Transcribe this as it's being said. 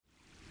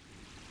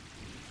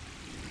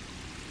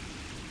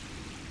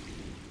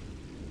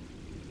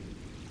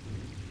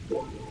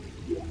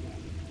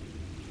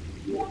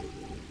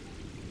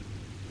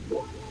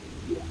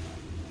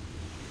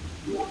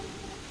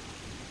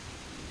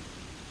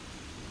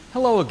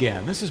Hello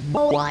again, this is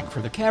Mowag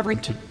for the Cavern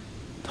to...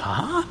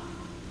 Huh?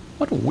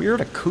 What weird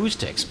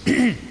acoustics.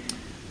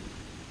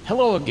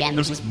 Hello again,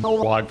 this is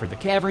Mowag for the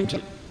Cavern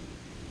to...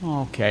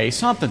 Okay,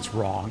 something's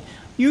wrong.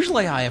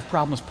 Usually I have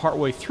problems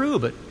partway through,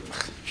 but...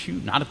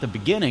 Shoot, not at the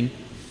beginning.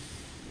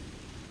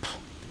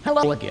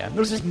 Hello again,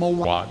 this is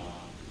Mowag.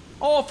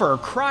 Oh, for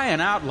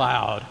crying out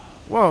loud.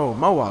 Whoa,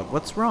 Mowag,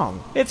 what's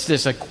wrong? It's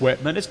this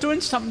equipment. It's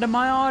doing something to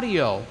my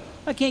audio.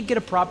 I can't get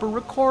a proper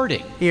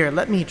recording. Here,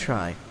 let me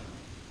try.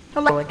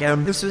 Hello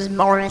again, this is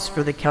Morris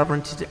for the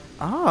Cavern today.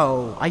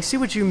 Oh, I see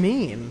what you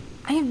mean.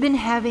 I've been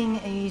having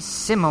a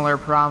similar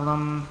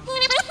problem.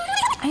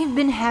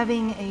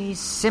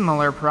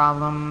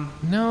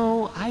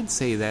 No, I'd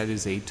say that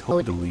is a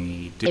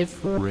totally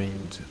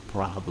different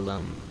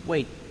problem.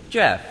 Wait,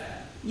 Jeff,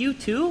 you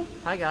too?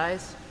 Hi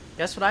guys,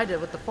 guess what I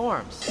did with the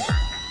forums?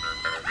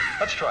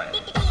 Let's try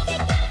it.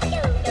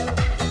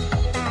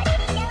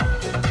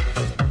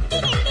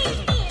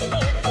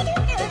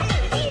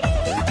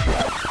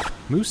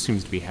 Moose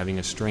seems to be having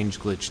a strange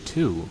glitch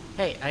too.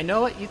 Hey, I know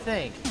what you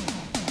think.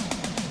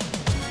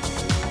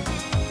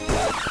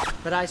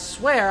 But I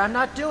swear I'm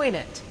not doing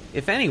it.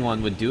 If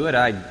anyone would do it,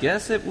 I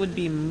guess it would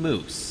be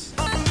Moose.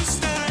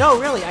 No,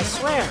 really, I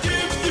swear.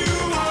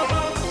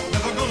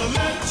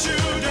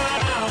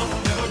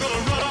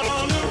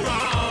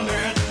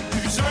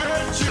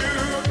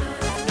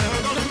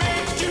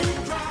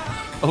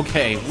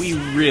 Okay, we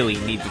really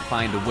need to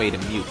find a way to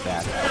mute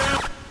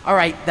that.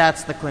 Alright,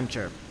 that's the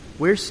clincher.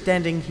 We're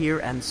standing here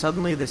and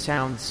suddenly the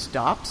sound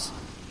stops.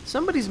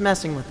 Somebody's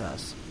messing with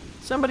us.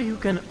 Somebody who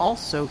can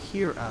also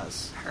hear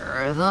us.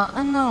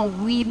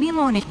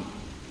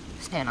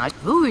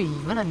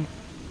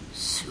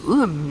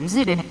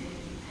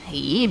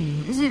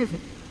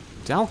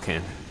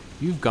 Dalkin,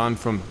 you've gone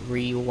from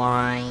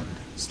Rewind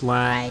 /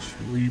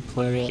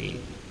 replay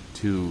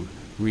to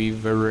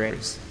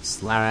reverse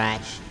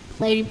 /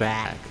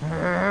 playback.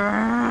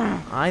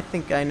 I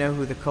think I know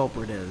who the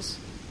culprit is.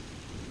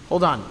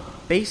 Hold on.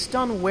 Based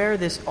on where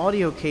this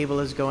audio cable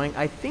is going,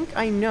 I think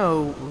I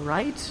know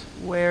right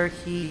where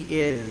he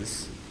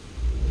is.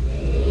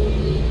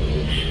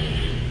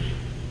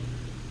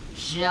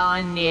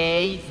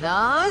 Jonathas,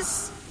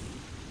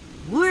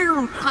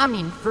 we're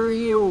coming for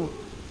you.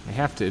 I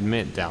have to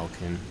admit,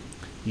 Dalkin,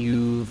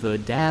 you've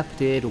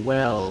adapted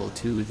well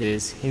to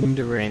this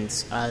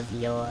hindrance of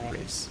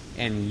yours.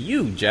 And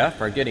you,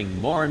 Jeff, are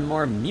getting more and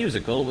more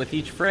musical with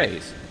each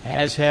phrase.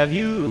 As have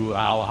you,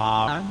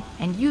 Alhan.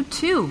 And you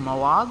too,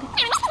 Mowag.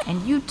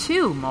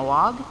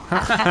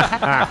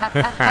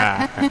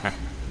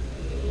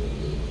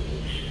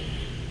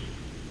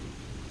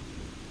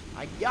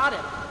 I got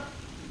him!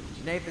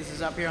 Janathus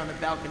is up here on the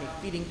balcony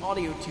feeding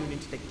audio tune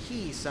into the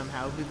key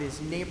somehow through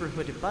this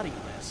neighborhood buddy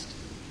list.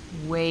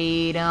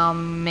 Wait a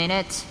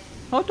minute.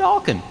 Oh,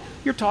 Dalkin,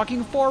 you're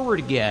talking forward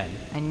again.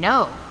 I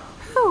know.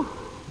 Whew,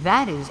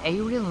 that is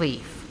a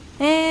relief.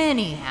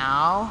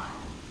 Anyhow,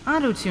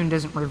 autotune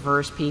doesn't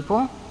reverse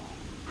people.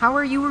 How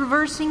are you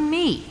reversing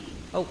me?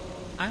 Oh,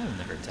 I'll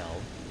never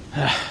tell.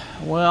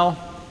 Well,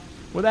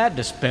 with that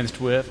dispensed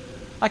with,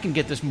 I can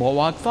get this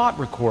Mowag thought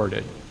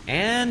recorded.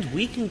 And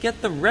we can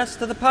get the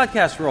rest of the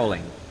podcast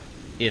rolling.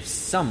 If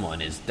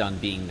someone is done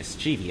being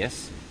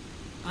mischievous.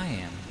 I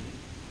am.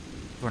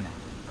 For now.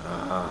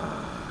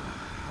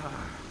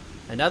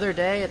 Another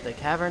day at the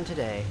Cavern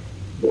today.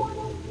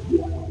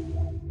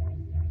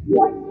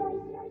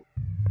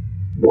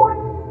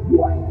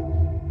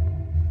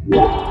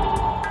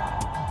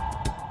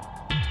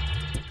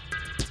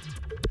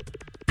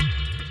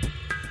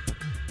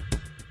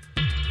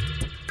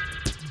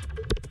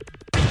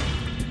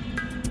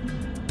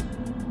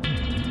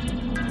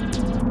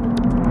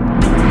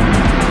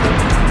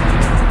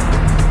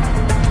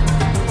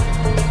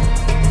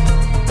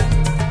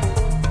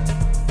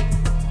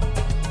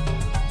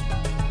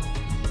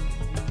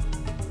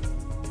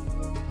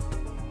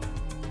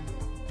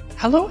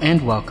 Hello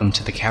and welcome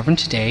to The Cavern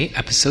Today,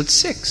 Episode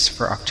 6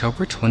 for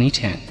October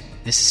 2010.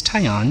 This is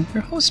Tyon,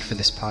 your host for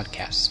this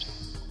podcast.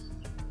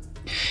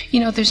 You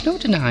know, there's no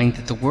denying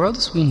that the world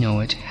as we know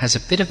it has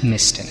a bit of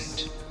mist in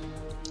it.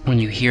 When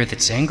you hear that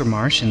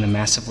Zangarmarsh in the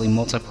massively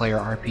multiplayer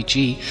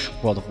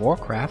RPG World of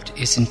Warcraft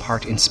is in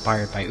part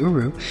inspired by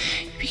Uru,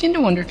 you begin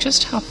to wonder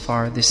just how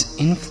far this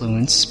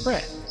influence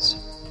spreads.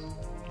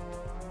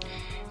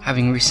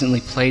 Having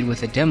recently played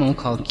with a demo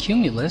called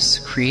Cumulus,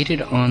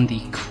 created on the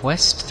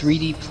Quest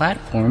 3D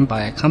platform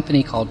by a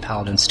company called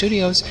Paladin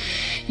Studios,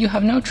 you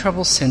have no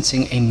trouble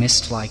sensing a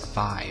Myst-like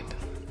vibe.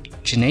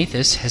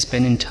 Janathus has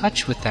been in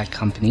touch with that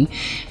company,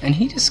 and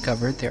he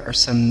discovered there are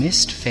some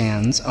Myst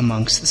fans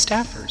amongst the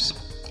staffers.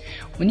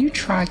 When you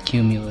try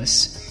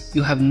Cumulus,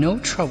 you have no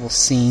trouble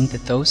seeing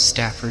that those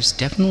staffers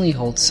definitely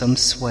hold some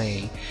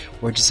sway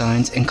where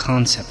designs and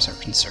concepts are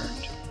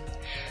concerned.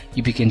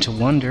 You begin to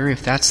wonder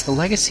if that's the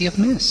legacy of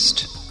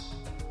Myst.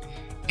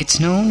 It's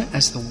known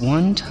as the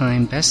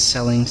one-time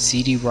best-selling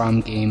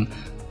CD-ROM game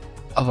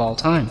of all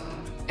time,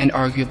 and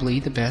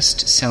arguably the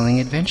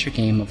best-selling adventure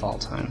game of all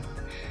time.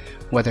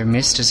 Whether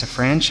Myst as a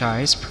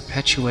franchise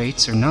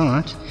perpetuates or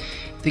not,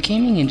 The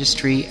gaming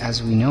industry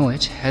as we know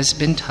it has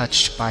been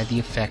touched by the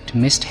effect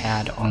Myst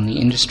had on the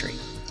industry,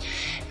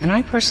 and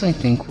I personally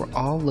think we're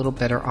all a little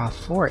better off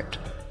for it.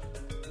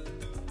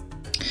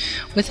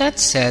 With that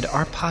said,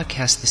 our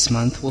podcast this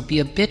month will be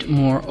a bit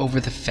more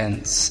over the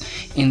fence,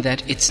 in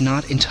that it's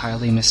not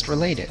entirely Myst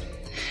related.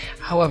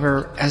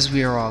 However, as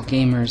we are all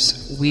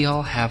gamers, we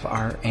all have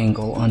our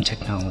angle on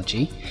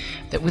technology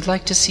that we'd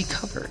like to see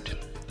covered.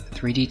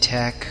 3D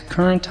tech,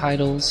 current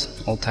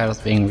titles, old titles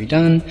being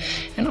redone,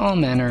 and all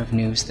manner of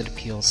news that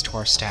appeals to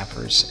our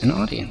staffers and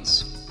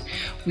audience.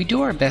 We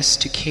do our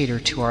best to cater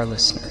to our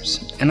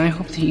listeners, and I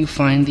hope that you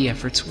find the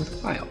efforts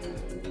worthwhile.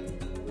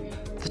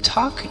 The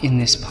talk in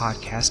this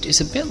podcast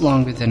is a bit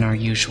longer than our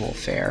usual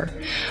fare,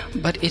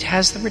 but it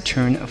has the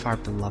return of our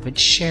beloved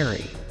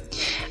Sherry.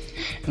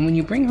 And when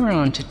you bring her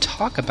on to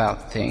talk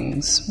about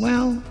things,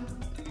 well,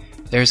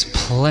 there's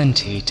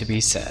plenty to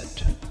be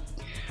said.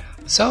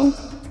 So,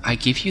 I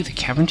give you The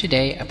Cavern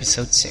Today,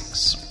 Episode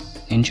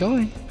 6.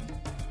 Enjoy!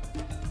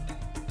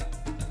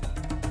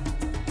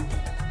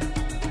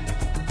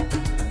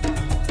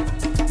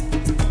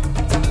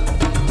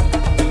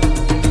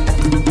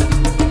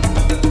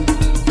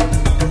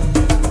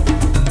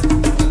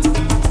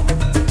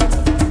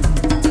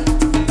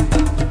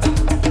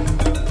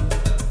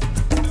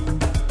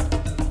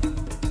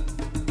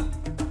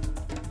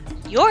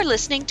 You're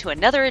listening to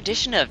another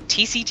edition of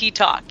TCT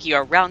Talk,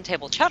 your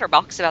roundtable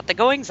chatterbox about the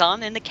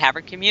goings-on in the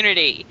Cavern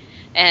community,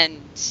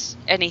 and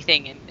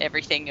anything and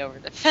everything over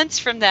the fence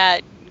from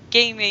that,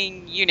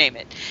 gaming, you name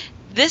it.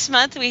 This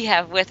month we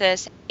have with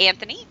us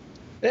Anthony.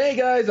 Hey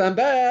guys, I'm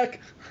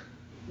back!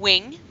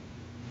 Wing.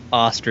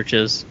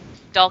 Ostriches.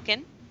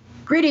 Dalkin.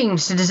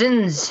 Greetings,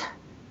 citizens.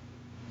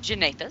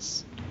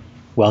 Janathus.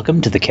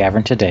 Welcome to the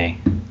Cavern Today.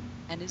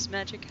 And his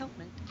magic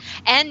helmet.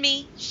 And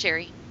me,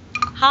 Sherry.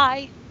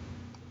 Hi.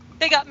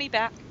 They got me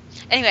back.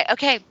 Anyway,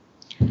 okay.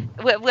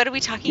 What are we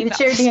talking about?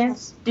 Do the cherry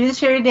dance. Do the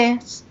cherry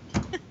dance.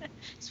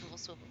 Swivel, swivel,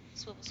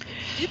 swivel, swivel.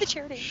 Do the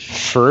cherry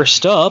dance.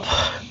 First up,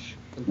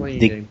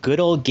 the Good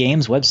Old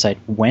Games website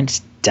went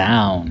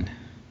down.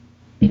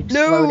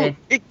 No,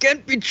 it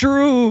can't be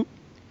true.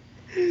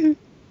 And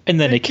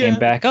then it came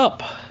back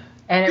up.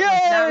 And it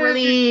was not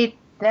really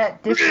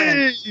that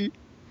different.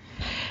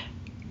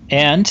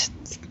 And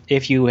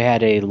if you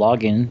had a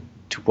login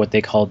to what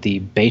they called the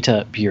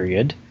beta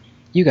period,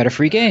 you got a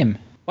free game.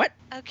 What?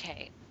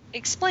 Okay.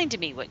 Explain to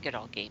me what Good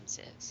Old Games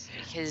is.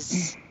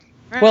 Because,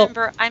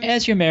 remember,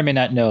 as you may or may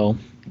not know,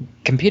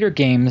 computer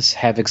games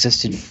have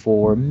existed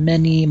for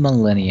many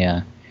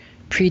millennia,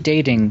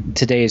 predating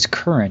today's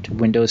current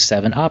Windows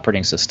 7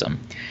 operating system.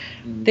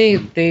 They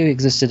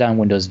existed on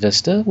Windows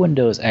Vista,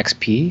 Windows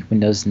XP,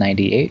 Windows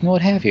 98, and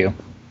what have you.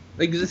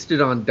 They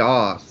existed on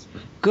DOS.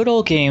 Good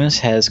Old Games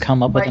has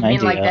come up with an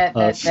idea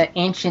like that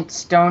ancient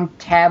stone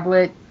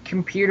tablet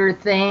computer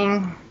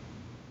thing?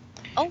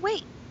 Oh,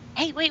 wait.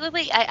 Hey, wait.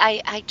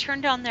 I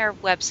turned on their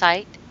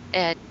website,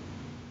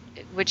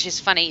 which is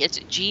funny. It's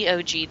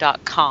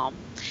GOG.com.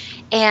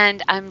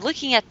 And I'm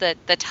looking at the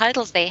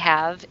titles they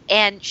have,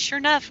 and sure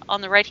enough,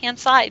 on the right-hand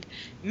side,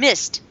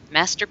 Myst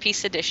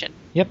Masterpiece Edition.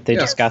 Yep, they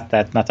just got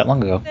that not that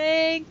long ago.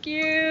 Thank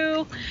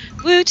you.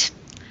 Woot.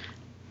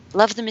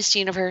 Love the Myst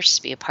universe.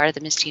 Be a part of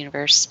the Myst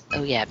universe.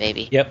 Oh, yeah,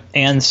 baby. Yep,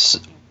 and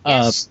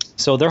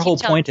so their whole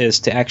point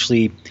is to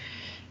actually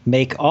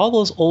make all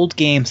those old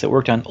games that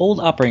worked on old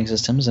operating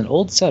systems and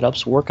old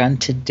setups work on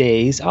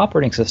today's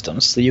operating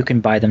systems, so you can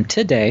buy them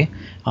today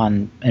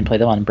and play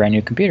them on a brand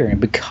new computer.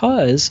 And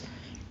because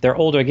they're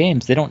older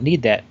games, they don't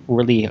need that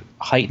really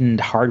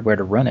heightened hardware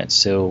to run it.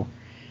 So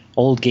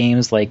old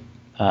games like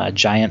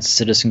Giant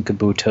Citizen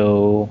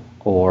Kabuto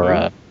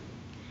or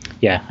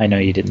yeah, I know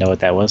you didn't know what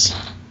that was.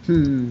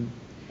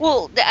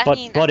 Well,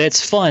 but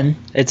it's fun.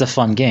 It's a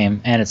fun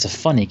game, and it's a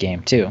funny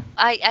game too.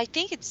 I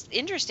think it's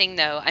interesting,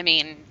 though. I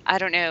mean, I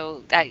don't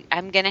know.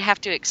 I'm going to have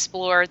to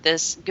explore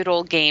this Good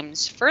Old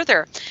Games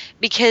further,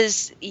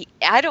 because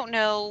I don't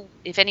know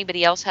if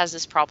anybody else has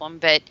this problem,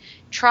 but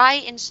try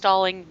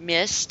installing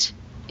Myst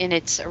in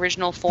its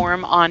original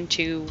form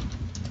onto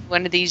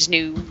one of these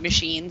new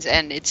machines,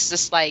 and it's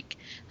just like,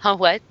 huh,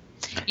 what?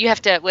 You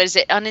have to, what is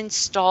it,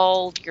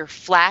 uninstall your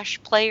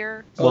Flash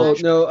player? Oh,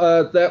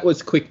 no, that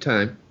was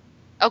QuickTime.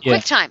 Oh,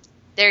 QuickTime.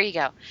 There you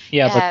go.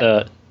 Yeah, but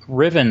the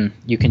Riven,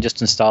 you can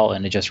just install it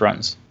and it just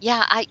runs.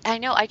 Yeah, I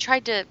know. I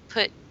tried to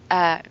put,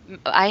 I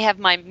have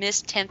my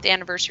Myst 10th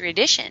Anniversary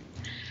Edition,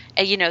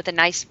 the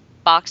nice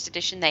boxed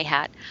edition they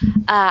had.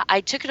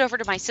 I took it over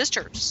to my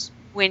sister's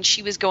when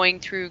she was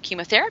going through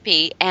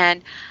chemotherapy,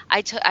 and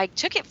I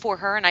took it for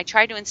her, and I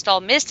tried to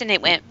install Myst, and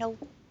it went, no,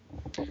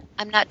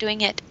 I'm not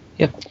doing it.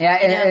 Yep. Yeah,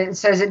 it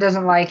says it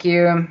doesn't like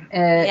you.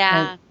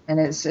 And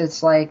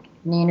it's like,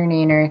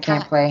 neener,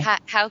 can't play.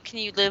 How can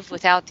you live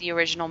without the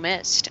original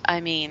Myst?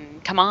 I mean,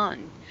 come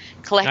on.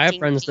 I have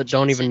friends that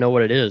don't even know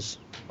what it is.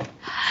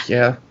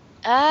 Yeah.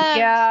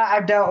 Yeah,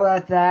 I've dealt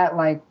with that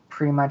like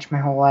pretty much my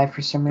whole life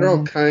for some reason. There are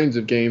all kinds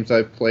of games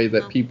I've played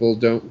that people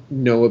don't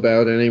know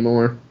about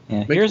anymore.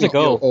 Yeah, years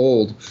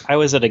ago, I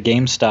was at a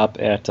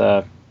GameStop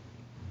at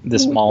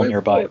this mall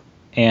nearby,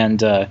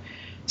 and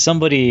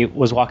somebody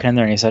was walking in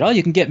there and he said, "Oh,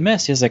 you can get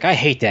mist." He was like, "I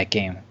hate that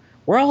game.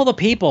 Where are all the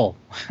people?"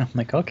 I'm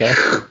like, okay.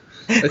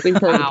 I think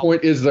part of the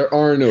point is there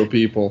are no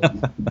people.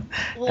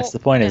 That's the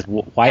point. Is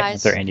why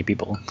aren't there any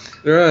people?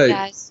 Right.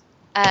 Guys,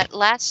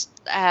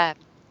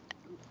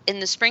 in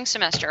the spring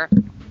semester,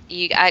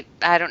 I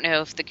don't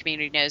know if the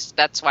community knows.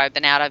 That's why I've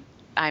been out.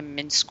 I'm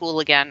in school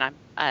again.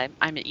 I'm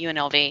at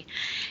UNLV,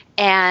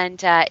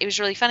 and it was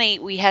really funny.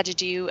 We had to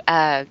do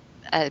a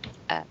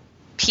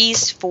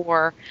piece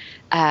for.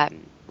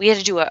 We had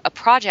to do a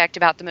project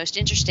about the most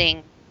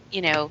interesting.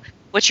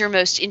 What's your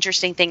most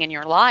interesting thing in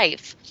your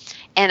life?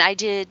 And I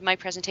did my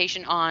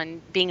presentation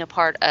on being a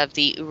part of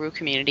the Uru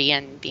community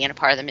and being a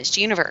part of the Mist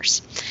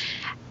universe.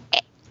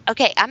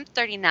 Okay, I'm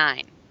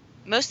 39.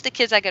 Most of the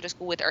kids I go to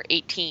school with are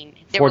 18.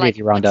 They 40 were like, if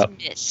you round "What's up.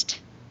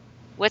 Mist?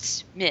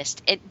 What's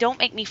Mist?" And don't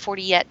make me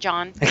 40 yet,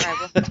 John, or I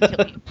will have to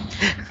kill you.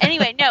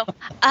 Anyway, no.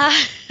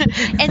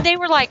 And they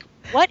were like,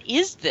 "What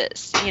is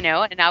this?"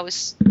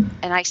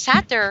 And I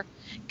sat there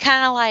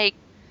kind of like,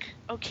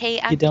 okay,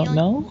 I'm You don't feeling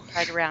know?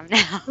 right around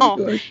now.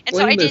 And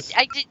so I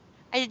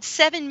did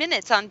 7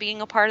 minutes on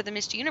being a part of the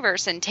Mist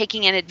universe and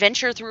taking an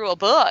adventure through a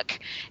book.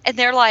 And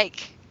they're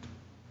like,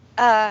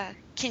 can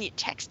you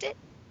text it?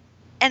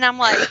 And I'm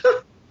like,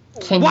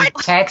 Can you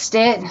text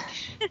it?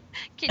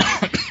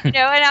 and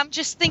I'm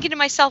just thinking to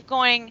myself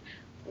going,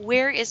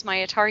 where is my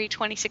Atari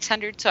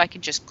 2600 so I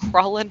can just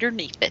crawl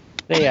underneath it?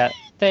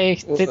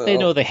 They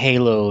know the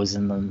Halos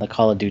and the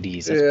Call of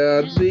Duties.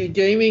 Yeah, the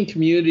gaming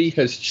community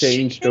has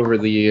changed over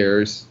the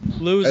years.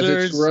 Losers.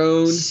 As it's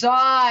grown.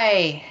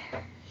 Sigh.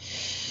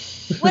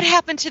 What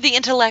happened to the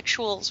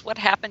intellectuals? What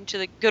happened to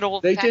the good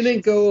old? They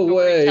didn't go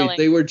away.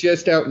 They were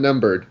just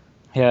outnumbered.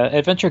 Yeah,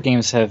 adventure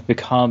games have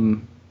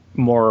become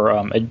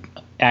more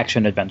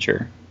action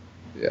adventure.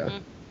 Yeah.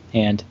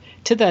 And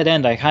to that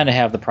end, I kind of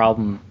have the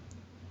problem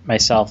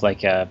myself,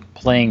 like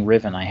playing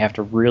Riven. I have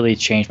to really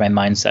change my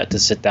mindset to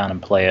sit down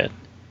and play it.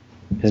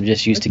 Because I'm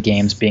just used to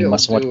games being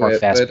much more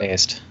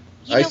fast-paced.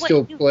 I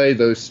still play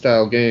those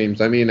style games.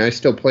 I mean, I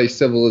still play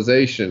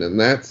Civilization, and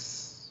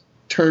that's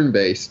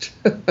turn-based.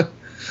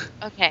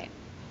 Okay.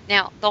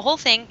 Now, the whole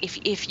thing,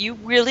 if you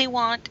really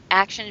want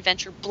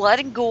action-adventure, blood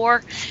and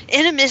gore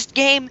in a Mist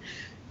game,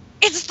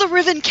 it's the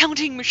Riven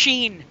counting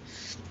machine.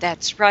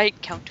 That's right.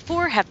 Count to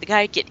 4, have the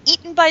guy get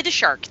eaten by the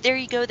shark. There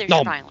you go. There's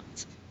your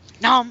violence.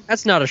 Nom.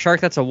 That's not a shark,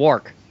 that's a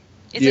wark.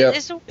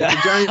 It's a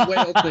giant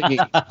whale thingy.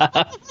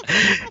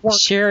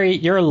 Sherry,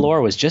 your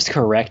lore was just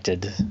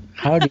corrected.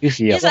 How do you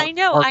feel? Yes, I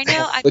know.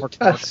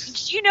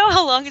 Do you know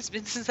how long it's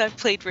been since I've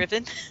played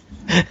Riven?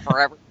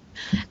 Forever.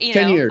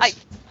 10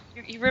 years.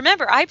 You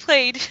remember, I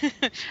played,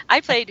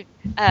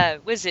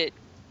 was it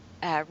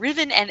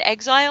Riven and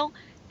Exile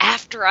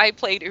after I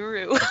played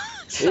Uru?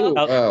 Ooh,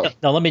 wow.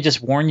 Now, let me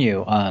just warn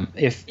you.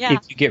 If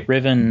you get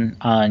Riven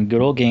on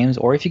Good Old Games,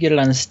 or if you get it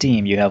on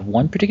Steam, you have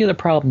one particular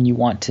problem you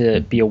want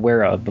to be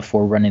aware of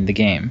before running the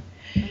game.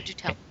 Do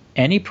tell.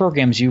 Any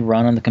programs you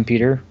run on the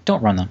computer,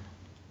 don't run them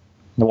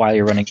while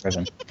you're running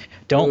Riven.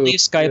 Don't leave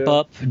Skype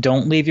up.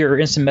 Don't leave your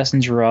instant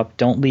messenger up.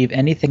 Don't leave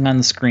anything on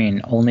the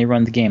screen. Only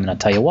run the game, and I'll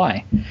tell you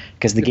why.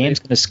 Because the game's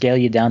going to scale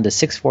you down to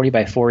 640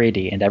 by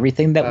 480, and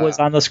everything that was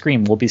on the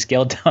screen will be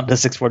scaled down to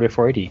 640 by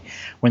 480.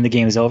 When the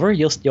game's over,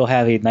 you'll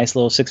have a nice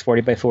little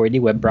 640 by 480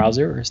 web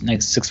browser, or a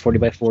nice 640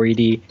 by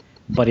 480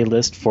 buddy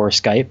list for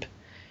Skype.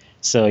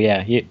 So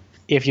yeah,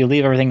 if you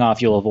leave everything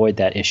off, you'll avoid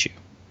that issue.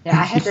 Yeah,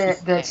 I had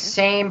the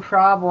same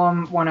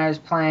problem when I was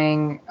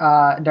playing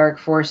Dark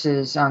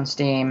Forces on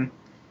Steam.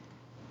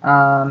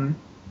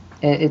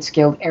 It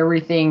scaled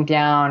everything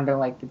down to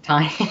like the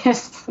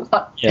tiniest.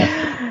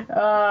 Yeah.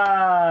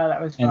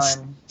 That was fun.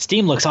 And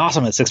Steam looks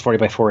awesome at 640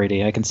 by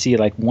 480. I can see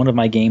like one of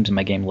my games in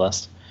my game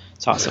list.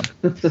 It's awesome.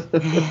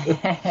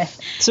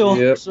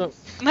 So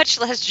much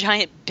less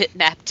giant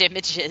bitmapped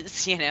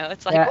images,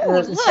 It's like,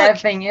 the sad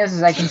thing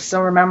is I can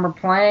still remember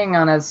playing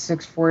on a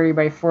 640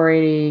 by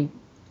 480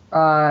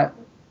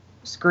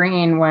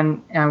 screen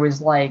when I was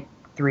like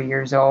 3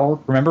 years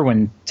old. Remember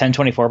when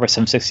 1024 by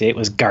 768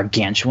 was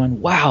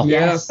gargantuan? Wow.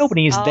 Yes.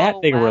 Nobody used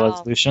that big a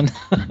resolution.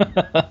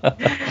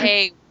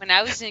 Hey, when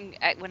I was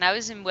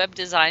in web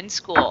design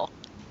school,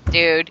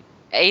 dude,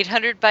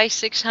 800 by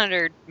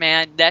 600,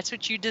 man, that's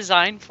what you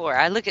design for.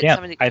 I look at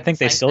some of the. I think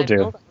they still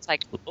do. It's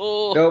like,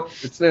 oh. Nope,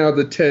 it's now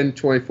the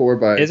 1024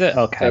 by. Is it?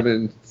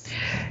 Okay.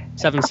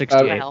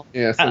 768.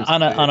 Yeah.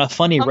 On a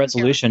funny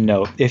resolution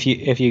note, if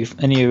you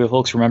any of you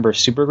folks remember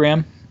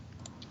Supergram,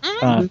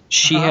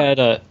 she did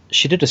a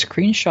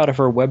screenshot of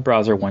her web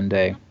browser one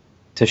day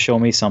to show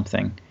me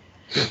something,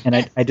 and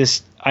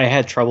I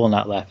had trouble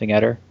not laughing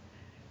at her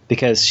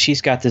because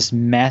she's got this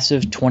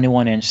massive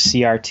 21-inch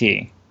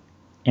CRT,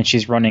 and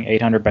she's running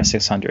 800 by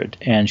 600,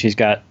 and she's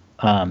got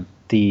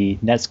the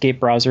Netscape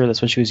browser.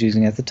 That's what she was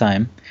using at the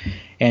time.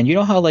 And you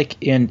know how like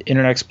in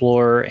Internet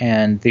Explorer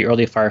and the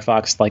early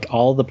Firefox, like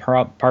all the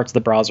parts of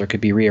the browser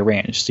could be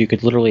rearranged. So you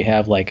could literally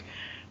have like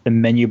the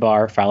menu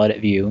bar, file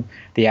edit view,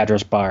 the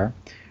address bar,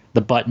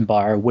 the button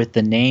bar with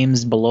the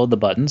names below the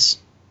buttons,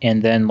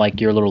 and then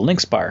like your little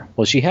links bar.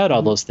 Well, she had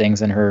all those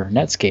things in her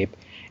Netscape,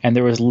 and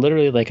there was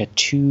literally like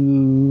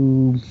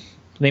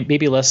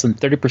maybe less than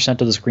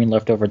 30% of the screen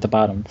left over at the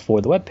bottom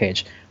for the web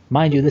page.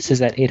 Mind you, this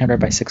is at 800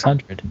 by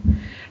 600.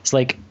 It's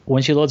like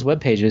when she loads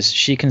web pages,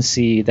 she can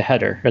see the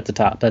header at the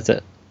top. That's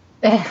it.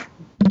 And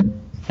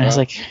it's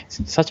like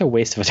such a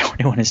waste of a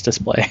 21-inch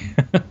display.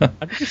 How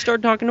did you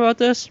start talking about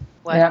this?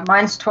 What? Yeah,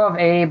 mine's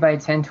 1280 by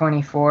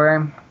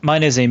 1024.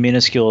 Mine is a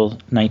minuscule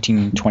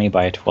 1920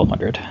 by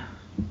 1200.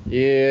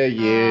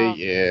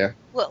 Yeah.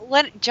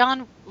 What,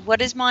 John?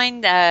 What is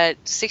mine?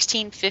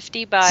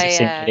 1650 by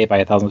 1650 by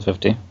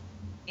 1050.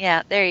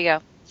 Yeah, there you go.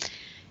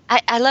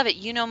 I love it.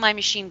 You know my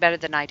machine better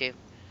than I do.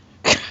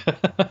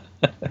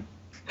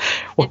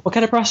 What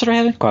kind of processor do I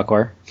have in?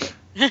 Quad-core.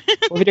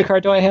 What video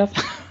card do I have?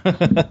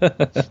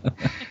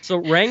 So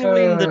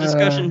wrangling the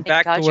discussion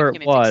back to where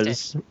it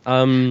was.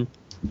 So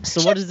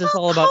what is this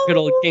all about? Good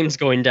old games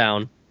going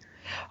down.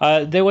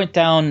 They went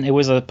down. It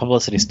was a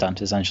publicity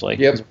stunt, essentially.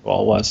 Yep. That's what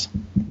all it was.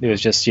 It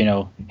was just,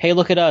 hey,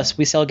 look at us.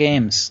 We sell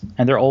games,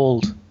 and they're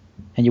old,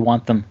 and you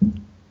want them.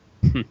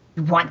 You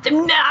want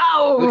them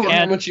now! Look at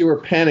how much you were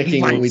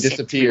panicking when we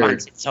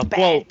disappeared. So bad.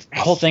 Well, the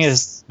whole thing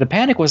is, the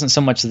panic wasn't so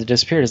much that they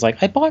disappeared. It's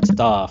like, I bought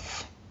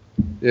stuff.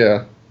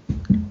 Yeah.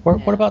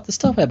 What about the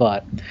stuff I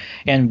bought?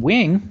 And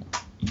Wing,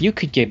 you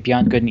could get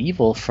Beyond Good and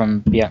Evil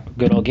from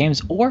Good Old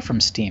Games or from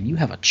Steam. You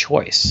have a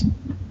choice.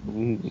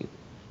 Ooh.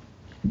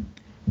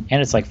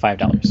 And it's like $5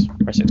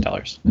 or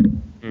 $6.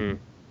 Mm.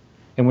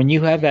 And when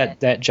you have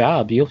that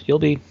job, you'll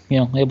be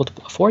able to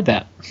afford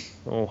that.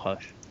 Oh,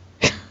 hush.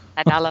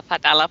 I'd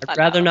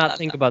rather not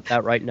think about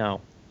that right now.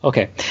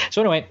 Okay.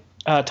 So anyway,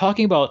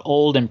 talking about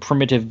old and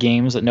primitive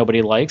games that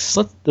nobody likes,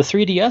 the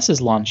 3DS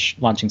is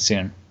launching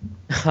soon.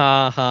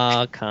 Ha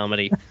ha,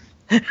 comedy.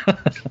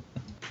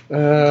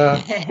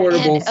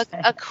 Portable.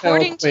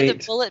 According to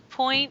the bullet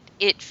point,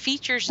 it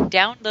features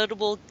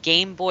downloadable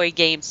Game Boy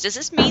games. Does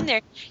this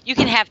mean you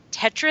can have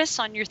Tetris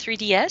on your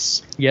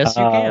 3DS? Yes,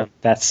 you can.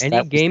 That's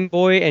Game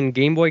Boy and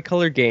Game Boy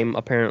Color game,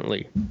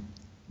 apparently,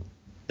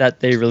 that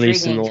they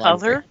released in the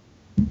color.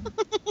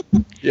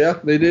 Yeah,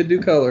 they did do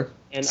color.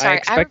 And Sorry, I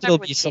expect it'll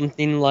remember be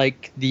something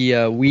like the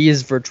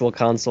Wii's Virtual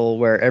Console,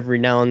 where every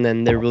now and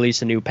then they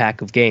release a new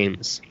pack of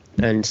games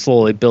and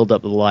slowly build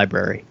up the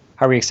library.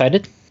 Are we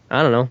excited?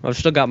 I don't know. I've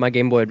still got my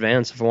Game Boy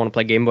Advance. If I want to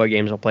play Game Boy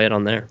games, I'll play it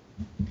on there.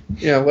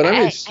 Yeah, what I'm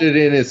interested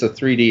in is the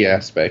 3D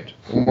aspect.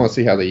 I want to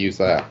see how they use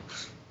that.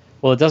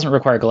 Well, it doesn't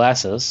require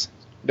glasses.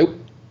 Nope.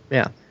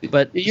 Yeah,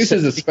 but It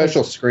uses a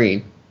special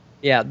screen.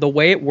 Yeah, the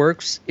way it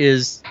works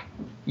is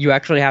you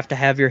actually have to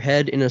have your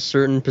head in a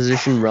certain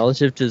position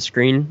relative to the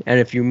screen, and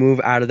if you move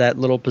out of that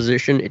little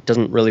position, it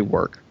doesn't really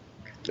work.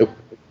 Nope.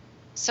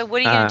 So what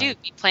are you going to do?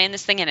 Be playing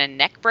this thing in a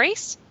neck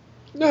brace?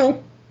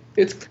 No.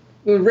 The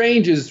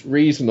range is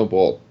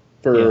reasonable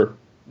for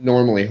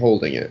normally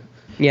holding it.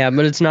 Yeah,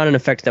 but it's not an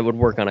effect that would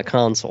work on a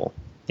console.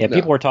 Yeah,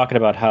 people were talking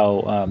about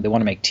how they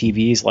want to make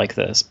TVs like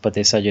this, but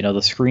they said,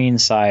 the screen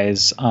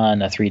size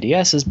on a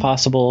 3DS is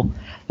possible.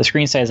 The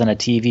screen size on a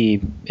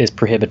TV is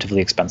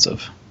prohibitively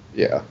expensive.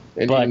 Yeah,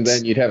 and even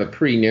then you'd have a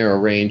pretty narrow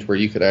range where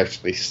you could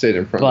actually sit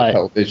in front of the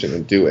television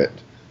and do it.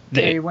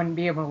 You wouldn't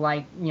be able to,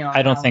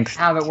 I don't think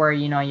have it where,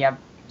 you have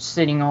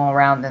sitting all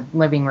around the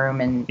living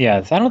room and... Yeah,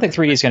 I don't think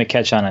 3D is going to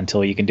catch on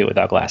until you can do it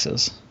without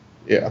glasses.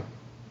 Yeah.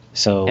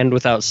 So and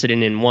without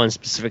sitting in one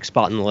specific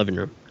spot in the living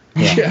room.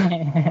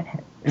 Yeah.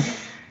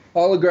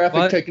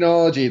 Holographic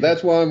technology,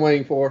 that's what I'm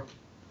waiting for.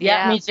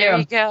 Yeah, me too. There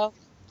you go.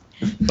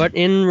 But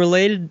in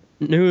related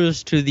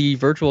news to the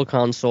Virtual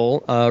Console,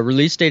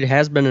 release date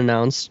has been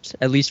announced,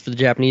 at least for the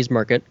Japanese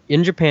market.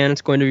 In Japan,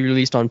 it's going to be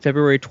released on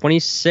February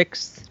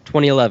 26th,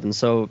 2011.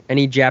 So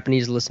any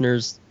Japanese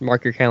listeners,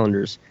 mark your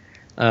calendars.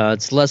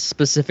 It's less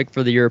specific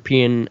for the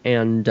European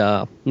and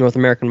North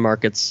American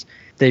markets.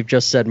 They've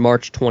just said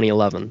March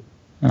 2011.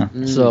 Huh.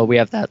 So we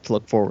have that to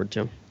look forward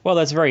to. Well,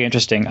 that's very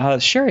interesting.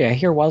 Sherry, I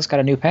hear WoW's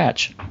got a new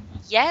patch.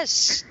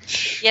 Yes.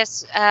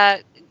 No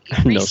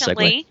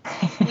Recently,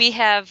 we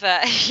have,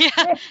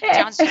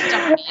 John's just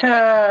dumping me.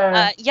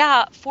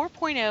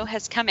 4.0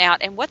 has come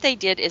out, and what they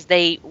did is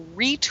they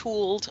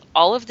retooled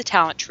all of the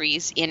talent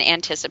trees in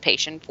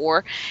anticipation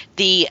for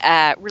the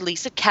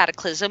release of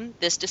Cataclysm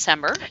this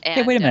December. And,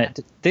 hey, wait a minute.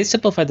 They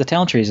simplified the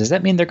talent trees. Does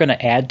that mean they're going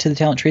to add to the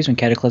talent trees when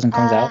Cataclysm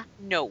comes out?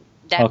 No.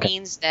 That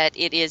means that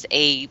it is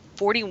a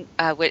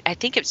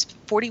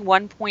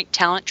 41-point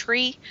talent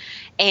tree,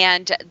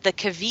 and the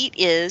caveat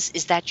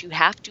is that you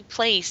have to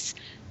place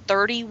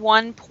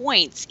 31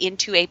 points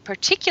into a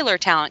particular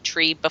talent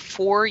tree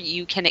before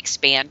you can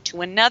expand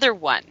to another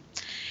one.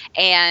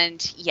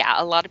 And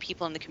a lot of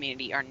people in the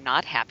community are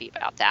not happy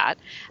about that.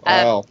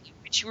 Wow.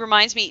 Which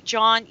reminds me,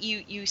 John,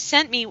 you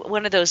sent me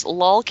one of those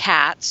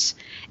lolcats,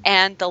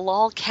 and the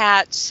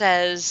lolcat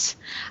says,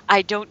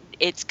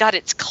 it's got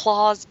its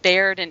claws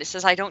bared, and it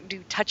says, I don't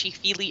do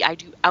touchy-feely, I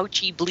do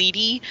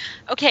ouchy-bleedy.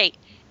 Okay,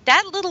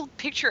 that little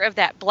picture of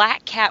that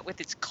black cat with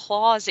its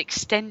claws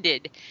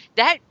extended,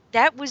 that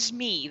was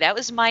me. That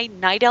was my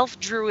night elf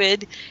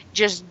druid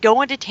just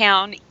going to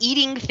town,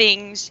 eating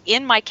things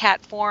in my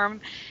cat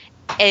form.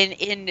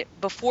 And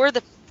before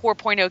the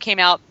 4.0 came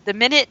out, the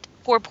minute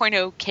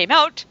 4.0 came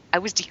out, I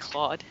was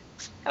declawed.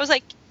 I was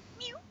like,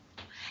 meow.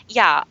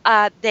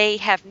 Yeah, they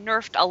have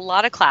nerfed a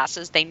lot of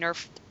classes. They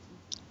nerfed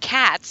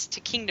cats to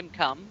Kingdom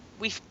Come.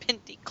 We've been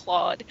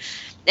declawed,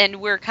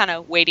 and we're kind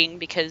of waiting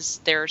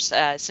because there's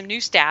some new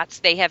stats.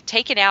 They have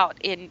taken out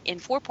in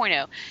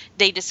 4.0.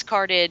 They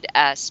discarded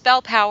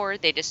spell power.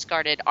 They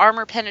discarded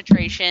armor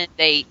penetration.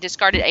 They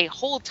discarded a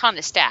whole ton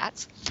of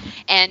stats,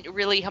 and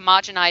really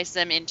homogenized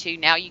them into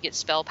now you get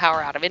spell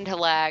power out of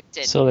intellect.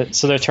 And,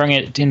 so they're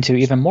turning it into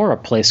even more a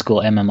play school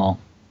MMO.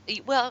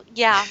 well,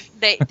 yeah,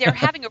 they're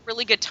having a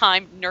really good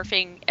time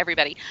nerfing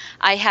everybody.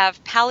 I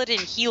have paladin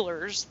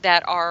healers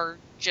that are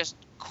just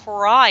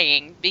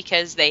crying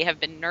because they have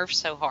been nerfed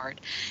so hard.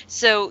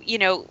 So,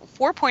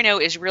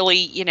 4.0 is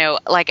really,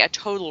 like a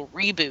total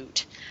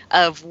reboot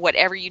of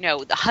whatever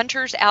the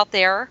hunters out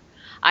there.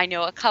 I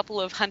know a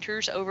couple of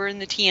hunters over in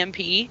the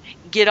TMP.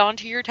 Get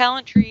onto your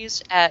talent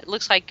trees. It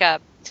looks like,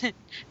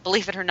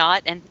 believe it or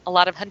not, and a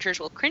lot of hunters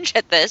will cringe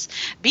at this,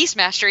 Beast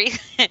Mastery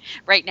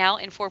right now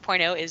in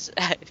 4.0 is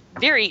a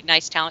very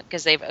nice talent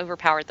because they've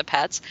overpowered the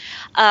pets.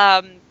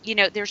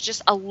 There's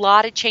just a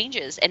lot of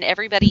changes, and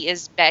everybody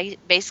is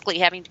basically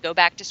having to go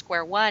back to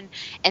square one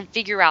and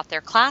figure out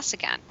their class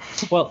again.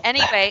 Well,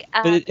 anyway,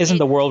 but isn't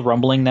the world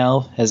rumbling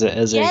now?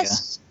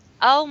 Yes.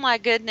 Oh my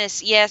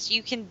goodness, yes.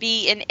 You can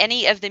be in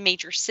any of the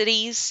major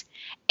cities,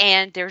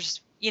 and there's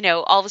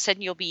all of a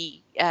sudden you'll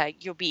be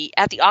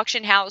at the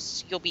auction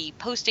house. You'll be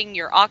posting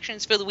your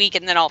auctions for the week,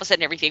 and then all of a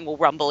sudden everything will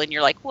rumble, and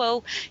you're like,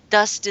 "Whoa!"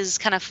 Dust is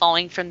kind of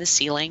falling from the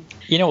ceiling.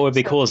 What would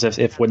be cool is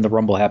if when the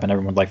rumble happened,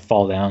 everyone would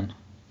fall down.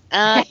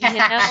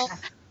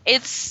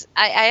 It's.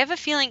 I have a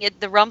feeling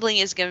the rumbling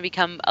is going to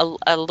become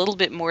a little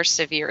bit more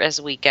severe as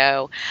we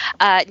go.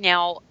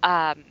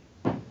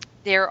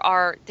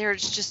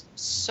 There's just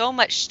so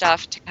much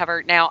stuff to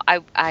cover. Now,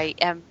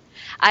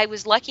 I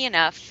was lucky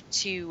enough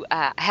to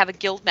have a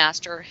guild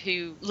master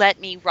who let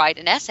me write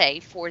an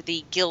essay for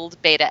the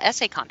guild beta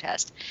essay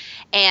contest,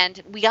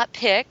 and we got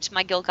picked.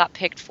 My guild got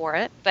picked for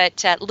it.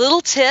 But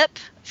little tip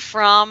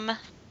from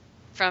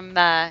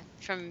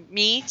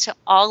me to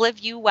all of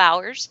you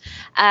wowers,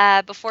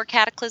 before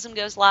Cataclysm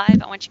goes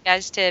live, I want you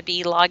guys to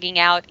be logging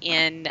out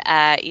in,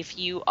 if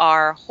you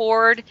are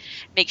Horde,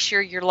 make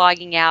sure you're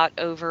logging out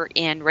over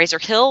in Razor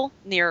Hill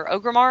near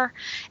Ogrimmar,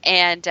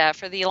 and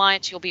for the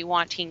Alliance you'll be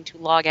wanting to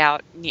log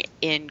out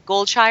in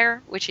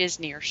Goldshire, which is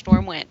near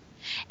Stormwind.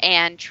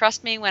 And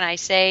trust me when I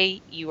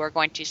say you are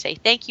going to say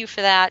thank you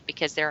for that,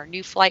 because there are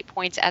new flight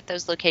points at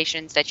those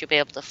locations that you'll be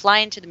able to fly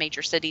into the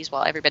major cities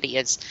while everybody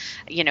is,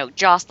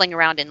 jostling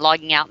around and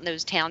logging out in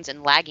those towns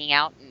and lagging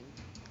out and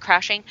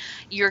crashing.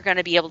 You're going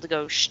to be able to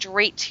go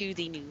straight to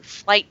the new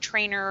flight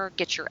trainer,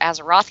 get your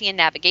Azerothian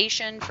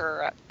navigation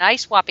for a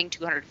nice whopping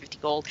 250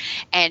 gold,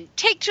 and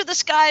take to the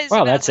skies.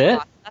 Wow, that's it?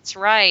 That's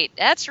right.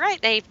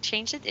 They've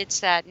changed it.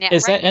 It's now.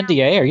 Is that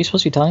NDA? Are you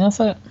supposed to be telling us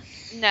that?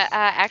 No,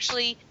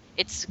 actually.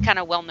 It's kind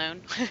of well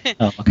known.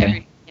 Oh,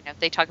 okay.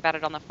 They talk about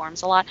it on the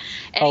forums a lot.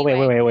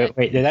 Anyway, oh,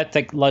 wait. That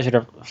allows you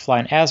to fly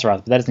in Azeroth,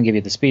 but that doesn't give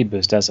you the speed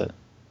boost, does it?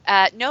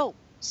 No.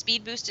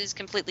 Speed boost is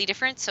completely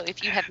different. So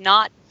if you have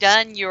not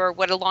done your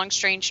what a long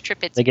strange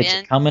trip it's been, they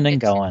get you coming and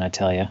going, I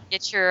tell you.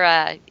 Get your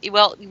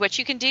what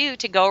you can do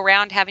to go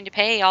around having to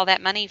pay all that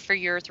money for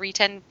your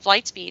 310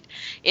 flight speed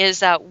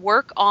is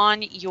work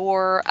on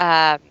your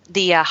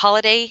the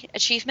holiday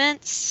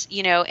achievements,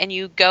 and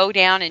you go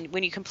down, and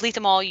when you complete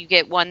them all, you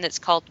get one that's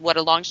called what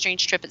a long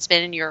strange trip it's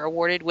been, and you're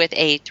awarded with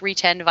a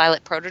 310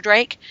 Violet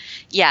Protodrake.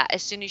 Yeah,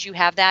 as soon as you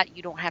have that,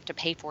 you don't have to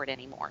pay for it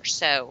anymore.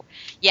 So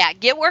yeah,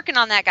 get working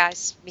on that,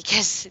 guys,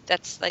 because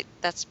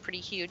that's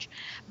pretty huge.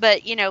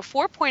 But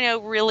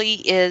 4.0 really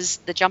is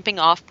the jumping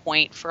off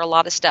point for a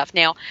lot of stuff.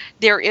 Now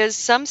there is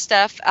some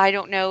stuff, I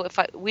don't know if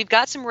we've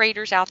got some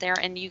raiders out there,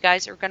 and you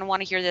guys are going to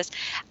want to hear this.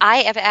 I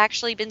have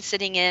actually been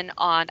sitting in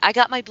on, I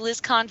got my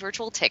BlizzCon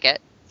virtual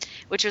ticket,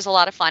 which was a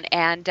lot of fun,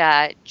 and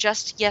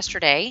just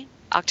yesterday,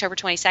 October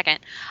 22nd,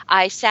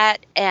 I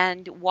sat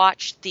and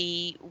watched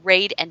the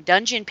raid and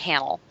dungeon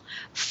panel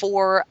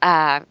for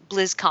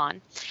BlizzCon,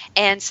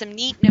 and some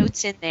neat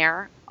notes in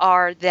there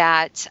are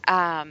that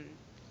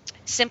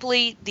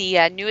simply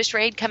the newest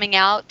raid coming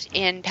out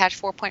in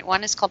patch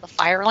 4.1 is called the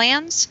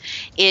Firelands.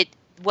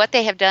 What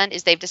they have done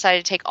is they've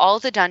decided to take all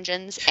of the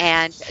dungeons,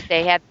 and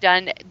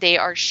they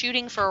are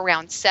shooting for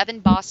around 7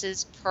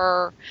 bosses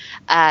per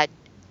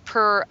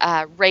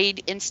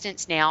raid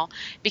instance now,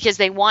 because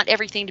they want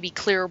everything to be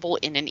clearable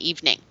in an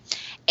evening.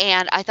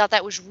 And I thought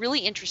that was really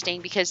interesting,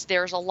 because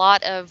there's a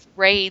lot of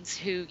raids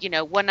who,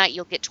 one night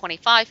you'll get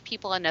 25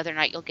 people, another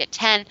night you'll get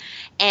 10.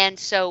 And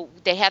so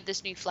they have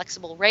this new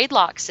flexible raid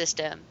lock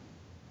system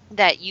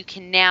that you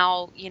can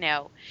now,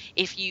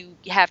 if you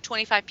have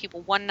 25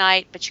 people one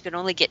night, but you can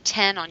only get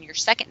 10 on your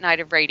second night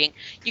of raiding,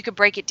 you could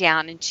break it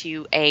down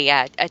into a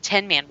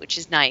 10-man, which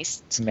is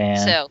nice. Man.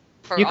 So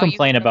you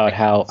complain about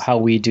how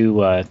we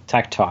do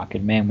tech talk,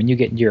 and man, when you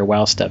get into your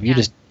WoW stuff, you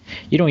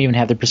don't even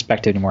have the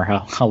perspective anymore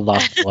how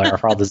lost people are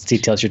for all those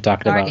details you're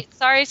talking about.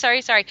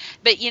 Sorry.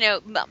 But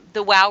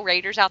the WoW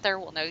raiders out there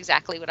will know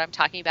exactly what I'm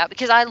talking about,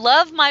 because I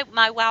love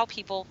my WoW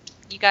people.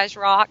 You guys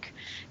rock.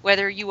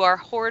 Whether you are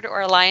Horde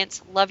or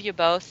Alliance, love you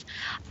both.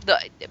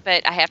 But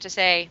I have to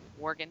say,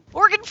 Worgen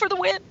for the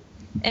win.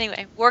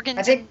 Anyway,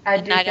 Worgen's I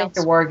do think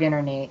the Worgen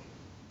are neat.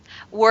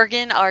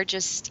 Worgen are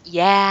just,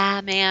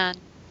 yeah, man.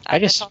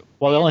 The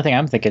only thing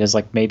I'm thinking is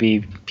like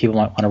maybe people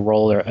might want to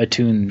roll a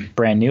tune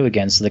brand new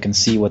again so they can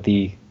see what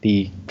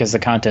because the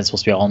content's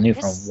supposed to be all new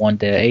from 1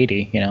 to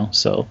 80,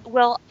 so.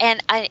 Well,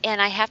 and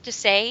I have to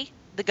say,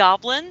 the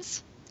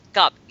goblins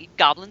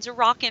are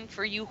rocking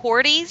for you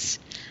Hordes.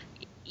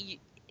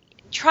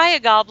 Try a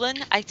goblin.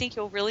 I think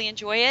you'll really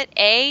enjoy it.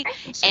 My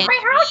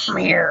house from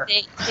here.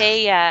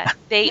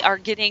 They are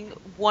getting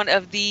one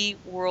of the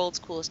world's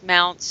coolest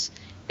mounts.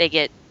 They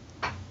get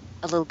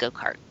a little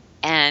go-kart.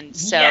 And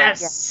so,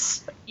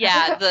 yes.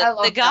 yeah,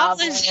 the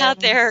goblins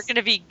out there are going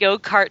to be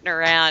go-karting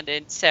around.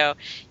 And so,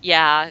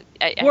 yeah.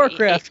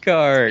 Warcraft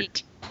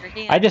cart.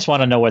 I just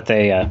want to know what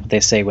they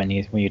say when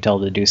you tell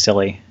them to do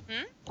silly.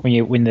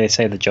 When they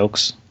say the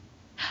jokes.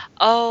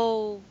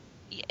 Oh,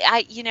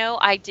 I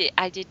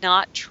did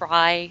not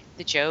try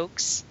the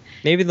jokes.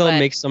 Maybe they'll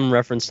make some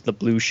reference to the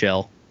blue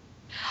shell.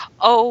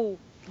 Oh,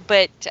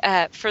 but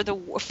for the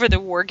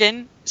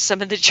Worgen,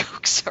 some of the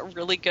jokes are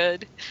really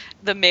good.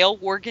 The male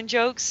Worgen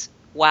jokes,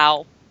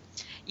 wow.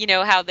 You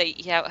know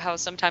how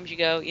sometimes you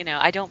go,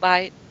 I don't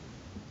bite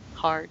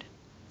hard.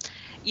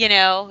 They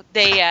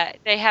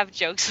have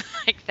jokes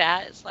like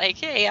that. It's like,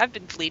 hey, I've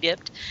been flea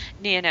dipped,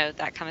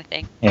 that kind of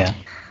thing. Yeah.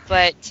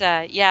 But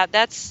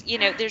that's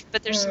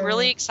there's some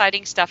really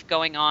exciting stuff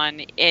going on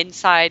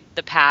inside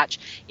the patch.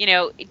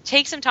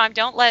 Take some time.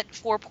 Don't let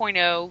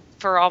 4.0,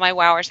 for all my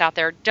wowers out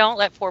there, don't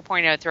let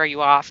 4.0 throw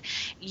you off.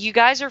 You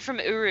guys are from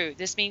Uru.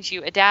 This means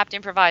you adapt,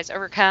 improvise,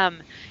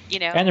 overcome.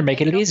 And they're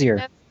making it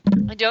easier.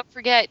 And don't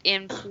forget,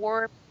 in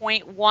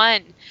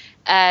 4.1,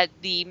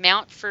 the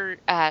mount for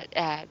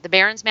the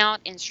Baron's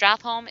Mount in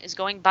Stratholme is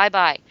going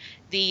bye-bye.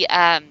 The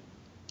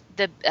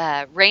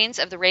Reigns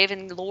of the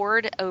Raven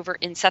Lord over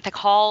in Sethek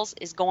Halls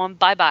is going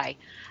bye-bye.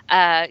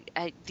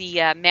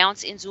 The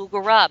mounts in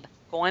Zul'Gurub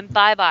going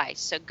bye-bye.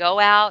 So go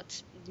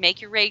out,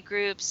 make your raid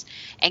groups,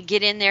 and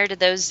get in there to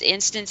those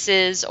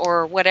instances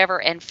or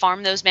whatever and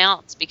farm those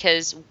mounts,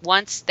 because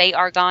once they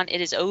are gone,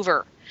 it is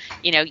over.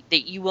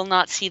 That you will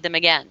not see them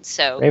again.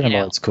 So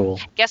Ravenlord's cool.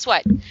 Guess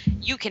what?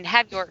 You can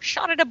have your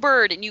shot at a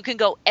bird, and you can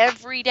go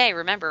every day.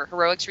 Remember,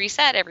 heroics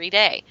reset every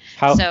day.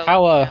 How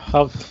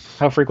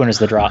frequent is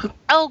the drop?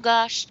 Oh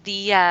gosh,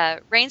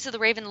 the Reigns of the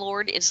Raven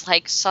Lord is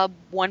like sub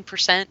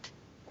 1%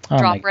 Oh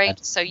drop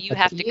rate, so you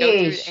have to go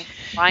through and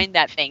find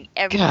that thing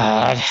every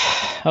day.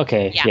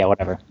 Okay, yeah,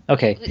 whatever.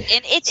 Okay.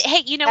 And it's,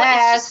 hey, you know what?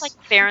 It's just like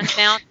the Baron's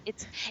Mount.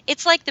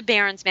 It's like the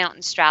Baron's Mount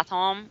in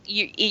Stratholme.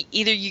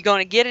 Either you're going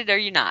to get it or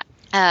you're not.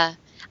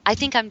 I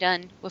think I'm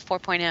done with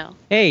 4.0.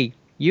 Hey,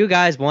 you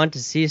guys want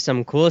to see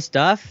some cool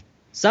stuff?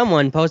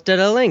 Someone posted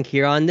a link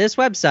here on this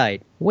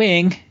website.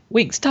 Wing,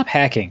 stop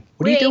hacking.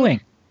 What are you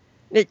doing?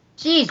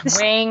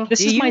 Jeez, Wing.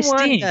 This is my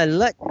Steam.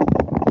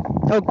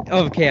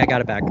 Okay, I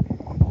got it back.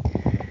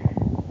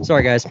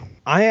 Sorry, guys.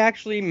 I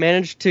actually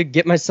managed to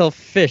get myself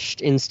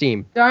fished in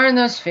Steam. Darn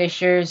those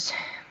fishers.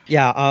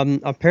 Yeah,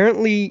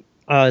 apparently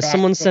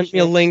someone sent me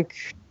a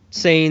link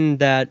saying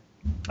that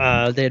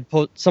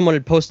someone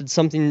had posted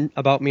something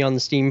about me on the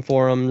Steam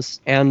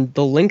forums, and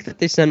the link that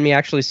they sent me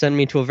actually sent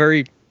me to a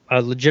very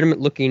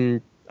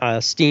legitimate-looking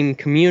Steam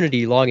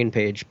community login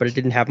page, but it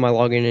didn't have my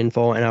login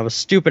info, and I was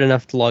stupid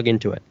enough to log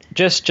into it.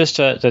 Just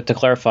to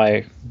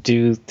clarify,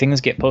 do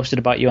things get posted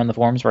about you on the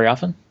forums very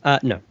often?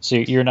 No. So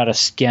you're not a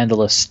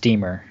scandalous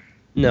steamer?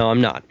 No,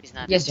 I'm not.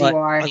 Yes, you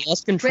are. I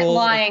lost control. Quit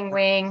lying,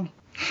 Wing.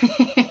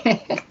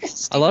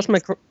 I lost my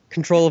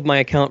control of my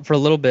account for a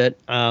little bit.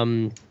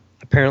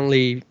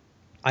 Apparently,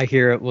 I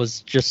hear it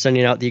was just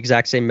sending out the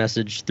exact same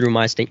message through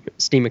my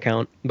Steam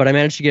account, but I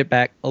managed to get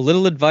back. A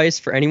little advice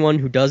for anyone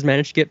who does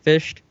manage to get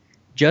fished: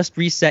 just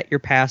reset your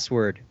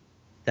password.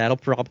 That'll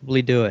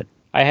probably do it.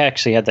 I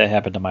actually had that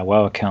happen to my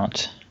WoW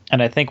account,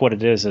 and I think what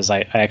it is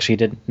I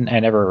actually I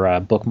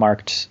never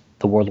bookmarked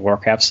the World of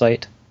Warcraft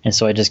site, and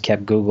so I just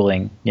kept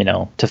Googling,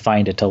 to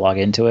find it to log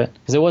into it,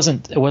 because it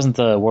wasn't the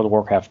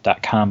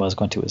worldofwarcraft.com I was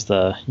going to, it was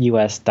the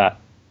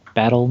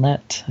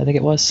us.battlenet, I think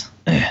it was.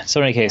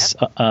 So in any case,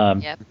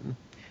 Yep.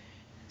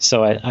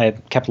 So I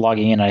kept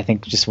logging in, and I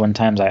think just one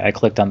time I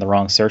clicked on the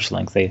wrong search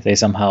link. They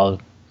somehow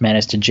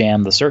managed to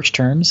jam the search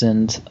terms,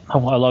 and I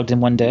logged in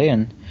one day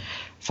and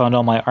found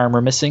all my armor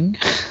missing.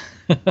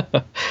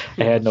 I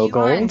had no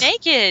gold. You are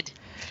naked.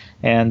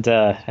 And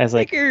I was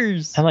like,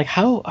 I'm like,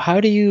 how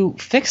do you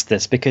fix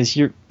this? Because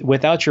you're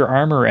without your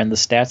armor and the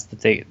stats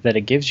that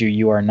it gives you,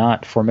 you are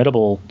not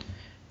formidable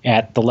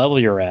at the level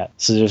you're at.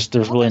 So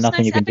there's really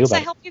nothing you can do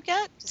about it. Help you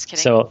get? Just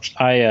kidding. So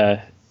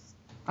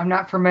I'm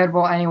not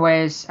formidable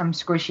anyways. I'm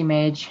squishy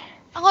mage.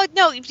 Oh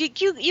no,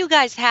 you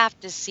guys have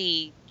to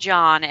see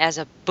John as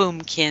a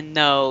boomkin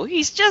though.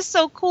 He's just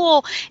so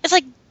cool. It's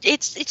like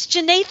it's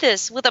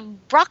Janathus with a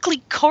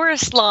broccoli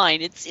chorus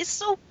line. It's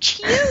so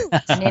cute.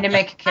 I need to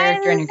make a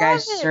character in your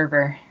guys'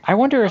 server. I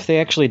wonder if they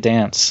actually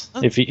dance.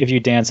 If you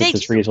dance, if the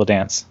trees will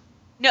dance.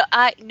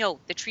 No,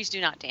 the trees do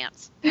not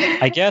dance.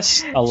 I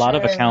guess a lot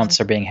of accounts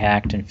are being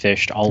hacked and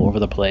phished all over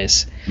the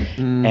place.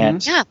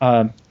 And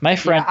my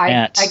friend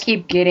Matt, I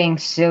keep getting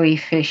silly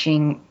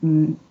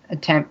phishing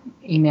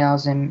attempt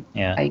emails in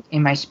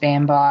my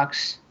spam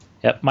box.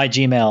 Yep, my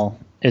Gmail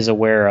is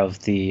aware of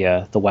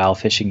the WoW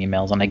phishing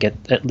emails, and I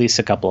get at least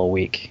a couple a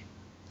week.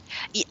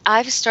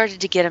 I've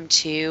started to get them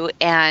too,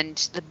 and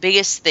the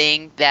biggest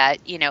thing that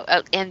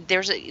and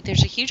there's a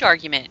huge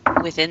argument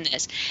within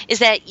this is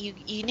that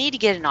you need to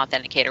get an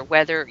authenticator.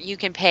 Whether you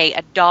can pay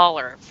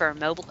 $1 for a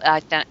mobile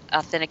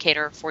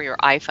authenticator for your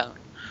iPhone,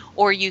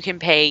 or you can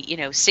pay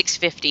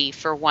 $6.50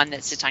 for one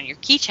that sits on your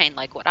keychain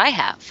like what I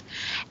have.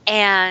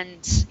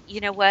 And you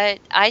know what?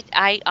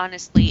 I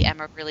honestly am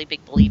a really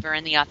big believer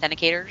in the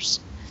authenticators.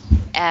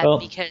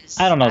 Because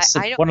I don't know.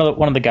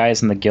 One of the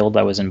guys in the guild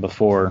I was in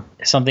before,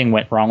 something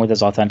went wrong with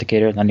his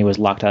authenticator, and then he was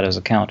locked out of his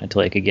account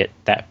until he could get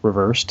that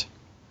reversed.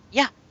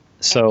 Yeah.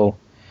 So,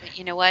 but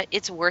you know what?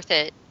 It's worth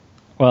it.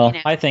 Well,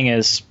 my thing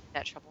is,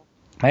 that trouble.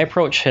 My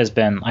approach has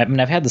been,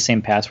 I've had the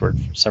same password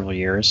for several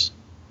years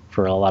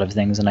for a lot of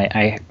things, and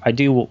I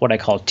do what I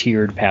call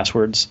tiered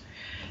passwords.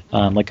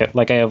 Like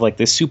I have like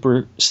this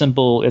super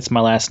simple, it's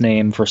my last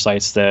name for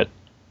sites that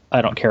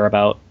I don't care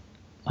about.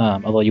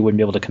 Although you wouldn't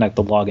be able to connect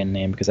the login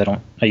name because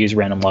I use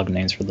random login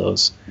names for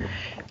those.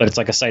 But it's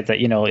like a site that,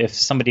 if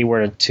somebody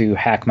were to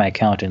hack my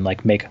account and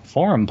like make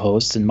forum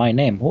posts in my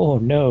name, oh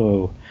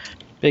no,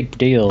 big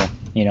deal,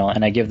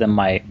 and I give them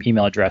my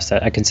email address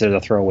that I consider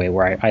the throwaway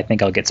where I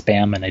think I'll get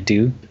spam, and I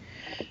do.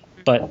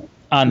 But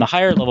on the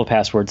higher level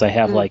passwords, I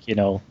have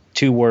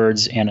 2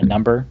 words and a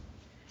number.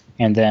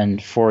 And then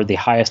for the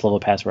highest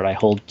level password, I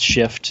hold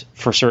shift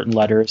for certain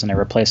letters, and I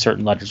replace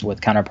certain letters with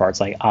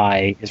counterparts, like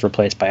I is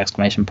replaced by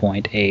exclamation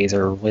point, A's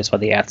are replaced by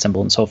the @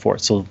 symbol, and so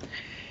forth. So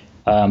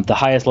the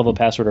highest level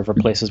password are for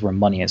places where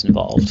money is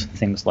involved,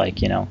 things like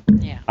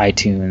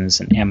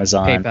iTunes and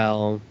Amazon,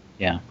 PayPal.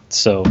 Yeah.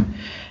 So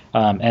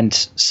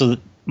so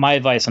my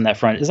advice on that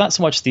front is not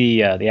so much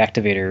the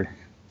activator,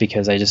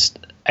 because I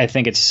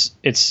think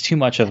it's too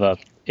much of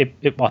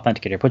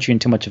authenticator. It puts you in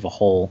too much of a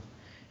hole,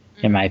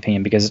 in my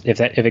opinion, because if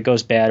it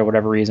goes bad or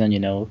whatever reason,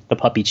 the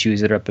puppy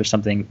chews it up or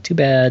something, too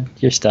bad,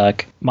 you're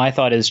stuck. My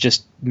thought is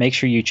just make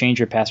sure you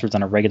change your passwords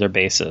on a regular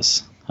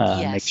basis.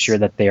 Make sure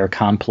that they are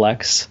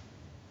complex,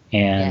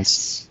 and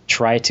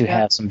try to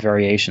have some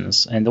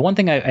variations. And the one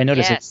thing I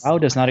noticed is WoW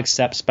does not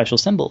accept special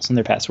symbols in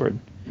their password,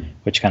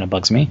 which kind of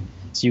bugs me.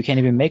 So you can't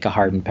even make a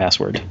hardened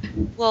password.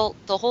 Well,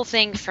 the whole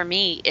thing for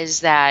me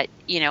is that,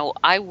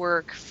 I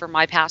work for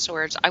my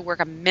passwords, I work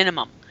a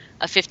minimum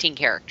of 15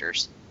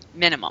 characters.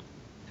 Minimum.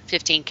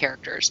 15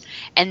 characters,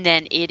 and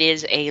then it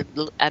is a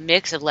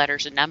mix of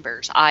letters and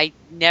numbers. I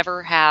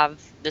never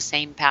have the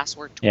same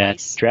password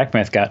twice. Yeah,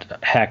 Drachmeth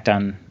got hacked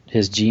on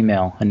his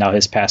Gmail, and now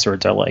his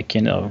passwords are like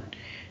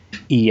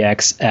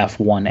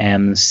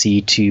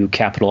EXF1MC2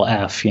 capital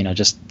F,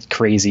 just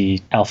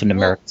crazy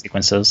alphanumeric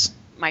sequences.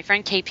 My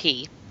friend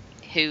KP,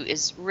 who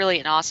is really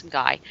an awesome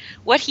guy,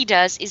 what he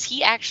does is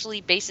he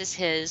actually bases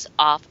his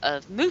off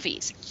of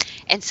movies.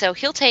 And so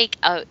he'll take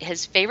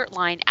his favorite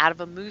line out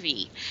of a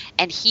movie,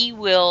 and he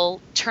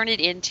will turn it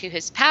into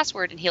his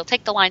password, and he'll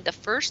take the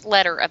first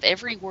letter of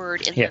every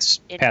word in the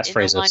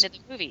line of the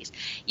movies.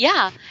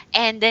 Yeah,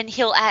 and then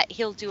he'll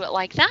do it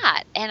like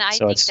that. And I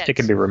think it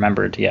can be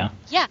remembered, Yeah,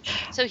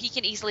 so he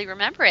can easily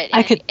remember it.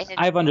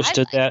 I've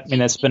understood that. I mean,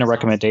 that's been a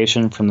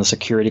recommendation from the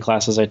security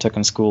classes I took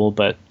in school,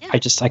 but I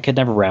could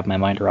never wrap my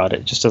mind around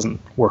it. It just doesn't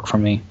work for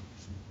me.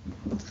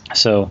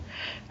 So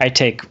I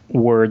take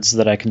words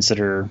that I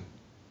consider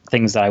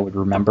things that I would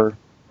remember,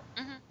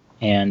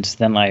 and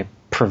then I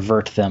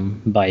pervert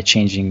them by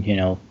changing,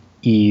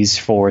 E's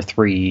for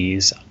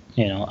 3's,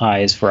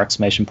 I's for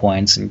exclamation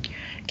points, and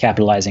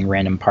capitalizing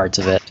random parts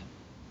of it.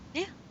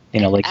 Yeah.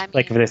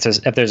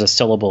 If there's a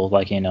syllable,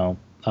 like, I don't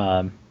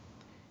know,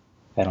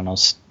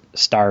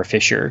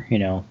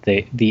 Starfisher,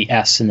 the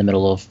S in the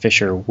middle of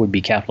Fisher would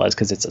be capitalized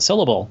because it's a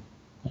syllable.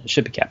 It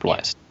should be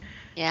capitalized.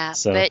 Yeah,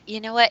 but you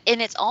know what?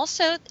 And it's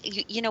also,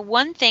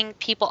 one thing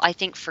people, I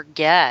think,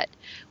 forget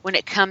when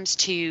it comes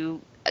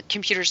to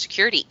computer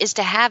security is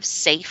to have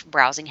safe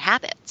browsing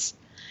habits.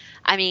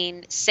 I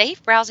mean,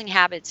 safe browsing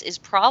habits is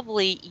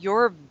probably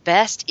your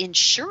best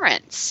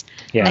insurance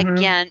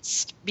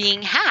against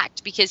being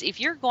hacked. Because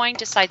if you're going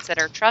to sites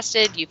that are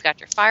trusted, you've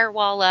got your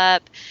firewall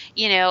up,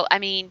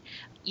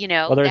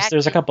 well,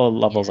 there's a couple of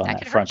levels on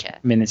that front. I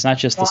mean, it's not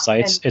just the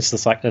sites; it's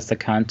the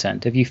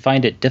content. If you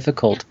find it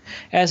difficult,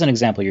 as an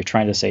example, you're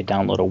trying to say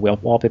download a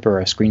wallpaper or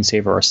a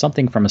screensaver or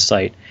something from a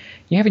site,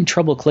 you're having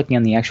trouble clicking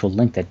on the actual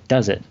link that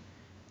does it.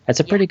 That's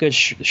a pretty good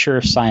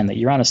sure sign that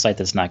you're on a site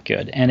that's not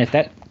good. And if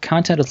that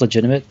content is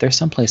legitimate, there's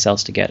someplace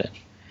else to get it.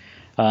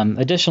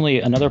 Additionally,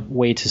 another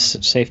way to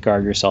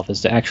safeguard yourself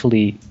is to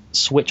actually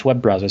switch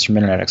web browsers from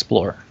Internet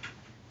Explorer.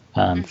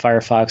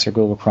 Firefox or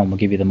Google Chrome will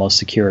give you the most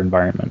secure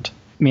environment.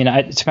 I mean,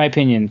 to my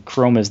opinion,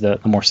 Chrome is the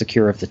more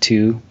secure of the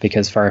two,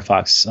 because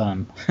Firefox.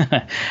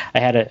 I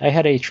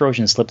had a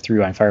Trojan slip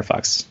through on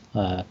Firefox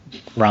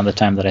around the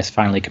time that I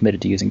finally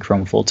committed to using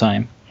Chrome full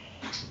time,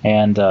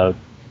 and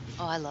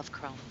Oh, I love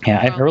Chrome. Yeah,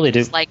 I Chrome really do.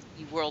 It's like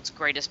the world's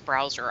greatest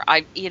browser.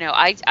 I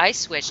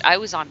switched. I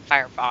was on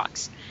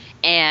Firefox,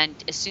 and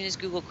as soon as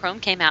Google Chrome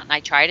came out and I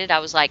tried it, I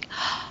was like,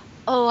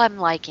 oh, I'm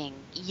liking.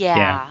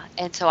 Yeah.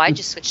 And so I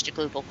just switched to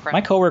Google Chrome.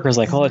 My coworker's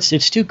like, "Oh,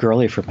 it's too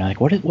girly for me."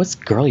 Like, what's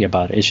girly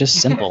about it? It's just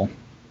simple.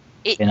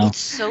 It's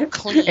so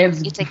clean.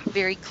 It's a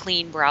very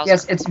clean browser.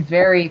 Yes, it's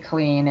very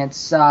clean.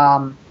 It's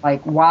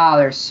like, wow,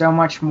 there's so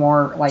much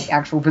more like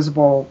actual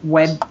visible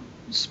web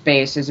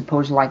space as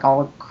opposed to like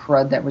all the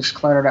crud that was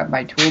cluttered up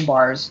by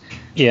toolbars.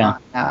 Yeah.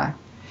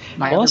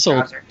 My other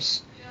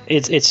browsers.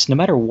 It's no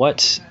matter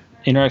what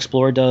Internet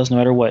Explorer does, no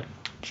matter what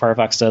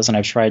Firefox does, and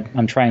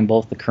I'm trying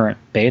both the current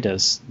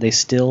betas, they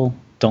still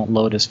don't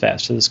load as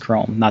fast as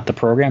Chrome. Not the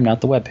program,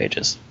 not the web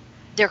pages.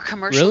 Their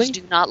commercials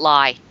do not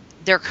lie.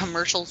 Their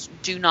commercials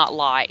do not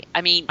lie.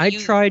 I mean,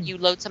 you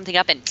load something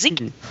up and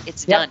zing,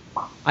 it's done.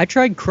 I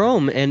tried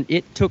Chrome and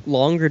it took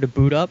longer to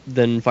boot up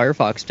than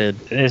Firefox did.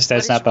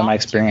 That's not been my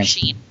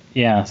experience.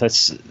 Yeah,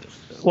 that's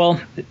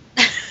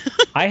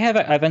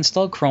I've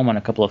installed Chrome on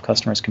a couple of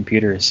customers'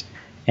 computers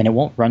and it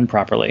won't run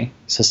properly.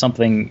 So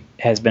something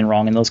has been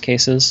wrong in those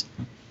cases.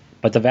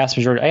 But the vast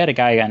majority, I had a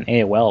guy on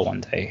AOL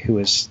one day who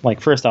was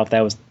like, first off,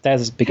 that was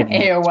his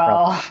beginning.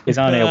 AOL. He's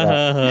on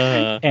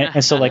AOL,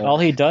 and so like all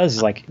he does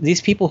is like these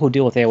people who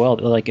deal with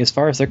AOL, like as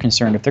far as they're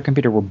concerned, if their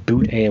computer were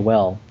boot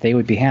AOL, they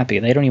would be happy.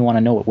 They don't even want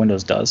to know what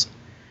Windows does.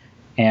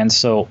 And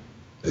so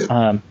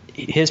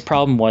his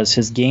problem was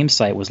his game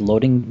site was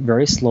loading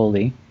very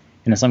slowly,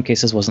 and in some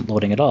cases wasn't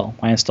loading at all.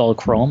 I installed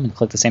Chrome and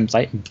clicked the same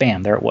site, and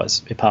bam, there it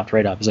was. It popped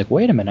right up. I was like,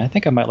 wait a minute, I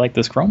think I might like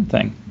this Chrome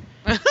thing.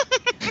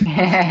 You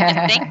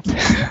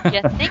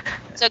think?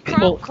 So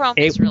Chrome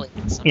is really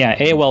good. Yeah,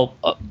 AOL,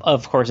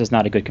 of course, is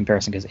not a good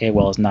comparison because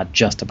AOL is not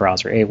just a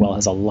browser. AOL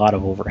has a lot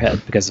of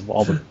overhead because of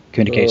all the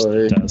communication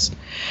it does.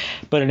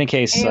 But in any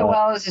case...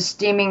 AOL is a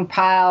steaming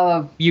pile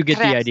of... You get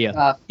the idea.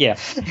 Stuff. Yeah.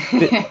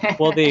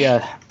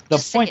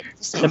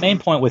 The main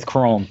point with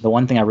Chrome, the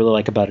one thing I really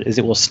like about it is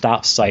it will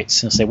stop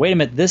sites and say, wait a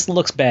minute, this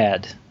looks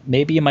bad.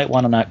 Maybe you might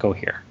want to not go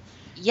here.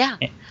 Yeah.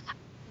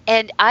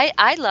 And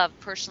I love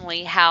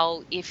personally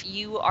how if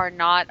you are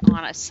not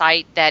on a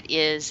site that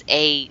is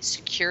a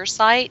secure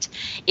site,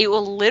 it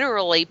will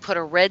literally put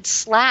a red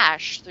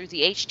slash through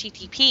the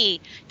HTTP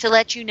to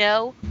let you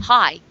know,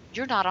 hi,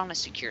 you're not on a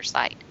secure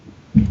site.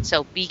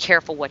 So be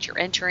careful what you're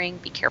entering.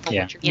 Be careful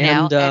what you're,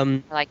 and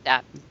I like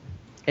that.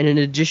 And in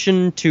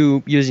addition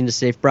to using the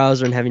safe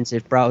browser and having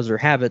safe browser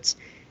habits,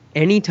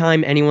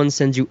 anytime anyone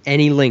sends you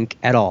any link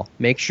at all,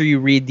 make sure you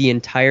read the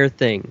entire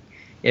thing.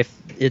 If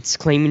it's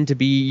claiming to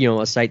be,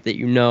 a site that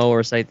you know or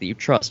a site that you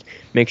trust,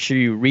 make sure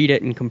you read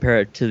it and compare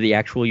it to the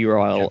actual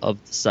URL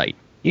of the site.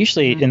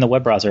 Usually in the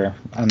web browser,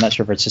 I'm not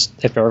sure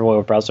if every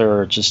web browser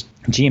or just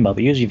Gmail,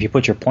 but usually if you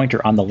put your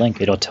pointer on the link,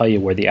 it'll tell you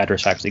where the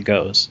address actually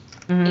goes.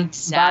 Mm-hmm.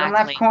 Exactly.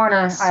 Bottom left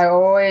corner, I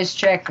always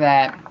check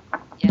that.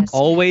 Yes.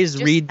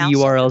 Always read the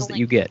URLs that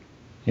you get.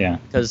 Yeah.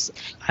 Because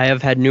I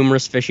have had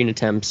numerous phishing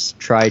attempts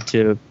try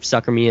to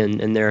sucker me in,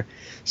 and they're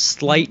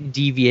slight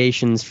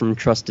deviations from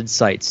trusted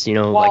sites.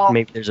 Like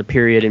maybe there's a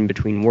period in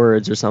between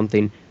words or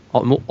something.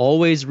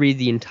 Always read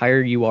the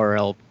entire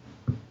URL.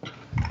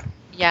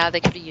 Yeah, they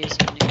could be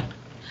used.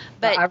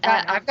 But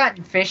I've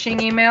gotten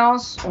phishing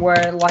emails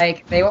where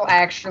like they will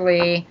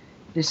actually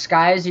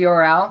disguise the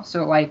URL,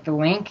 so like the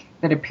link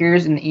that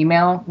appears in the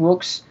email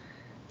looks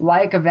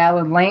like a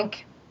valid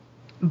link,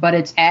 but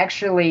it's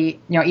actually,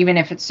 even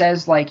if it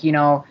says like,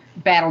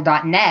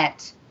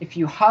 battle.net, if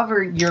you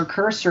hover your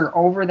cursor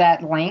over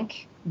that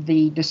link,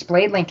 the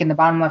displayed link in the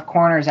bottom left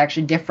corner is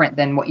actually different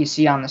than what you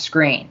see on the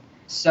screen.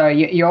 So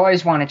you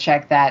always want to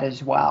check that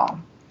as well.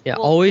 Yeah,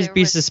 always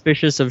be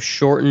suspicious of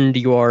shortened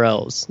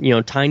URLs.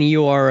 Tiny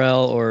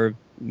URL or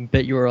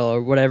bit URL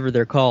or whatever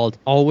they're called.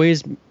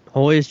 Always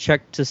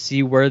check to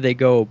see where they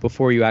go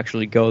before you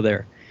actually go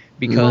there.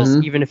 Because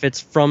even if it's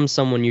from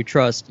someone you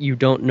trust, you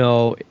don't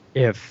know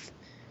if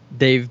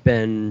they've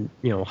been,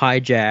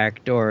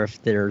 hijacked or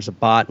if there's a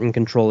bot in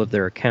control of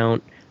their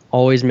account.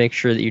 Always make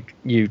sure that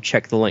you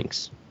check the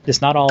links. It's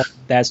not all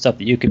bad stuff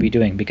that you could be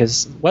doing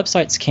because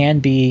websites can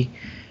be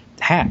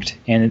hacked,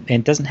 and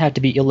it doesn't have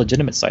to be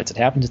illegitimate sites. It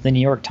happens at the New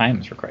York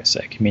Times, for Christ's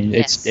sake. I mean,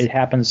 it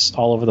happens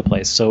all over the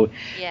place. So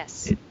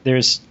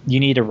you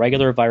need a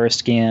regular virus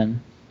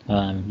scan.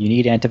 You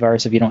need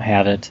antivirus if you don't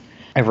have it.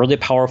 A really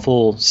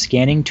powerful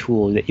scanning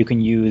tool that you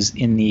can use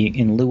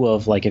in lieu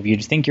of, like, if you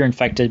think you're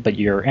infected but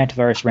your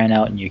antivirus ran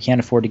out and you can't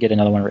afford to get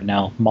another one right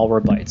now,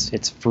 Malwarebytes.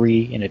 It's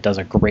free and it does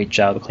a great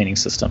job of cleaning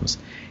systems.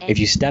 If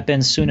you step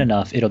in soon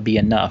enough, it'll be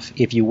enough.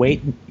 If you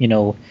wait,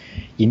 you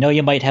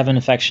might have an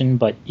infection,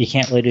 but you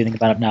can't really do anything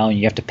about it now and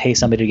you have to pay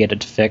somebody to get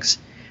it fixed.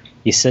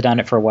 You sit on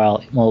it for a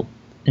while. Well,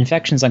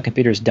 infections on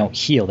computers don't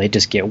heal. They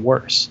just get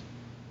worse.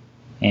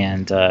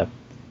 And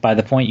by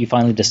the point you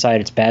finally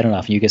decide it's bad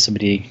enough, you get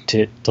somebody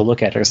to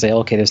look at it and say,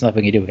 okay, there's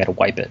nothing you can do. We've got to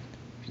wipe it.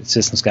 The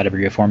system's got to be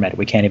reformatted.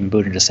 We can't even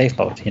boot into safe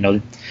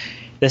mode.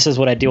 This is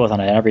what I deal with on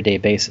an everyday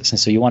basis. And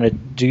so you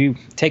want to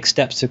take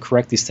steps to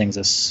correct these things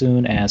as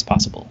soon as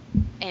possible.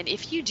 And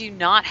if you do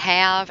not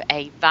have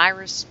a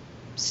virus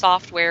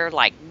software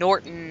like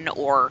Norton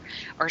or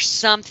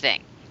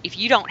something. If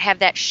you don't have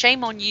that,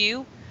 shame on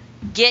you.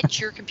 Get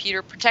your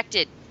computer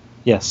protected.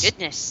 Yes.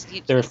 Goodness.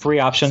 There are free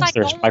options. like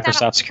There's going without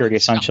Microsoft Security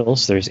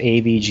Essentials. There's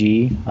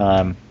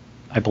AVG.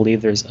 I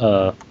believe there's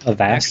Avast.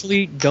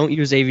 Actually, don't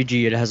use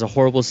AVG. It has a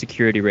horrible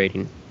security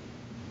rating.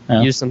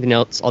 Use something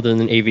else other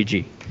than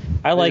AVG.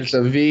 I like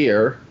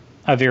Avira.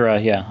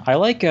 Avira, yeah. I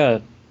like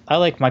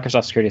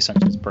Microsoft Security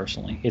Essentials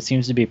personally. It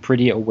seems to be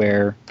pretty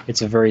aware.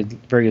 It's a very,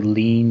 very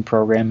lean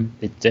program.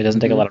 It doesn't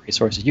take a lot of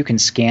resources. You can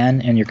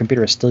scan, and your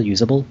computer is still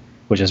usable,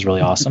 which is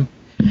really awesome.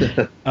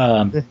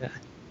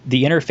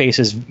 The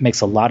interfaces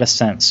makes a lot of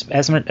sense.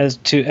 As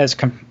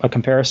a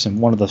comparison,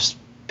 one of the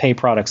pay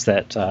products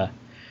that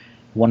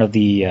one of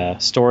the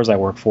stores I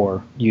work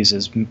for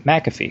uses,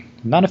 McAfee.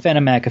 I'm not a fan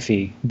of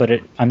McAfee, but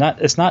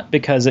it's not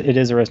because it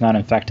is or is not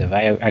effective.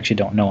 I actually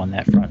don't know on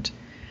that front.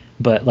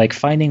 But like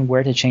finding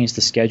where to change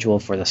the schedule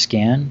for the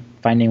scan,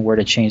 finding where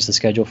to change the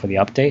schedule for the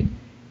update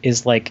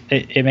is like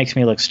it makes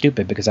me look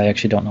stupid because I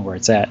actually don't know where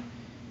it's at.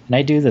 And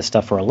I do this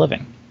stuff for a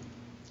living.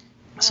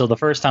 So the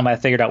first time I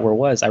figured out where it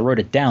was, I wrote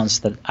it down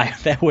so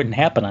that that wouldn't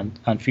happen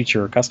on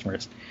future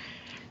customers.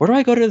 Where do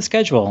I go to the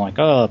schedule? I'm like,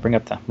 oh, I'll bring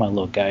up my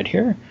little guide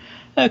here.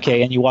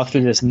 Okay, and you walk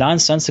through this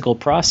nonsensical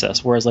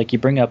process, whereas like you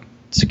bring up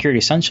Security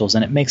Essentials,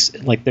 and it makes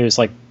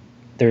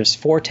there's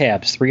 4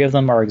 tabs. 3 of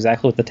them are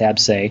exactly what the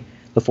tabs say.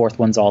 The 4th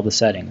one's all the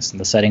settings, and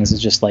the settings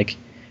is just like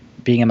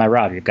being in my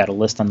router. You've got a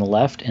list on the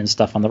left and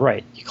stuff on the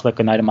right. You click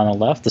an item on the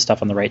left, the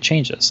stuff on the right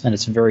changes, and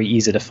it's very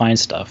easy to find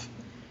stuff.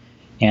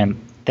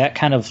 And that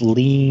kind of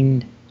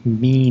lean,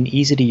 mean,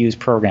 easy-to-use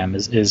program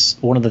is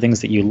one of the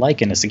things that you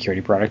like in a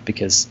security product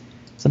because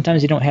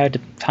sometimes you don't have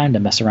time to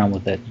mess around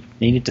with it.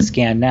 You need to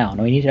scan now.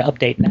 No, you need to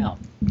update now.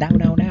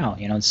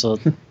 Now. So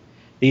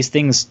these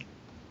things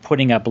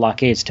putting up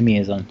blockades to me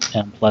is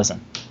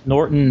unpleasant.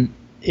 Norton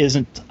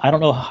isn't. I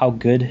don't know how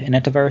good an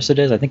antivirus it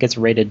is. I think it's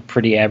rated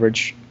pretty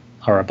average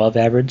or above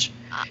average.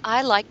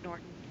 I like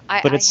Norton.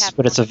 But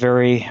it's a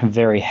very,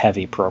 very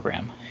heavy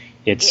program.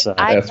 I'd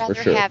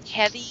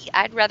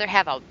rather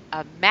have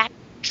a Mack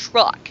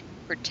truck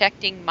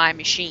protecting my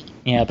machine.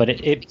 Yeah, but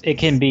it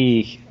can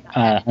be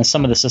on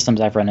some of the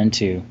systems I've run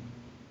into.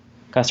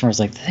 Customers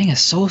like, the thing is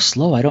so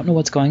slow. I don't know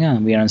what's going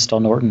on. We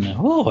uninstall Norton.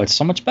 And, it's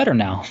so much better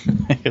now.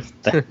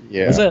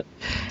 Yeah. Is it?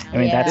 I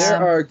mean, there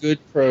are good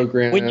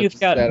programs when you've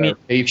got, that are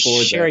paid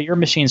for. Sherry, your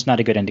machine's not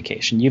a good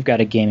indication. You've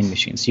got a gaming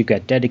machine, so you've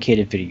got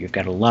dedicated video. You've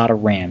got a lot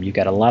of RAM. You've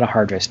got a lot of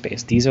hard drive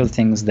space. These are the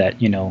things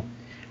that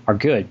are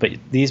good. But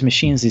these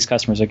machines these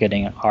customers are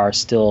getting are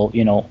still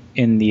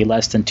in the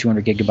less than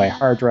 200 gigabyte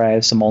hard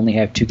drive. Some only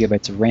have 2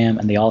 gigabytes of RAM,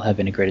 and they all have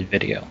integrated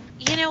video.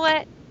 You know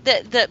what?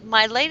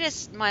 My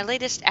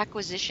latest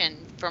acquisition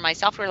for my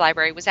software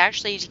library was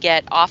actually to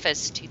get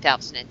Office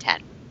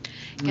 2010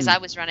 because I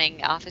was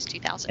running Office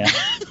 2000. Yeah.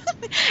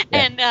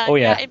 And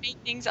it made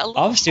things a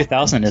little Office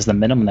 2000 is the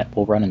minimum that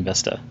will run in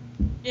Vista.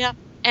 Yeah.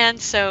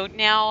 And so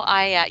now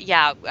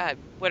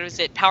what was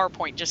it?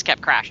 PowerPoint just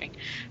kept crashing.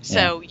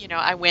 So,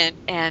 I went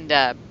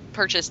and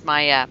purchased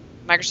my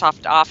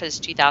Microsoft Office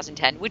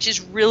 2010, which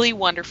is really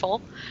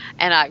wonderful,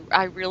 and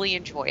I really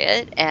enjoy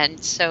it.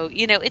 And so,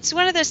 it's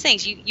one of those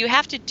things you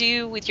have to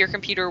do with your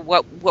computer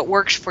what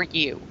works for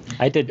you.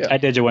 I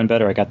did you one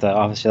better. I got the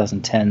Office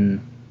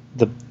 2010,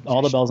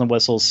 all the bells and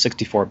whistles,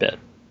 64-bit.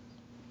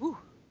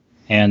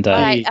 And all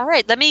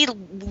right. Let me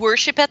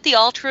worship at the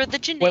altar of the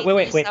Janae.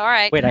 Wait. All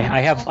right. Wait,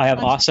 I have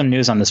awesome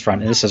news on this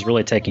front, and this is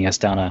really taking us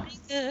down a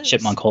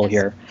chipmunk hole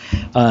here.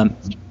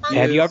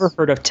 Have you ever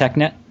heard of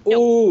TechNet?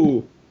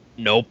 Oh,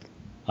 nope.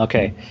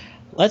 Okay,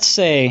 let's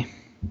say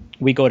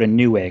we go to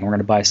Newegg and we're going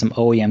to buy some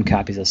OEM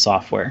copies of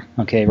software.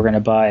 Okay, we're going to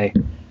buy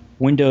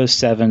Windows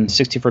 7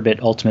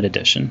 64-bit Ultimate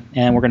Edition,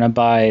 and we're going to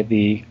buy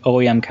the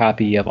OEM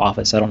copy of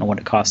Office. I don't know what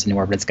it costs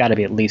anymore, but it's got to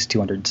be at least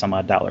 $200 some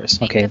odd.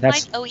 Okay,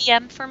 that's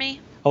OEM for me.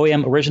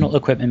 OEM, Original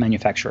Equipment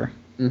Manufacturer.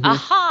 Mm-hmm.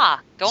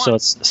 Aha! Go on.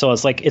 So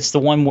it's the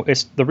one.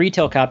 It's the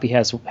retail copy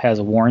has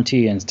a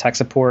warranty and tech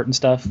support and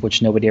stuff,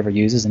 which nobody ever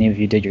uses. And even if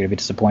you did, you're gonna be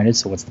disappointed.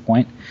 So what's the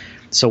point?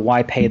 So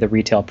why pay the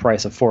retail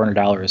price of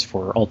 $400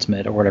 for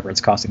Ultimate or whatever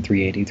it's costing,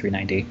 $380,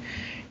 $390?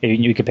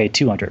 You could pay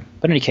 $200.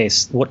 But in any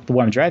case, what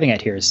I'm driving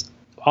at here is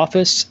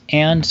Office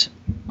and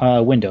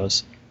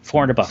Windows,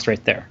 $400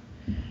 right there.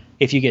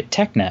 If you get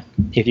TechNet,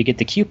 if you get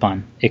the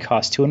coupon, it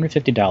costs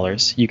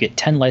 $250. You get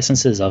 10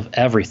 licenses of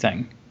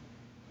everything.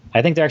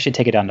 I think they're actually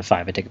take it down to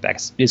 5. I take it back.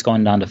 It's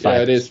going down to 5.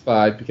 Yeah, it is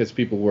 5 because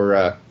people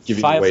were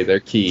giving away their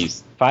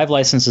keys. 5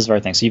 licenses of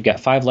everything. So you've got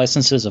 5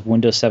 licenses of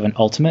Windows 7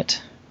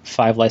 Ultimate,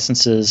 5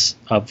 licenses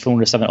of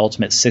Windows 7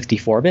 Ultimate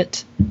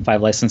 64-bit,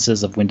 5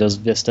 licenses of Windows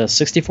Vista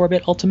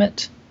 64-bit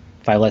Ultimate,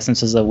 5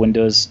 licenses of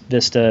Windows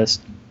Vista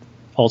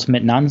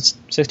Ultimate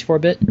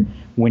non-64-bit,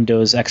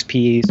 Windows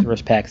XP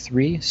Service Pack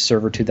 3,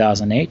 Server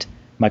 2008,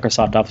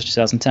 Microsoft Office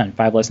 2010.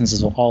 5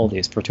 licenses of all of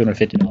these for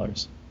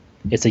 $250.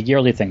 It's a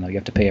yearly thing, though. You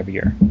have to pay every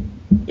year.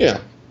 Yeah.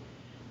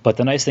 But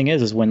the nice thing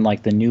is when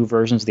like the new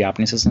versions of the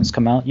operating systems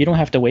come out, you don't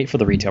have to wait for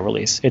the retail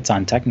release. It's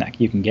on TechNet.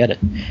 You can get it.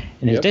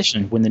 In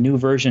addition, when the new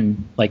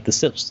version, like the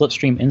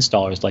Slipstream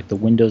installers, like the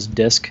Windows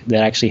disk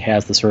that actually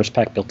has the service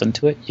pack built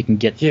into it, you can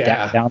get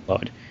that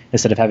download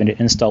instead of having to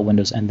install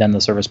Windows and then the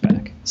service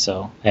pack.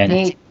 So,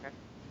 and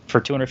for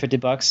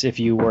 $250, if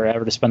you were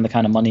ever to spend the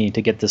kind of money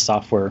to get this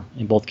software,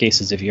 in both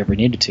cases, if you ever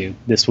needed to,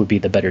 this would be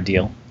the better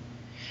deal.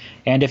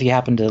 And if you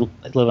happen to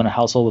live in a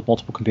household with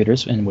multiple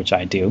computers, in which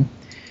I do,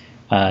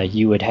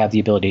 you would have the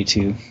ability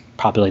to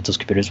populate those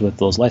computers with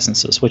those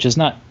licenses, which is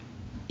not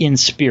in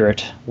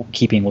spirit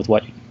keeping with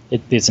what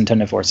it's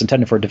intended for. It's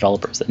intended for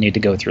developers that need to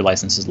go through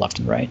licenses left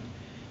and right.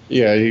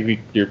 Yeah,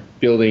 you're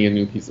building a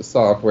new piece of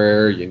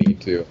software. You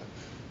need to.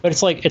 But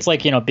it's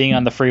like being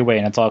on the freeway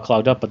and it's all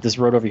clogged up, but this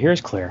road over here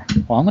is clear.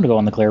 Well, I'm going to go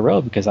on the clear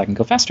road because I can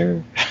go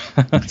faster.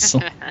 It's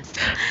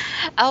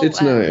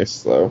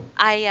nice though.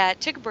 I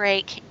took a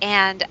break,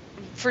 and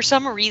for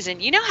some reason,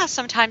 you know how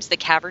sometimes the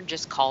Cavern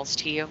just calls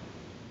to you.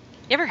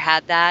 You ever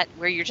had that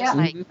where you're just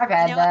like, I've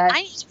had that.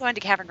 I need to go into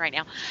Cavern right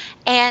now.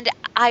 And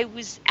I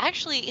was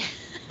actually,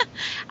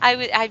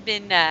 I've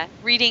been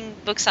reading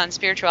books on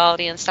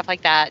spirituality and stuff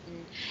like that.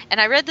 And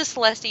I read the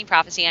Celestine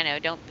Prophecy. I know,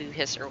 don't boo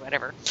hiss or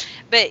whatever.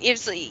 But it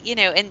was,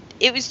 and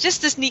it was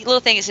just this neat little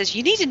thing. It says,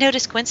 you need to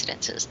notice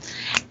coincidences.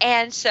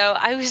 And so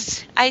I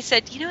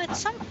said,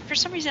 for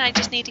some reason I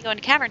just need to go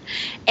into Cavern.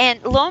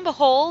 And lo and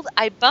behold,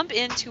 I bump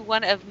into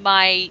one of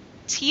my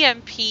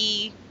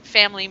TMP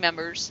family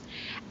members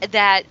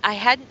that I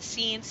hadn't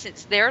seen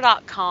since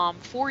their.com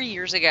 4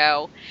 years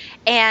ago,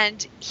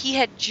 and he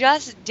had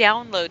just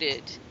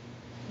downloaded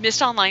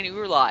Mist Online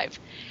Uber Live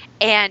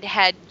and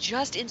had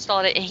just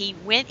installed it, and he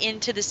went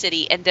into the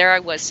city, and there I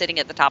was sitting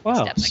at the top of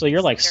the steps. So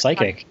you're like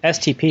psychic,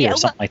 STP or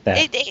something like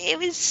that. It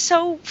was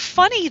so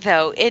funny,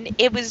 though, and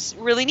it was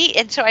really neat.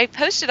 And so I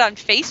posted on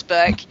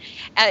Facebook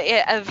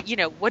of,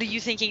 what are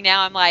you thinking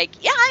now? I'm like,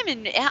 yeah, I'm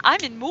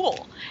in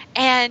Mool,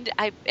 and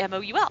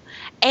MOUL.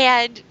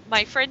 And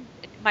my friend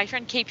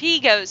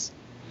KP goes,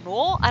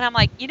 Mool? And I'm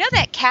like,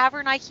 that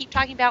Cavern I keep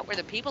talking about where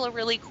the people are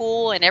really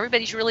cool and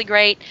everybody's really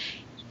great?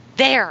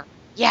 There.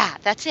 Yeah,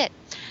 that's it.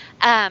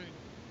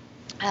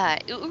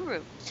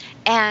 Uru.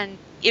 And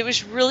it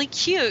was really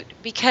cute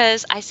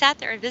because I sat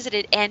there and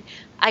visited, and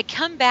I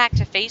come back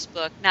to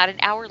Facebook not an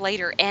hour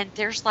later, and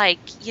there's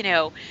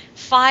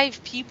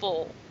 5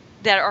 people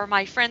that are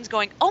my friends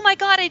going, oh my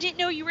God, I didn't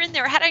know you were in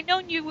there. Had I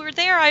known you were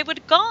there, I would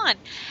have gone.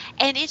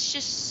 And it's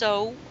just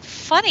so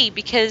funny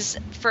because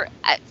for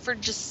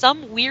just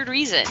some weird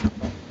reason,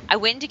 I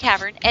went into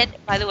Cavern, and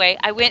by the way,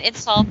 I went and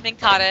solved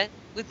Minkata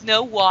with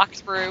no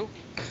walkthrough.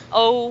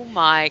 Oh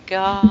my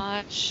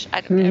gosh.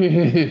 I don't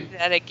ever do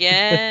that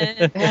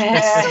again.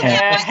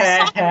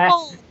 I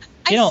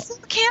still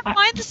can't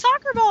find the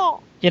soccer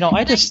ball.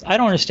 I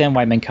don't understand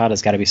why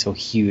Minkata's got to be so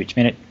huge.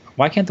 I mean,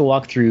 why can't the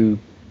walkthrough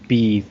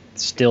be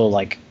still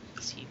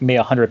maybe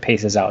 100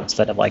 paces out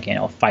instead of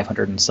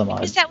 500 and some odd?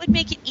 Because that would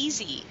make it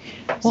easy.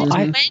 Well,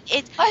 I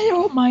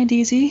don't mind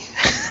easy.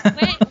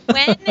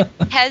 when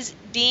has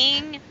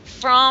being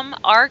from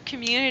our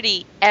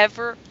community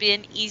ever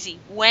been easy?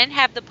 When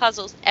have the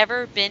puzzles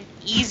ever been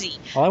easy?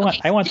 Well,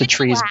 I want the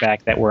trees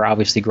back that were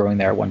obviously growing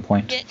there at one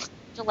point.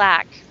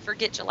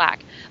 Forget Jalak.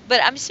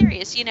 But I'm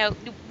serious,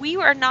 we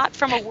are not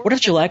from a world. What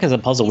if Jalak is a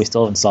puzzle we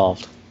still haven't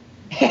solved?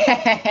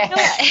 Jalak?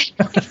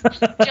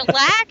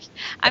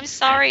 I'm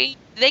sorry.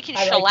 They can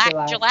shellac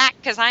Jalak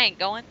because I ain't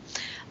going.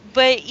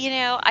 But,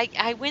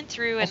 I went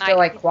through and I still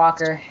like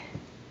Quacker.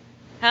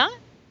 Huh?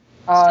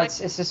 Oh, it's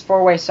this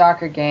 4-way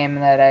soccer game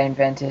that I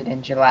invented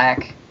in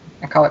Jalak.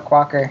 I call it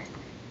Quacker.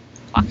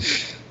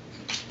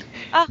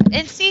 Oh,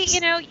 and see,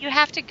 you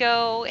have to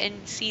go and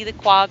see the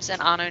Quabs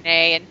and Anone,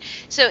 and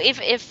so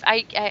if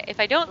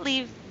I don't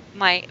leave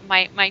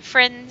my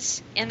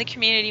friends in the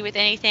community with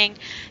anything,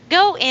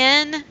 go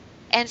in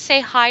and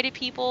say hi to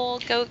people.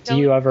 Do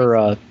you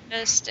ever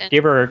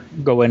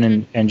go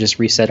in and just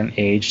reset an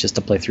age just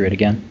to play through it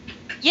again?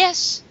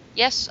 Yes,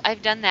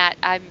 I've done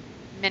that.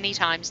 Many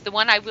times. The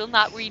one I will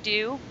not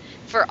redo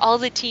for all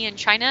the tea in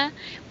China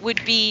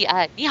would be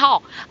Ni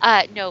Hao.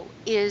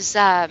 Is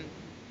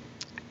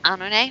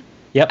Anone.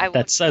 Yep, I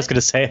was going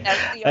to say.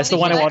 That's the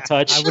one I won't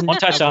touch. I won't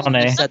touch Anone.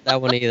 I reset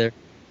that one either.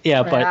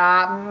 Yeah, but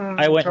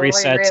I went totally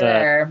reset.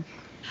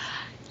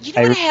 You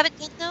know what I haven't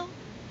done though?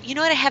 You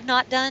know what I have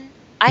not done?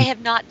 I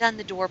have not done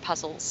the door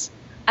puzzles.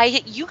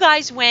 You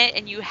guys went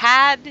and you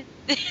had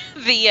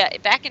the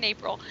back in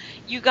April.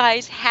 You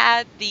guys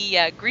had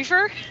the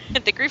griefer,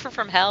 the griefer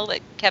from hell that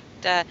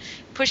kept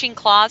pushing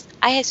claws.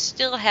 I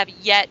still have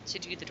yet to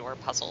do the door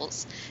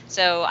puzzles.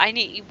 So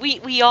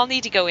we all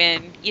need to go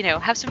in.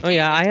 Have some. Oh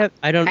yeah, I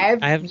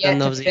haven't yet done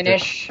those to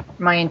finish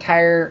my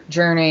entire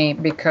journey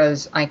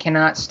because I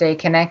cannot stay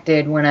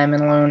connected when I'm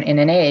alone in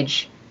an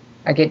age.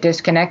 I get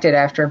disconnected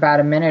after about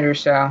a minute or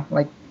so.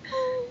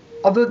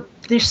 Although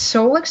the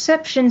sole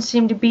exceptions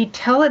seem to be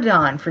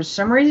Teledon. For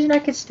some reason, I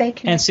could stay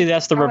connected. And see,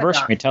 that's the reverse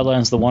for me.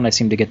 Teledon's the one I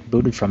seem to get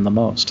booted from the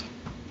most.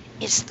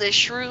 It's the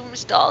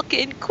shrooms,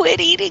 Dalkin. Quit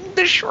eating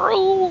the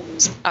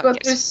shrooms.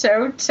 But they're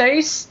so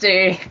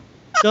tasty.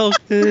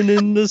 Dolphin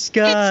in the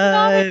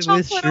sky It's not a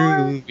with chocolate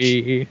orange.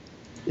 Shroomy.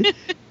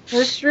 The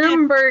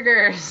Shroom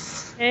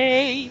Burgers.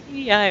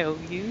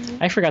 A-I-O-U.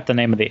 I forgot the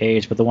name of the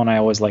age, but the one I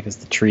always like is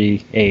the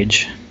tree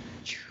age.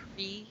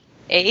 Tree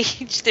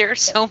age. There are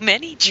so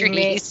many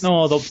trees.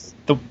 No,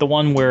 the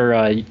one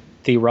where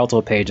the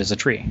Rialto page is a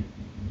tree.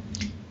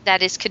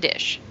 That is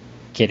Kaddish.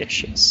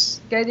 Kiddish, yes.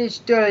 Kaddish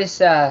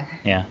Dosa.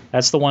 Yeah,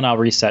 that's the one I'll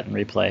reset and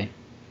replay.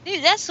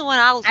 Dude, that's the one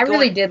I was. I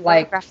really did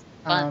like.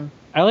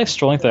 I like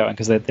strolling through that one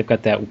because they've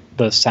got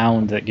the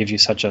sound that gives you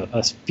such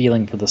a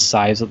feeling for the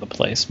size of the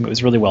place. It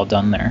was really well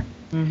done there.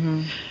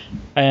 Mm-hmm.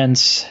 And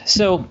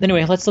so,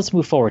 anyway, let's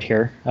move forward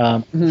here.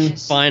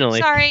 Finally.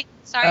 Sorry,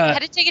 I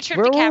had to take a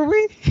trip to Cavern.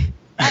 Where were we?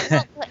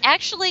 Well,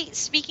 actually,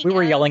 speaking We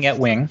were of, yelling at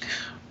Wing.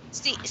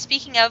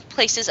 Speaking of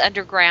places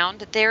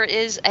underground, there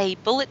is a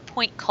bullet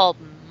point called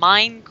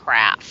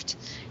Minecraft.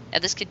 Now,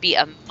 this could be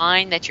a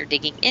mine that you're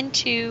digging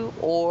into,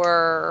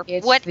 or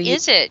what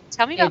is it?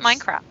 Tell me about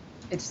Minecraft.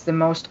 It's the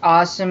most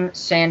awesome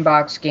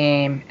sandbox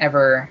game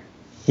ever.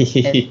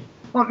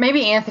 Well,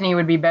 maybe Anthony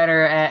would be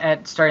better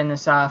at starting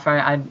this off.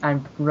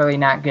 I'm really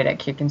not good at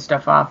kicking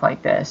stuff off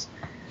like this.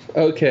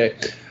 Okay.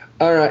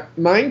 All right.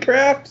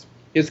 Minecraft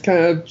is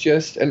kind of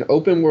just an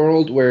open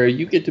world where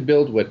you get to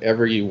build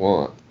whatever you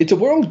want. It's a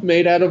world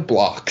made out of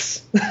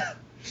blocks.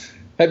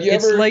 Have you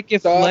ever like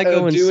if thought Lego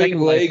of and doing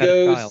Second Life had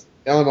a Legos child.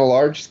 on a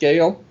large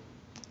scale?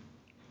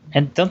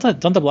 And don't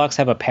the blocks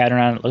have a pattern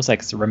on it? It looks like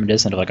it's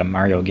reminiscent of like a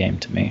Mario game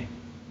to me.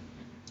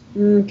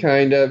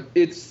 Kind of.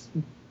 It's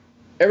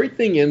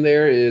everything in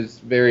there is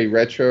very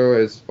retro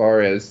as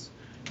far as,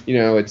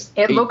 it's.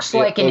 It looks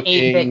like an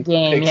 8-bit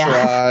game,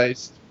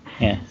 pixelized.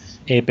 Yeah,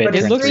 8-bit. But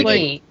it's It looks 3D.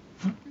 like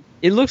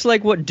it looks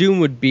like what Doom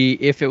would be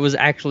if it was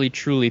actually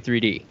truly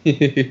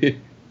 3D.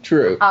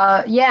 True.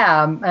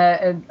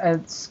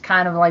 It's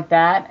kind of like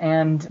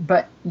that,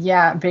 but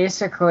yeah,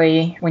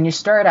 basically, when you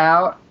start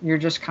out, you're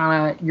just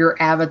kind of your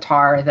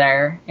avatar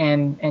there,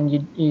 and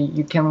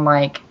you can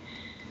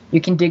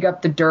dig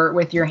up the dirt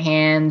with your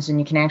hands, and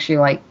you can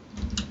actually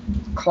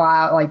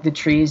claw out the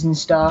trees and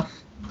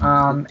stuff,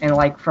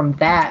 and from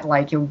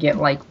that, you'll get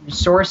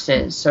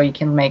resources, so you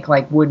can make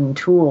wooden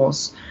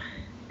tools,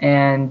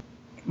 and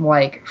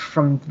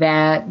from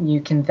that you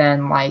can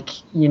then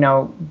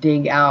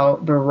dig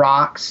out the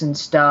rocks and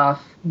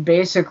stuff.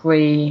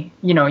 Basically,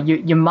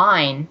 you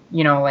mine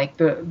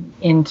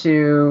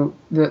into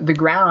the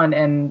ground,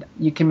 and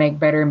you can make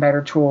better and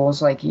better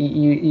tools.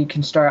 You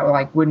can start out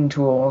with wooden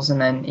tools, and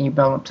then you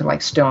build up to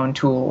stone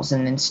tools,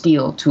 and then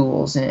steel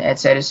tools, and et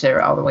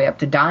cetera, all the way up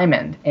to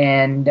diamond.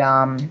 And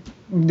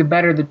the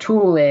better the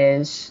tool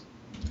is,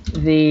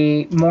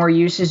 the more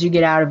uses you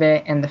get out of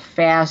it, and the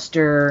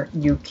faster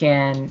you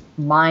can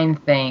mine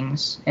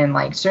things.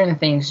 And certain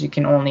things you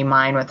can only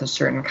mine with a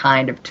certain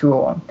kind of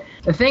tool.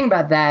 The thing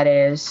about that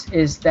is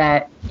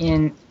that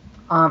in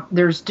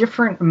there's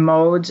different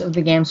modes of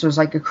the game. So there's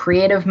a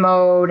creative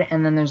mode,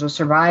 and then there's a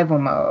survival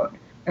mode.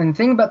 And the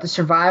thing about the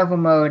survival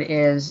mode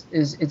is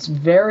it's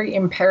very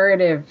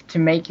imperative to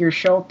make your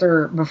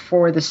shelter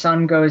before the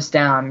sun goes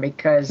down,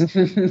 because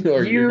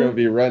or you're going to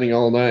be running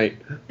all night.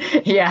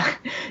 Yeah,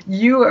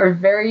 you are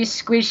very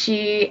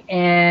squishy,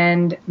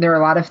 and there are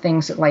a lot of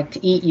things that like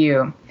to eat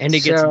you. And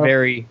it gets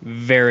very,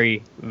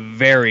 very,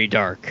 very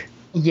dark.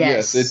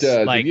 Yes, it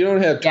does. If you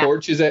don't have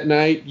torches at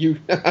night, you...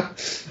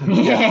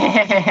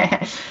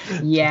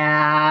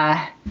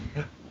 Yeah.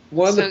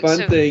 One of the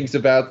fun things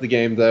about the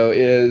game, though,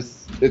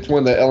 is it's one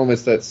of the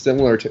elements that's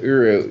similar to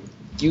Uru.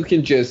 You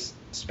can just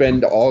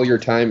spend all your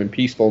time in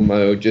peaceful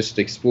mode just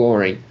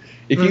exploring.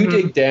 If you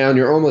dig down,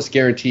 you're almost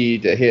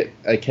guaranteed to hit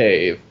a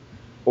cave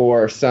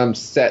or some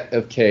set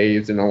of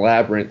caves in a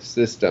labyrinth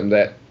system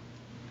that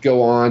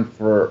go on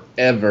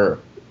forever.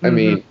 I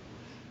mean,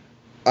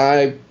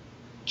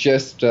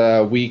 just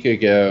a week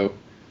ago,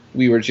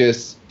 we were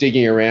just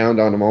digging around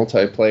on a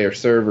multiplayer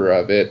server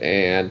of it,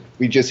 and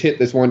we just hit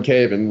this one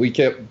cave, and we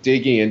kept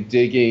digging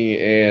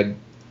and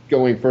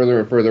going further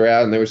and further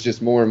out, and there was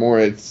just more and more.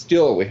 It's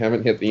still, we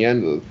haven't hit the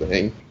end of the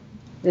thing.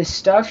 The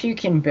stuff you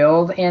can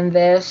build in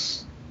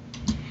this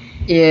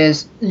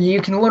is,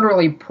 you can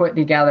literally put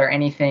together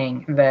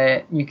anything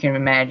that you can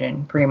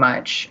imagine, pretty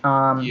much.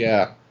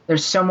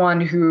 There's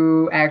someone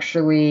who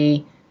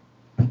actually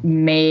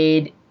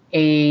made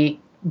a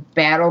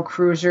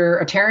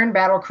Terran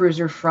battle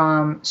cruiser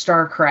from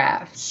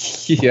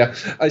StarCraft. Yeah,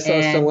 I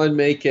saw someone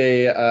make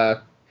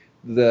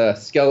the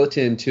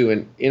skeleton to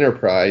an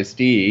Enterprise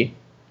D.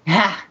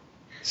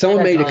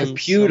 Someone made a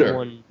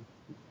computer.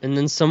 And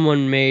then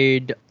someone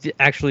made...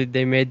 Actually,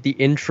 they made the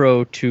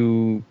intro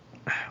to...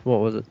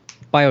 What was it?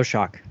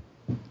 BioShock.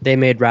 They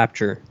made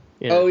Rapture.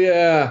 Oh,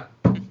 yeah.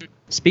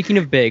 Speaking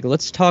of big,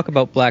 let's talk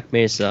about Black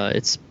Mesa.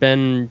 It's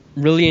been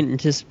really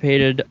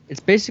anticipated. It's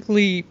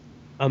basically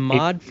a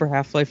mod for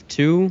Half-Life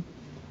 2.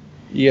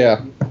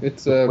 Yeah,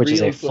 it's a which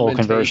is a full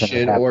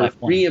conversion of or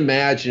Half-Life 1.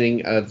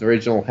 reimagining of the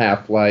original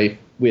Half-Life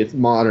with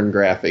modern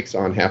graphics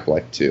on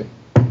Half-Life 2.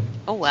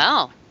 Oh,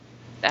 wow.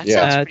 That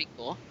sounds pretty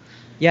cool.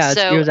 Yeah,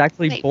 So, it was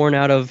actually wait. born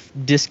out of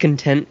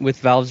discontent with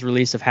Valve's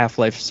release of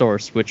Half-Life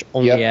Source, which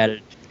only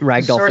added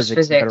ragdoll Source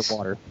physics and physics. better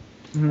water.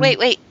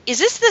 Wait. Is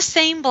this the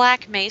same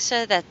Black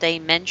Mesa that they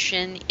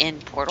mention in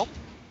Portal?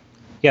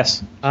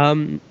 Yes.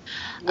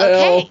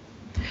 Okay.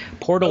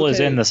 Portal is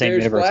in the same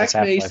there's universe Black as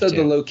Half-Life Mesa, 2.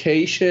 the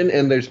location,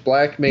 and there's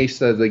Black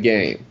Mesa, the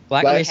game.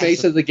 Black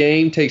Mesa, the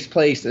game, takes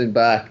place in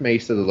Black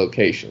Mesa, the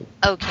location.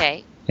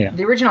 Okay. Yeah.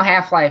 The original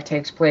Half-Life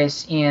takes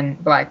place in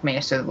Black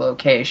Mesa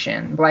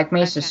location. Black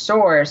Mesa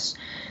Source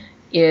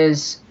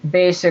is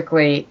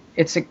basically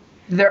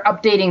they're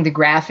updating the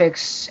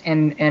graphics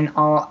and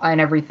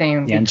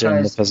everything. The engine, the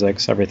because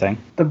physics, everything.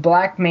 the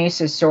Black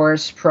Mesa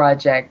Source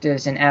project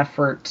is an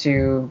effort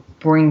to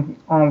bring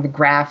all the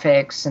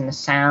graphics and the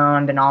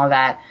sound and all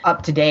that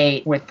up to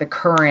date with the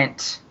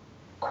current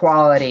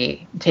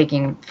quality,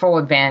 taking full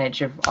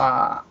advantage of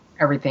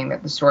everything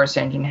that the Source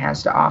engine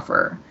has to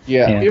offer.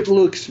 Yeah, it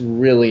looks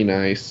really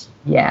nice.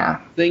 Yeah.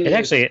 Thing It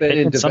has actually- been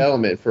in it- some-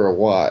 development for a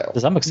while. To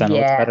some extent, it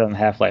looks Yeah. better than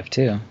Half-Life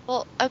 2.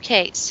 Well,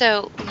 okay,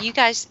 so you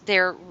guys,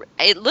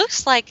 it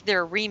looks like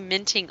they're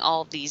reminting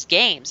all of these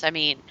games. I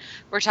mean,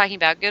 we're talking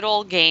about good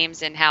old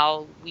games and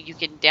how you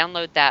can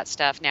download that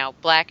stuff now.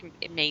 Black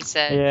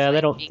Mesa. Yeah, is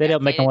they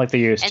don't make them like they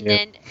used And to.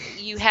 then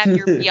you have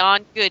your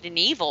Beyond Good and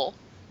Evil,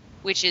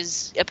 which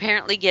is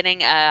apparently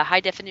getting a high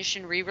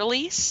definition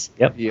re-release.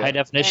 Yep, high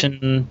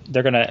definition.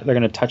 They're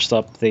gonna touch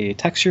up the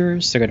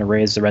textures. They're gonna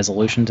raise the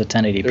resolution to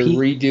 1080p. They're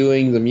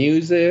redoing the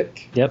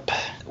music. Yep.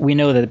 We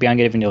know that Beyond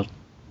Good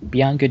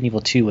and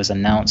Evil 2 was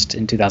announced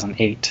in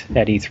 2008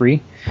 at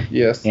E3.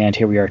 Yes. And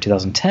here we are,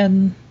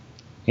 2010.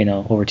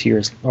 Over 3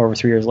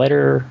 years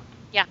later.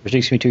 Yeah.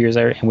 Excuse me, 2 years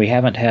later, and we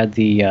haven't had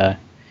the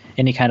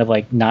any kind of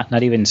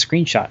not even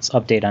screenshots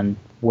update on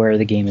where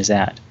the game is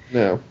at.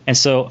 No. And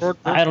so,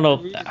 I don't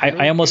know,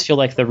 I almost feel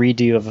like the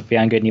redo of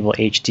Beyond Good and Evil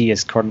HD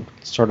is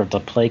sort of to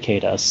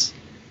placate us.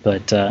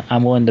 But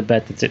I'm willing to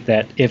bet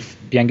that if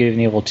Beyond Good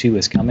and Evil 2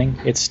 is coming,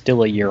 it's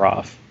still a year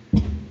off.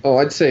 Oh,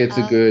 I'd say it's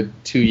a good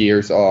 2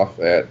 years off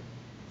at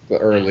the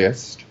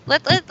earliest.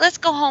 Let's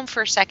go home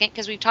for a second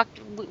because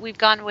we've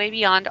gone way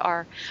beyond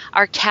our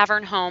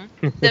cavern home.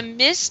 The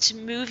Mist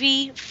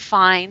movie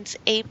finds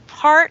a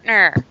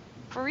partner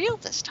for real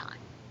this time.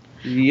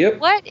 Yep.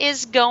 What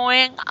is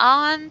going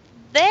on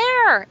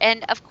there?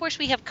 And of course,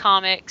 we have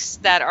comics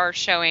that are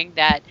showing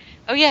that.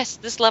 Oh yes,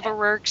 this lever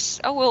works.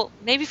 Oh well,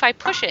 maybe if I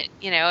push it,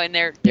 and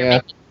they're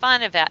making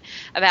fun of that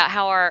about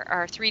how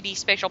our 3D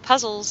spatial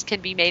puzzles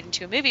can be made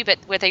into a movie. But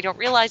what they don't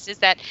realize is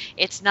that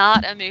it's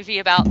not a movie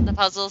about the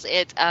puzzles.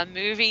 It's a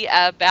movie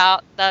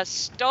about the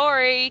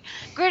story.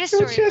 Greatest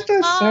story. It's just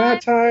a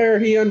satire.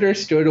 He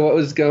understood what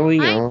was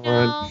going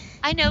on.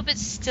 I know, but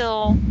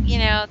still,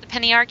 the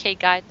Penny Arcade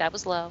Guide, that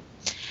was low.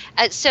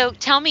 So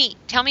tell me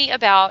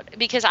about,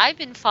 because I've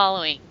been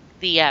following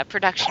the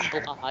production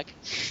blog.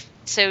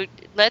 So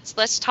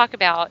let's talk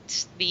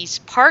about these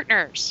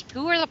partners.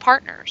 Who are the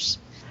partners?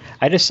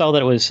 I just saw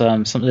that it was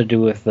something to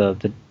do with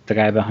the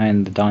guy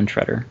behind the Dawn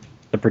Treader,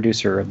 the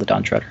producer of the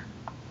Dawn Treader.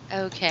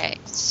 Okay,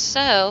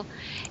 so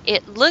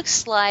it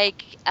looks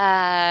like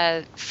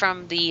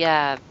from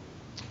the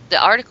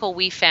article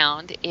we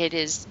found, it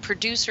is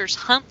producers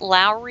Hunt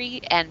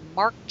Lowry and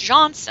Mark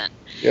Johnson.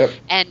 Yep.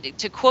 And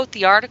to quote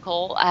the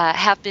article,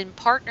 have been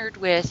partnered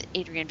with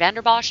Adrian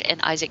Vanderbosch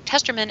and Isaac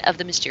Testerman of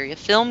the Mysteria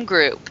Film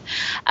Group.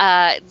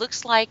 It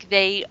looks like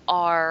they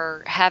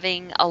are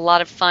having a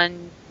lot of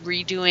fun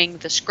redoing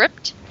the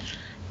script.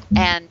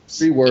 And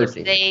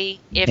reworking.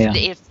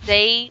 If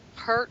they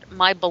hurt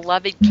my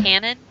beloved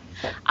canon,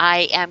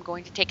 I am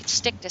going to take a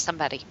stick to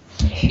somebody,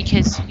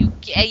 because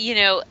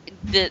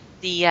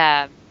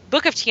the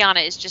Book of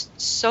Tiana is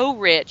just so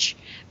rich,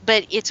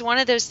 but it's one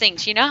of those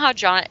things. You know how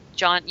John,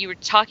 you were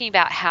talking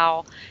about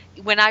how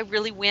when I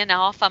really went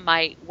off on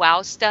my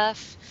WoW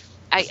stuff,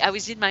 I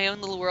was in my own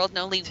little world, and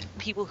only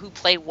people who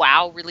play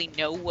WoW really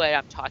know what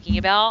I'm talking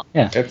about.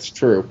 Yeah, that's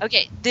true.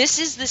 Okay, this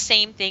is the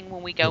same thing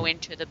when we go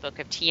into the Book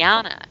of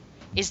Tiana,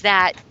 is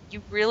that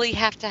you really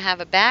have to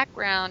have a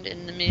background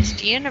in the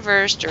Mist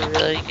universe to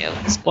really know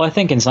this. Well, I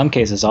think in some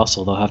cases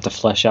also they'll have to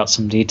flesh out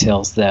some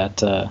details that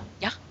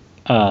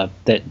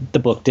that the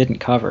book didn't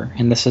cover.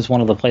 And this is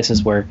one of the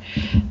places where,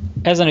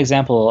 as an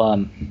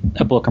example,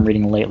 a book I'm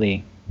reading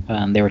lately,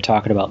 they were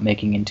talking about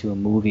making into a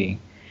movie.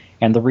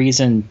 And the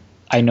reason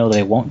I know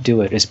they won't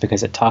do it is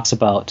because it talks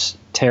about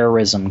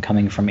terrorism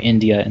coming from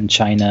India and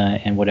China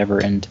and whatever,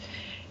 and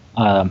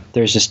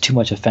there's just too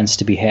much offense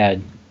to be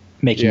had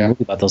making a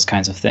movie about those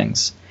kinds of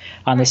things.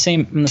 In the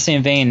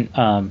same vein,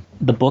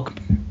 the book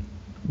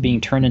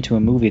being turned into a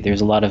movie,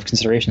 there's a lot of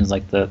considerations,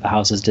 like the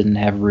houses didn't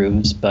have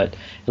roofs, but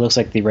it looks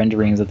like the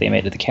renderings that they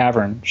made at the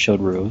Cavern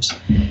showed roofs,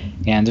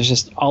 and there's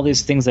just all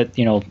these things that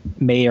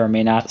may or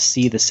may not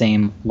see the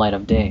same light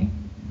of day.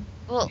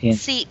 Well,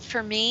 see,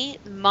 for me,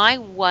 my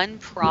one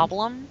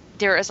problem,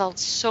 there is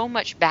so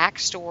much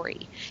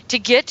backstory to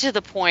get to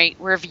the point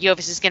where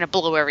Viovis is going to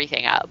blow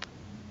everything up.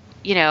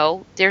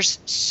 There's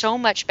so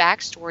much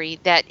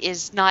backstory that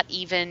is not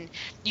even...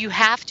 You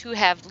have to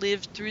have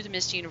lived through the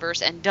Mist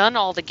universe and done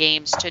all the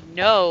games to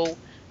know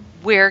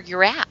where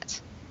you're at.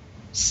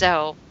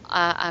 So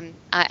I'm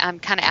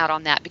kind of out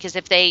on that, because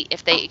if they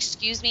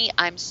excuse me,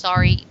 I'm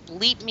sorry,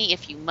 bleep me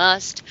if you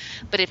must.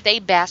 But if they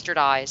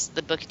bastardize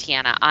the Book of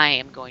Tiana, I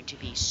am going to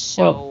be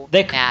so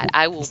mad.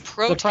 I will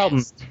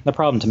protest. The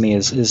problem to me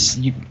is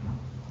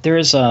there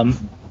is when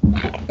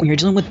you're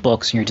dealing with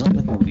books and you're dealing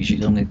with movies, you're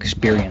dealing with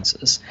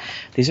experiences.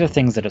 These are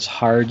things that it's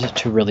hard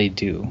to really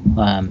do.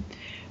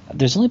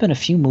 There's only been a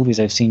few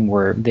movies I've seen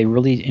where they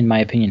really, in my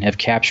opinion, have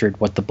captured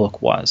what the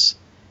book was.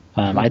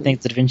 I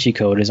think the Da Vinci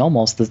Code is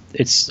almost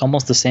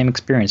the same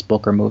experience,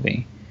 book or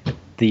movie.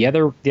 The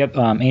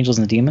Angels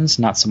and the Demons,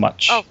 not so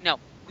much. Oh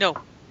no!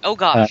 Oh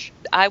gosh,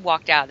 I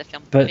walked out of the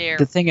film. But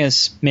the thing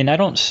is, I mean, I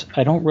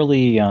don't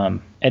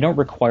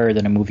require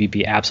that a movie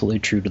be absolutely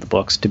true to the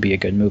books to be a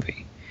good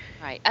movie.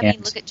 Right. I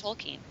mean, look at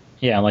Tolkien.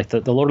 Yeah, like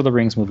the Lord of the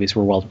Rings movies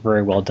were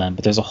very well done,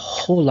 but there's a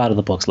whole lot of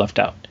the books left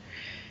out.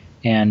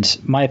 And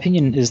my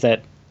opinion is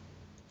that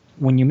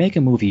when you make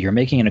a movie, you're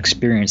making an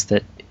experience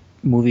that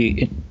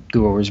movie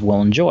goers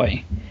will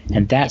enjoy,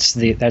 and that's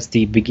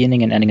the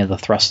beginning and ending of the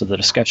thrust of the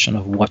discussion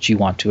of what you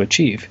want to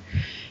achieve.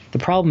 The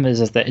problem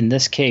is that in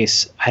this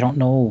case, I don't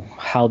know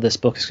how this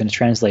book is going to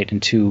translate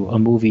into a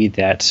movie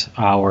that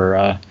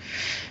our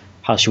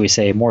how should we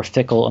say, more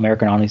fickle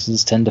American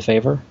audiences tend to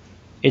favor.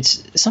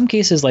 It's some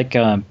cases like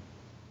the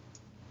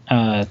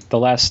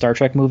last Star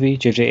Trek movie,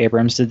 J.J.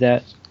 Abrams did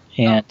that,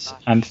 and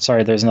I'm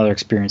sorry, there's another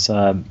experience.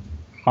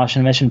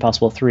 Mission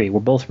Impossible 3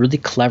 were both really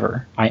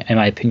clever, in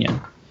my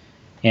opinion.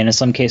 And in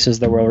some cases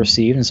they're well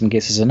received, in some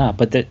cases they're not.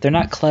 But they're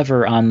not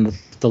clever on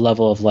the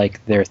level of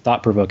like they're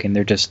thought provoking.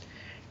 They're just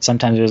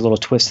sometimes there's little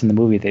twists in the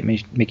movie that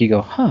make you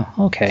go, huh,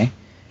 okay.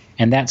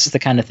 And that's the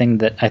kind of thing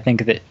that I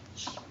think that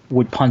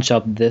would punch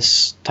up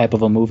this type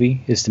of a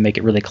movie, is to make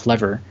it really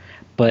clever.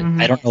 But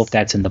I don't know if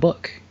that's in the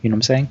book. You know what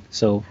I'm saying?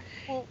 So,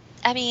 well,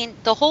 I mean,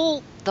 the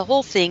whole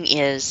thing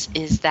is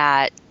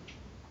that,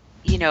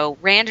 you know,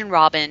 Rand and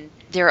Robin,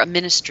 they're a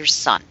minister's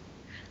son.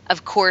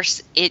 Of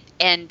course,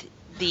 and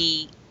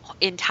the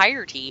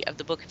entirety of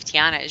the Book of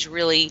Tiana is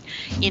really,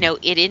 you know,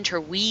 it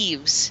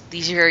interweaves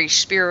these very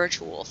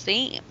spiritual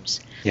themes.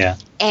 Yeah.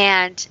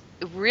 And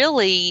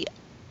really,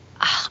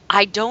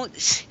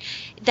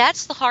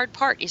 that's the hard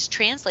part, is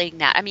translating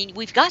that. I mean,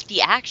 we've got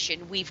the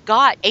action. We've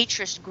got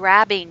Atreus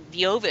grabbing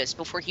Viovis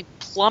before he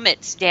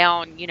plummets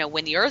down, you know,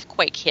 when the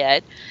earthquake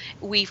hit.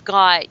 We've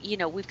got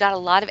a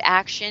lot of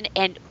action,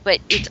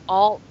 but it's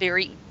all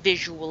very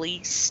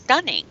visually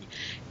stunning.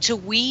 To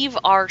weave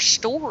our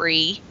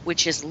story,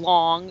 which is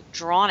long,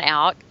 drawn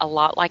out, a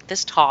lot like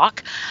this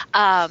talk.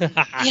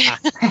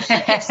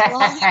 It's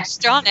long, it's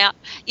drawn out.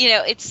 You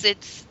know,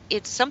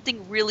 it's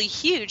something really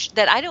huge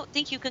that I don't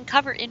think you can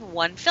cover in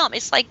one film.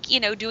 It's like, you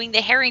know, doing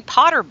the Harry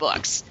Potter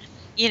books,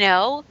 you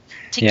know,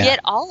 to get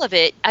all of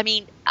it. I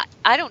mean,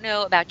 I don't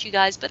know about you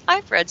guys, but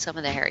I've read some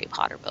of the Harry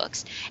Potter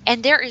books,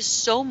 and there is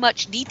so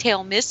much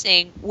detail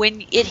missing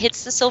when it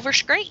hits the silver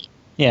screen.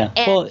 Yeah,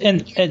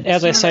 and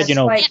as I said, you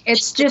know, like,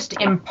 it's just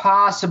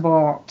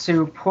impossible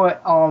to put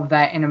all of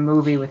that in a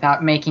movie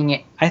without making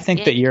it. I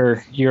think that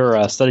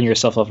you're setting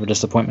yourself up for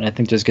disappointment. I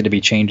think there's going to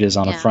be changes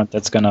on the front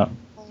that's gonna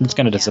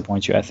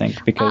disappoint you. I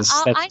think, because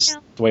that's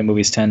the way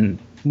movies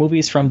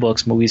from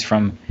books, movies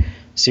from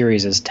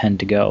series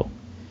tend to go.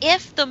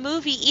 If the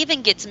movie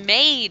even gets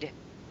made,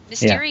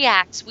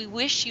 Mysteriacs, we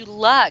wish you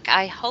luck.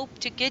 I hope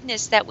to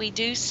goodness that we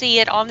do see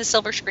it on the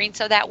silver screen,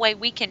 so that way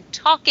we can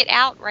talk it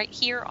out right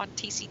here on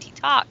TCT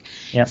Talk.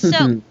 Yep.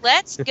 So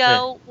let's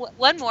go.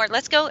 One more.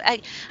 Let's go.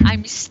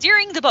 I'm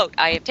steering the boat.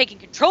 I am taking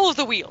control of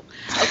the wheel.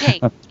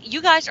 Okay,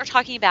 you guys are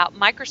talking about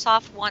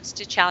Microsoft wants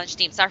to challenge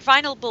Steam. It's our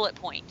final bullet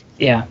point.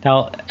 Yeah.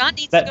 Now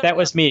that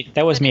was me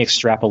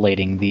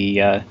extrapolating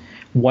the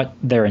what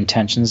their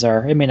intentions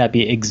are. It may not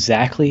be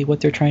exactly what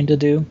they're trying to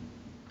do.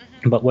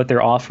 But what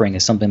they're offering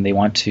is something they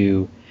want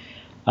to.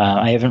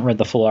 I haven't read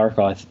the full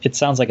article. It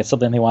sounds like it's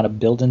something they want to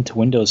build into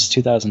Windows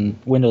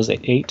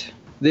 8.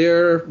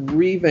 They're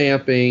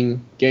revamping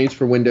Games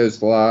for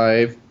Windows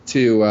Live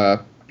to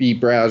be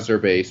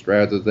browser-based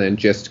rather than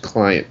just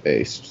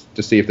client-based,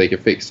 to see if they can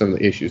fix some of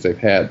the issues they've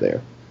had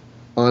there.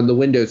 On the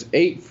Windows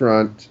 8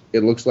 front,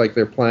 it looks like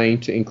they're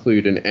planning to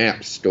include an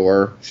app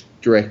store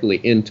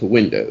directly into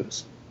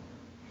Windows,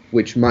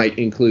 which might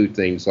include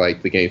things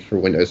like the Games for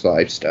Windows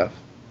Live stuff.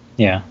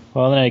 Yeah.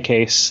 Well, in any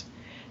case,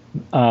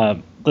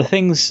 the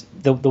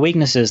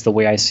weaknesses, the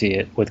way I see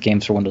it with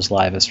Games for Windows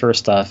Live is,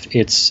 first off,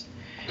 it's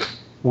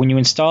when you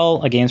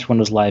install a Games for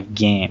Windows Live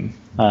game.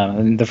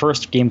 And the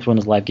first Games for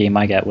Windows Live game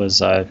I got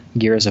was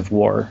Gears of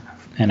War,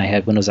 and I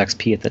had Windows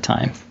XP at the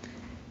time.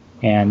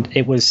 And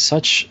it was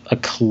such a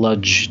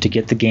kludge to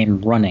get the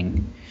game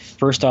running.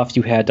 First off,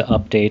 you had to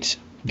update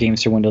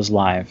Games for Windows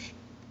Live.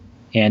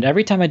 And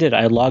every time I did,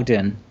 I logged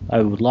in.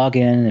 I would log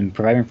in and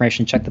provide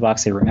information, check the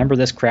box, say, remember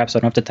this crap so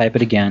I don't have to type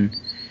it again.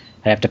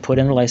 I have to put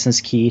in the license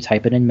key,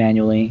 type it in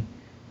manually,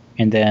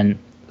 and then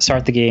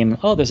start the game.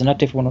 Oh, there's an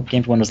update for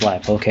Game for Windows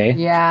Live. Okay.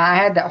 Yeah, I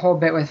had that whole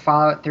bit with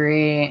Fallout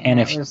 3, and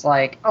it was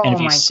like, oh my god. And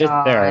if you sit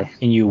there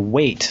and you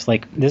wait,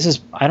 like,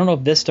 I don't know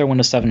if this or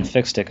Windows 7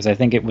 fixed it, because I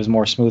think it was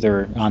more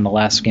smoother on the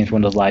last Game for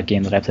Windows Live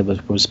game that I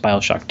played was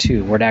BioShock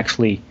 2, where it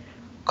actually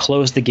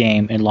close the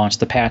game and launch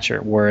the patcher,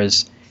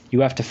 whereas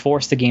you have to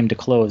force the game to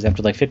close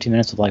after like 15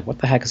 minutes of like, what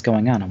the heck is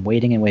going on? I'm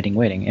waiting and waiting,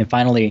 waiting. And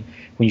finally,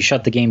 when you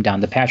shut the game down,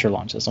 the patcher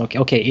launches.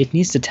 Okay, it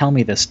needs to tell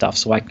me this stuff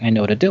so I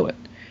know to do it.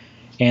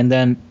 And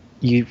then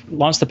you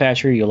launch the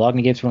patcher, you log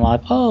into Games for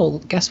Windows Live. Oh,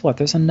 guess what?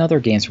 There's another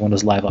Games for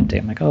Windows Live update.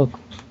 I'm like, oh,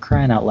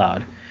 crying out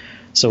loud.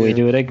 So we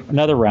do it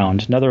another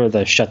round, another of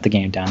the shut the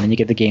game down. Then you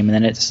get the game, and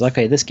then it's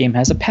okay, this game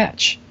has a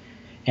patch.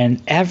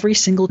 And every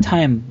single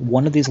time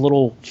one of these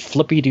little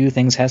flippy-do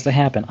things has to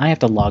happen, I have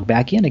to log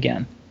back in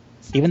again.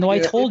 Even though I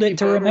told it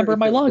to remember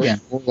my login.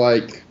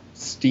 Like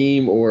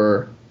Steam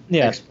or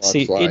Xbox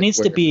see, Live,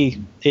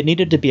 it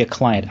needed to be a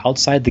client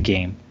outside the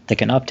game that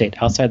can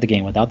update outside the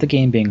game without the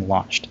game being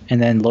launched.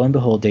 And then lo and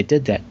behold, they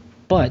did that.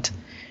 But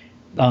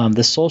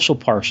the social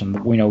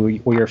portion,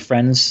 where your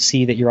friends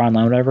see that you're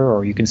online, or whatever,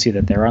 or you can see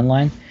that they're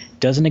online,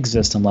 doesn't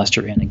exist unless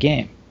you're in a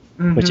game.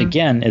 Which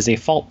again is a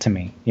fault to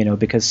me,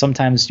 because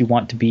sometimes you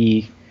want to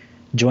be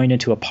joined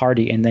into a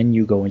party and then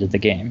you go into the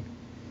game.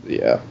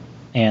 Yeah.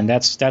 And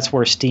that's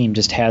where Steam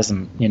just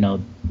hasn't,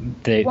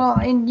 Well,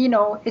 and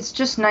it's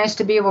just nice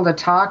to be able to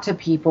talk to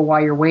people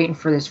while you're waiting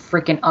for this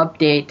freaking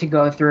update to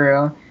go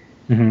through.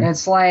 Mm-hmm.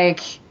 It's like,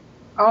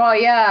 oh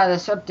yeah,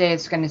 this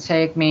update's going to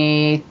take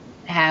me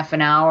half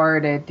an hour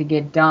to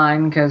get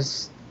done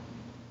because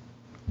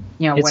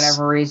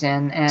whatever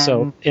reason. And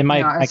so in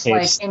my it's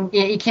case, like, and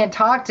you can't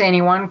talk to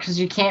anyone because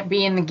you can't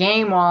be in the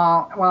game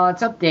while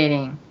it's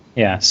updating.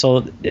 Yeah,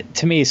 so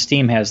to me,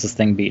 Steam has this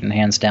thing beaten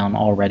hands down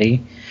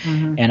already.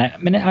 Mm-hmm. And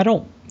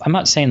I'm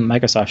not saying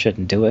Microsoft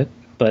shouldn't do it,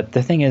 but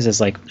the thing is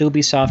like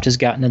Ubisoft has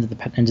gotten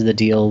into the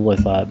deal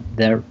with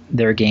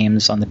their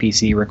games on the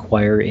PC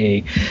require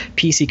a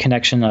PC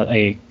connection,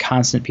 a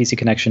constant PC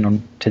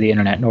connection to the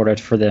internet in order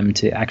for them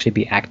to actually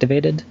be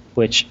activated,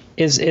 which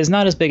is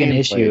not as big an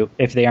issue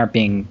if they aren't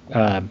being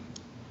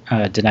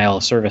denial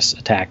of service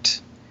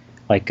attacked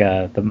like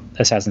the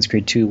Assassin's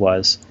Creed 2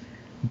 was.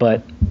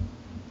 But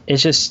it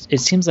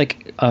seems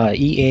like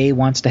EA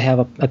wants to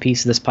have a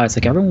piece of this pie. It's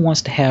like everyone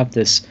wants to have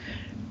this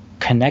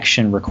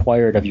connection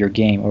required of your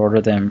game in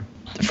order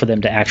for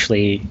them to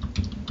actually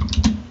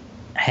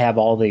have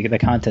all the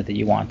content that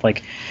you want.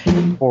 Like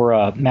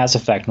for Mass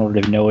Effect, in order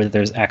to know that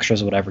there's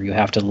extras or whatever, you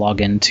have to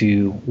log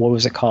into, what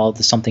was it called?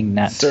 The something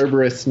net.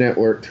 Cerberus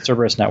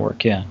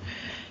Network, yeah.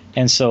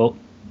 And so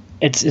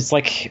it's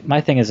like,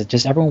 my thing is that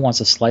just everyone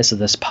wants a slice of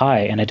this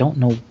pie, and I don't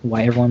know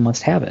why everyone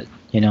must have it.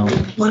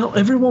 Well,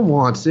 everyone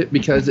wants it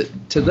because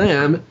to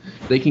them,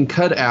 they can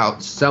cut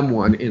out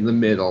someone in the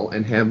middle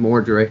and have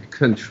more direct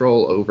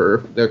control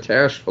over their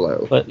cash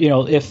flow. But,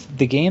 if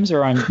the games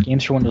are on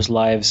Games for Windows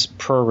Live's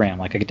program,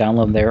 like I can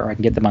download them there or I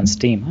can get them on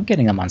Steam, I'm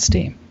getting them on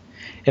Steam.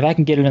 If I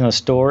can get it in the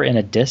store in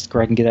a disc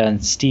or I can get it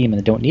on Steam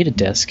and I don't need a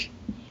disc,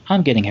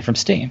 I'm getting it from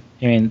Steam.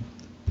 I mean,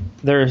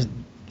 there's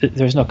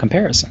no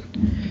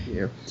comparison.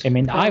 Yeah. I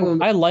mean,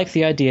 I like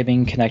the idea of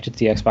being connected to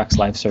the Xbox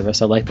Live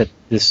service. I like that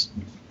this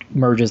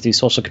merges these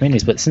social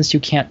communities, but since you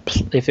can't,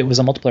 if it was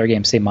a multiplayer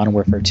game, say Modern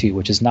Warfare 2,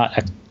 which is not,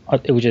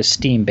 it was just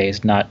Steam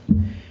based, not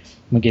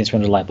Games for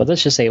Windows Live, but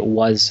let's just say it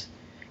was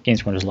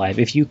Games for Windows Live.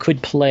 If you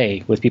could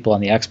play with people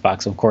on the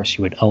Xbox, of course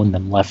you would own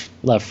them left,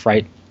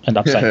 right, and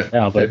upside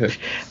down.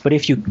 But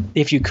if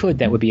you could,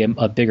 that would be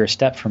a bigger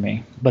step for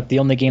me. But the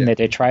only game that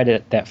they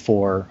tried that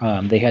for,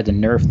 they had to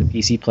nerf the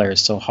PC players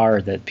so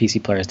hard that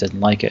PC players didn't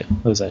like it.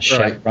 It was a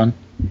Shadowrun.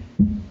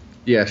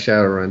 Yeah,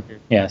 Shadowrun.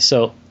 Yeah,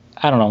 so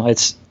I don't know.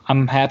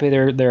 I'm happy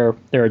they're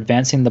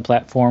advancing the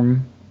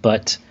platform,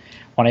 but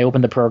when I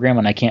open the program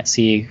and I can't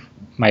see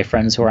my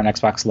friends who are on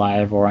Xbox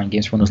Live or on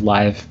Games for Windows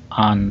Live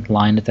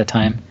online at that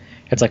time,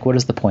 it's like, what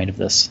is the point of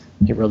this?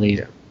 It really.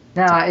 Yeah.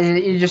 No,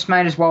 you just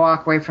might as well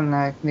walk away from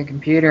the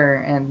computer,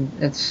 and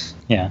it's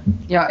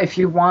if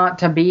you want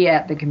to be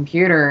at the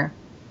computer,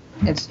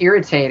 it's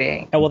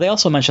irritating. Well, they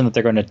also mentioned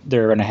that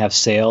they're gonna have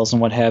sales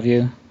and what have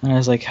you, and I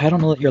was like, I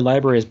don't know that your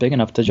library is big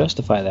enough to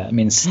justify that.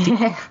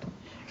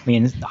 I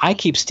mean, I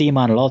keep Steam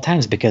on at all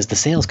times because the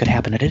sales could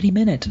happen at any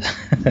minute.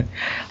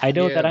 I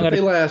know that they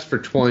last for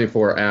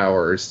 24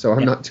 hours, so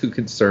I'm not too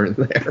concerned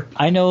there.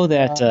 I know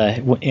that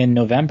in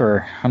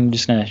November, I'm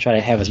just going to try to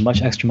have as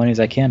much extra money as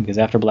I can because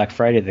after Black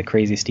Friday, the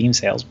crazy Steam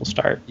sales will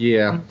start.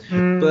 Yeah,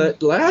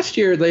 but last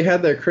year they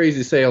had their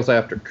crazy sales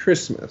after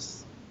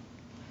Christmas.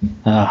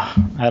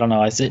 I don't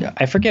know.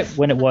 I forget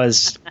when it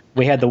was.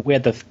 We had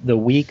the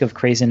week of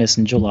craziness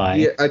in July.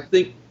 Yeah, I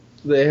think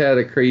they had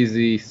a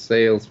crazy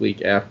sales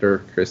week after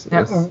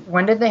Christmas. Now,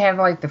 when did they have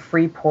the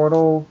free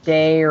portal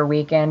day or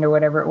weekend or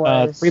whatever it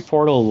was? Free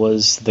portal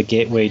was the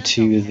gateway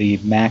to the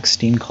Mac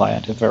Steam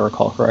client, if I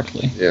recall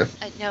correctly. Yeah.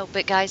 No,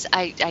 but guys,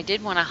 I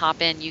did want to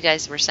hop in. You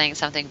guys were saying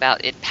something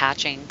about it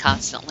patching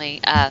constantly.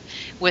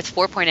 With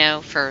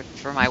 4.0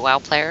 for my WoW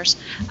players,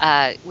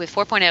 with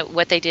 4.0,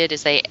 what they did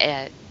is they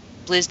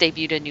Blizz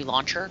debuted a new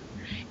launcher.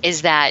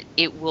 Is that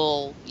you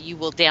will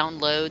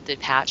download the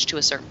patch to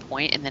a certain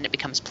point and then it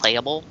becomes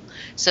playable.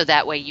 So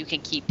that way you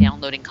can keep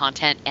downloading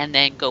content and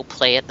then go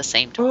play at the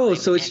same time. Oh,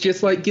 so it's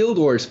just like Guild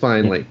Wars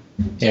finally.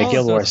 Yeah,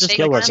 Guild Wars.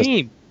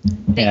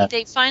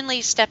 They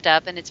finally stepped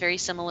up, and it's very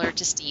similar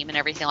to Steam and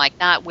everything like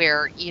that,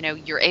 where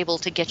you're able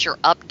to get your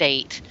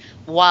update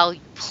while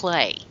you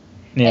play.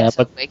 Yeah,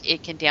 so but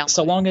it can download.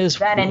 So long as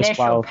that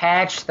initial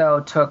patch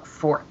though took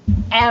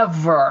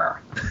forever.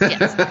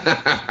 Yes.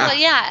 Well,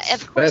 yeah,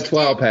 of course. That's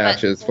WoW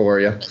patches for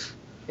you.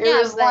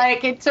 It was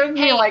like it took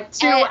me like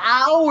 2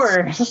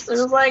 hours. It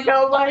was like,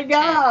 oh my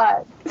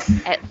god.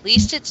 At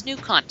least it's new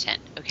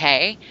content,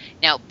 okay?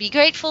 Now, be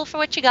grateful for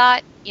what you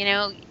got.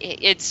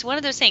 It's one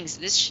of those things.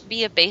 This should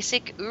be a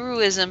basic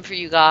Uruism for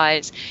you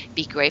guys.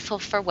 Be grateful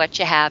for what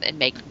you have and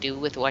make do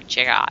with what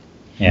you got.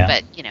 Yeah.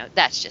 But,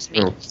 that's just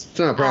me. Oh, it's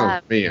not a problem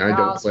with me. I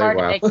don't It's play hard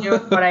WoW. to make do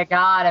with what I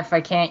got if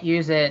I can't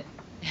use it.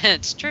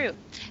 It's true.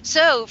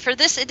 So, for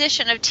this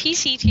edition of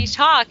TCT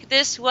Talk,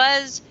 this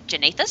was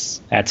Janathus,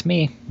 That's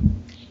me.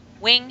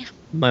 Wing,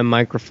 My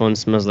microphone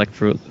smells like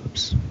Fruit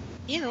Loops.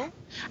 you,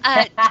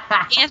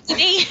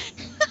 Anthony,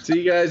 See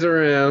you guys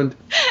around.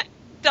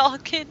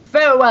 Dalkin.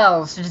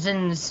 Farewell,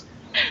 citizens.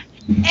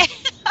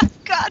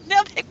 God,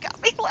 now they've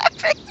got me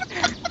laughing.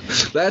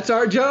 That's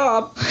our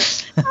job.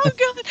 Oh,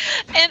 God.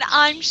 And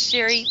I'm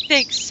Sherry.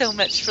 Thanks so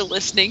much for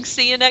listening.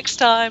 See you next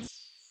time.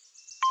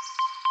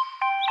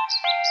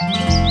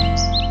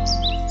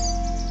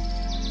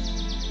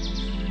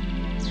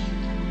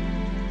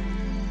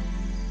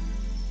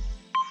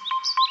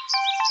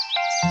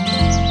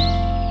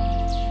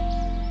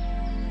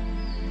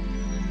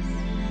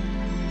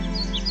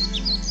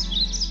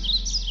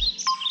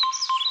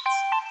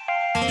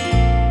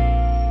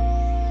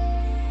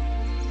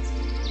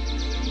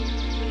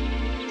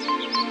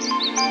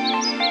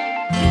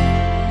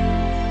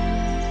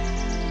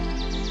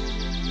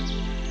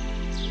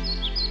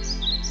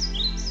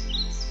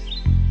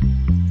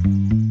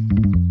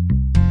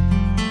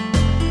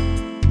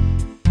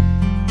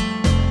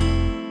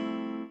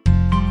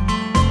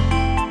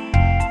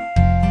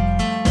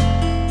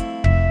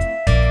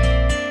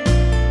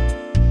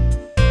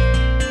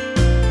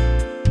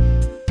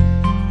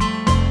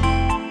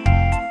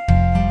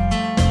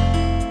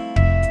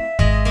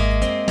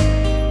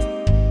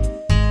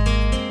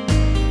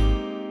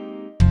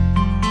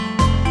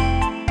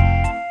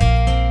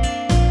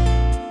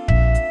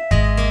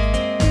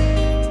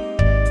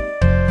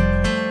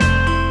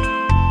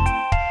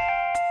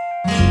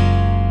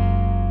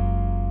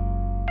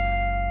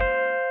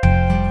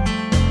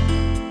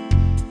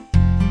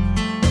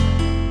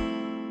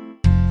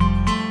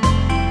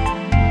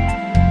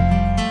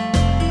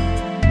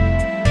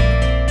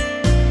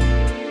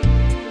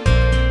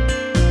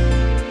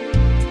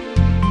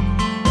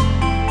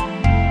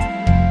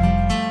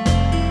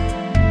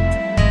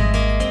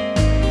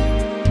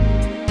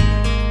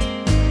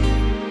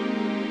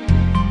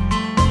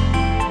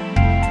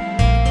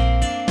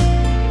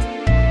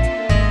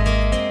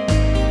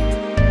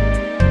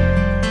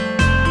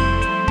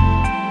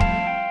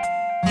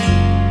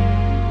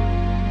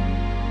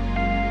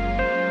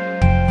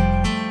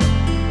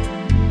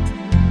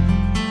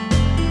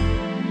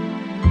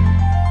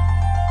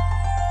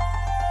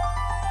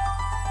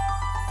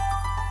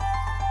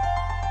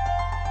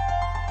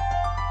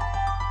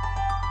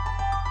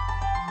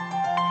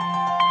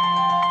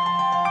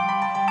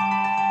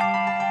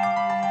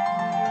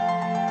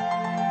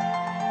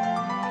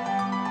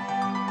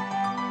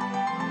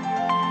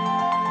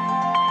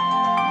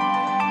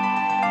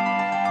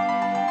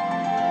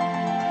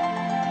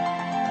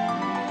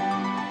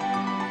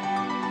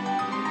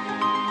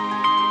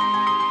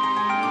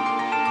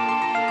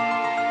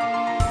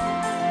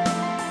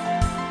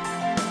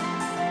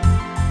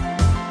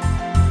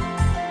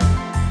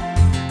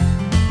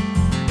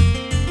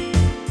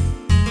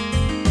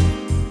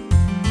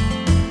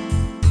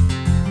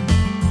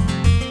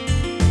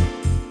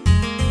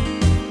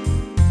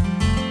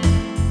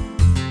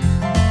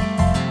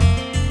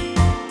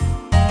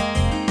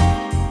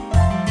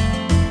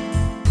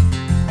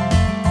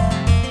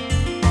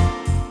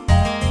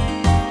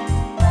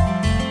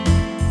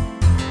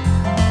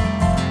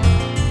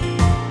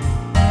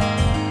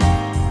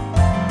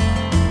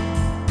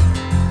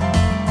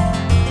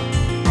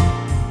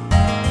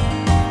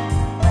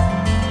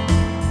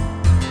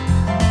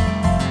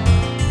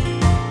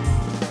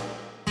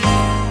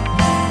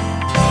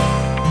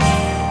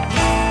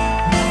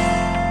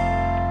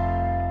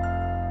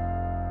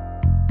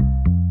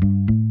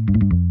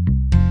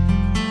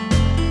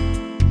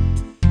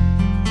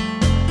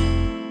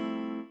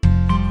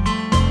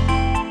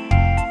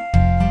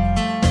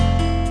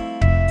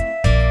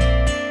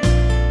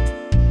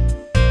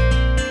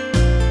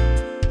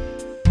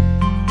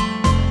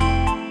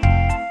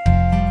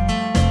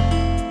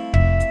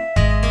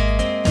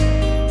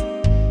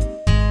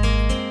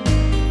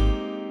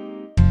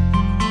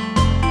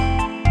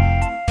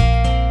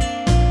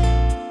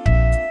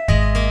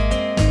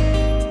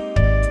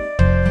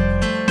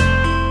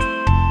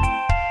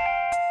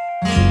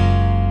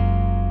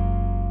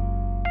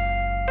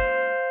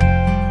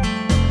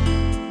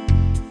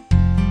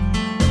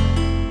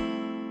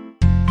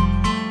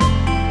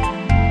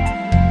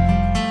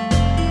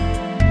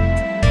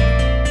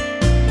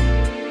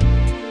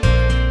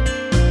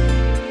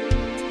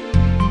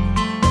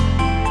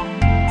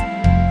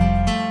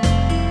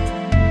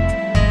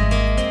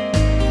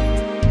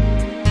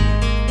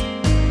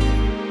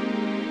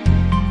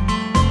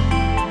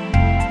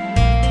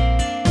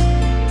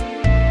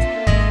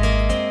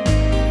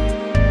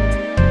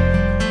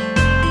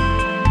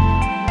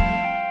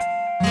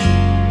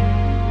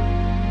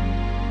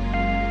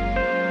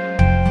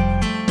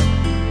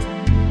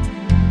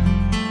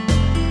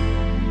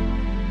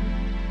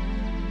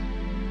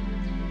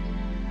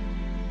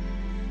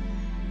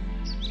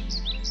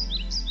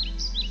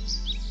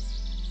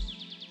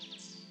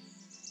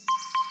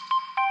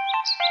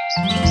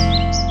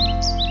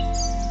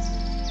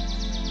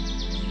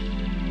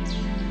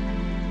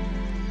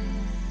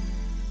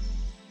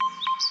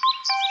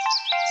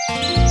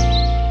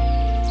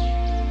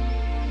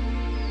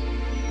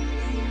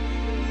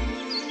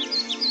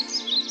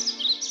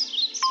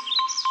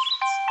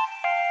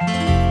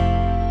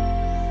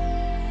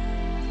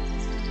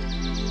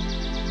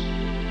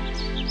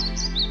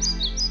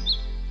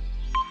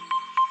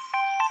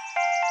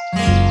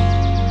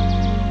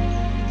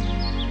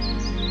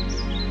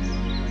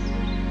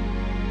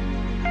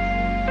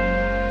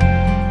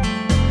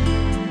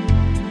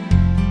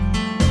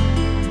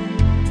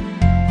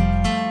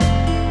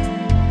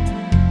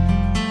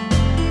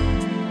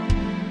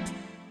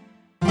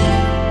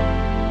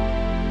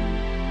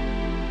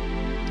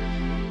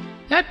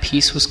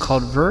 piece was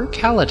called Ver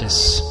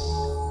Calidus,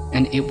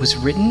 and it was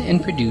written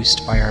and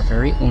produced by our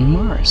very own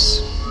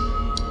Mars.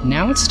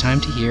 Now it's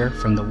time to hear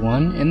from the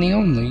one and the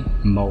only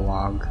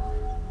Moog.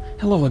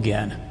 Hello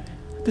again.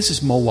 This is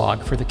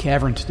Moog for the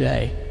Cavern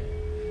today.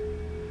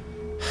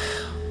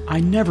 I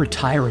never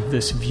tire of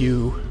this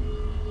view.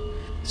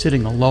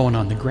 Sitting alone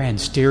on the grand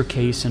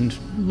staircase and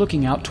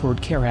looking out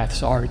toward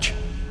Karath's Arch.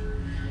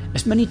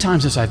 As many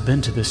times as I've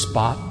been to this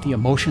spot, the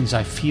emotions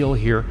I feel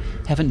here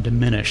haven't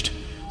diminished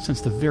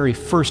since the very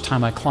first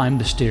time I climbed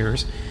the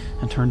stairs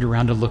and turned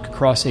around to look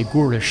across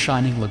Agura's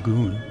shining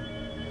lagoon.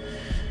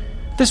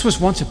 This was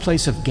once a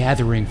place of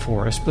gathering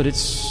for us, but it's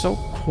so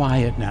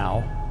quiet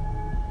now.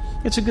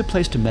 It's a good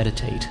place to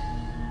meditate,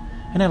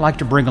 and I like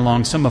to bring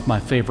along some of my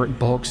favorite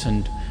books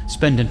and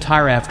spend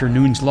entire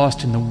afternoons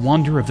lost in the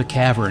wonder of the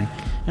cavern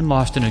and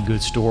lost in a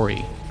good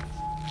story.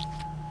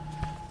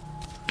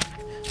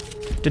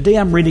 Today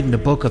I'm reading the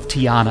book of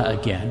Tiana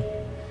again.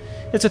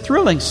 It's a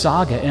thrilling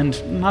saga,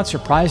 and, not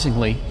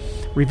surprisingly,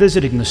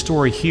 revisiting the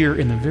story here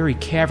in the very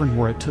cavern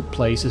where it took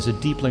place is a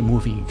deeply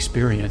moving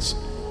experience.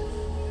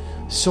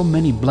 So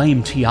many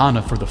blame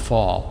Tiana for the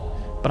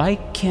fall, but I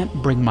can't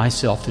bring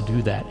myself to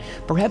do that.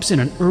 Perhaps in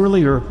an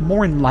earlier,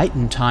 more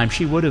enlightened time,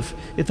 she would have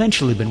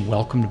eventually been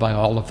welcomed by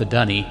all of the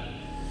Dunny.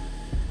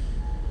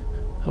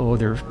 Oh,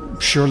 there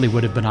surely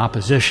would have been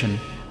opposition,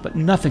 but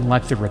nothing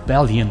like the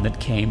rebellion that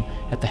came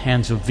at the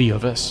hands of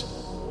Viovis.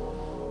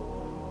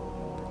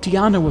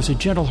 Tiana was a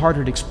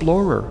gentle-hearted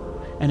explorer,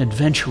 an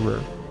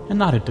adventurer, and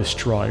not a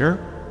destroyer.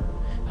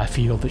 I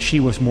feel that she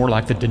was more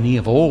like the Denis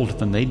of old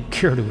than they'd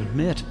care to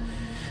admit.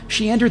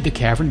 She entered the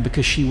cavern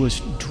because she was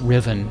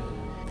driven.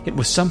 It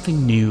was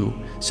something new,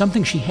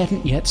 something she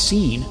hadn't yet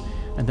seen,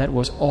 and that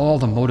was all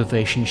the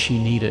motivation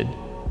she needed.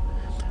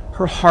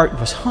 Her heart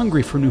was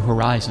hungry for new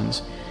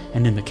horizons,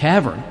 and in the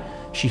cavern,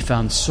 she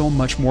found so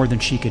much more than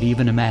she could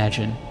even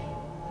imagine.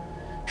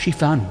 She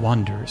found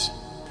wonders.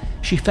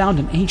 She found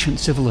an ancient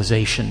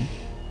civilization.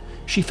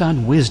 She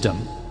found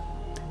wisdom.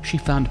 She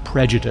found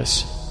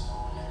prejudice.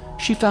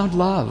 She found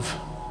love,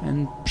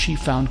 and she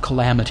found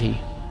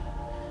calamity.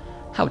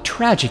 How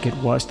tragic it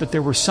was that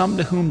there were some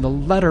to whom the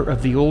letter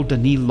of the old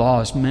Denis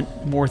laws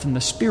meant more than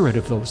the spirit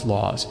of those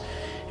laws,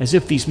 as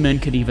if these men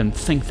could even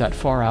think that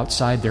far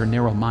outside their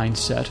narrow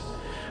mindset.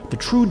 The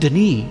true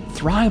Denis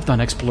thrived on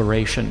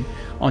exploration,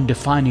 on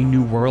defining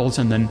new worlds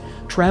and then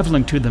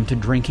traveling to them to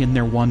drink in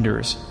their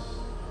wonders.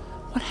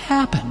 What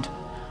happened?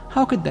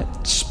 How could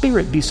that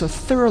spirit be so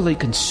thoroughly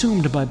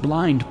consumed by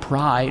blind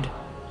pride?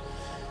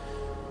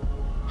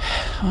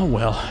 Oh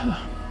well,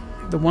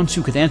 the ones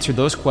who could answer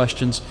those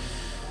questions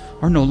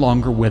are no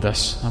longer with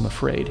us, I'm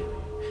afraid.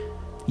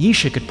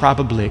 Yisha could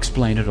probably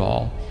explain it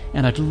all,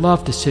 and I'd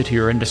love to sit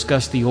here and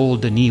discuss the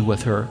old Denis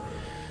with her,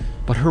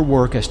 but her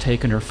work has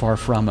taken her far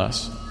from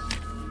us.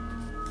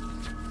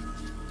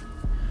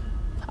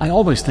 I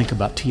always think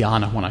about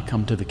Tiana when I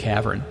come to the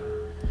cavern.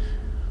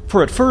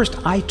 For at first,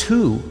 I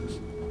too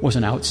was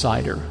an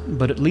outsider,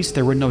 but at least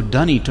there were no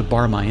Dunny to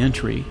bar my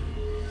entry.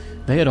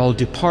 They had all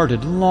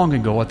departed long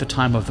ago at the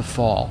time of the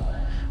fall.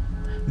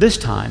 This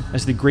time,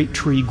 as the great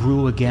tree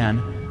grew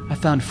again, I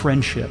found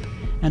friendship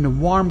and a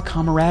warm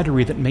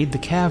camaraderie that made the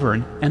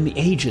cavern and the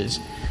ages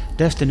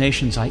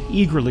destinations I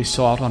eagerly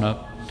sought on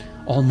a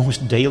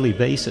almost daily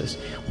basis.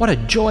 What a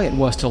joy it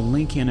was to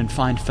link in and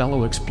find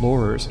fellow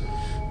explorers,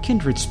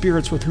 kindred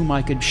spirits with whom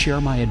I could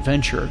share my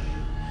adventure.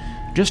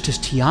 Just as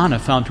Tiana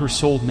found her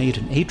soulmate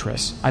in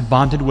Atris, I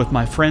bonded with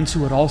my friends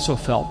who had also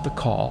felt the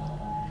call.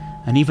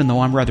 And even though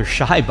I'm rather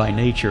shy by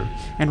nature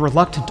and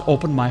reluctant to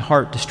open my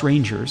heart to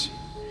strangers,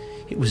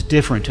 it was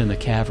different in the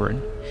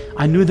cavern.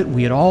 I knew that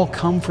we had all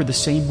come for the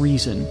same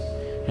reason,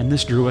 and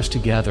this drew us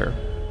together.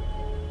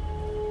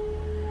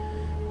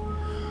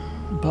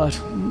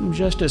 But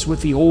just as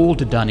with the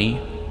old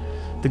Dunny,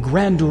 the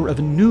grandeur of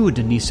a new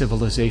Denis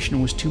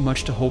civilization was too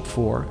much to hope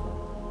for.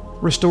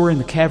 Restoring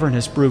the cavern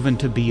has proven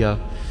to be a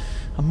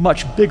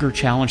much bigger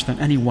challenge than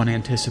anyone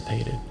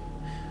anticipated.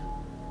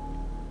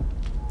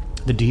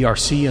 The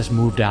DRC has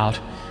moved out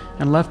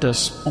and left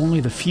us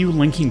only the few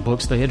linking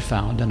books they had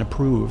found and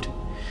approved.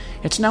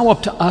 It's now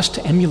up to us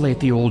to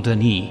emulate the old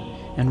Denis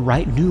and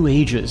write new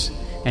ages,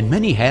 and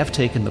many have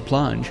taken the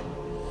plunge.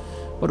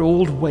 But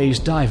old ways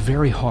die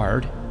very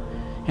hard,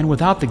 and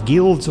without the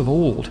guilds of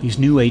old, these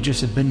new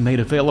ages have been made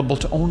available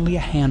to only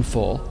a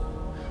handful.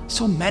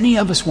 So many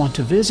of us want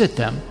to visit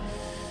them.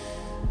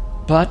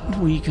 But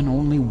we can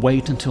only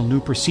wait until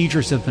new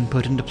procedures have been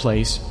put into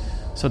place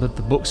so that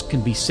the books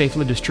can be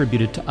safely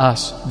distributed to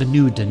us, the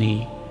new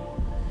Denis.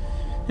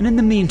 And in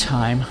the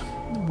meantime,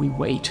 we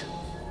wait.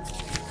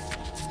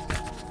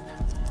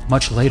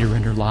 Much later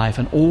in her life,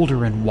 an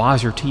older and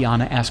wiser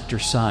Tiana asked her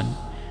son,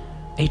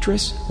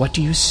 "Atris, what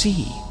do you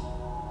see?"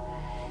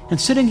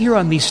 And sitting here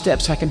on these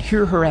steps, I can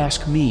hear her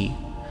ask me,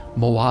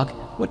 "Moog,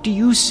 what do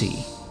you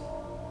see?"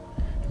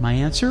 My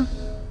answer?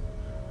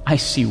 I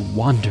see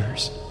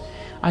wonders.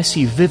 I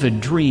see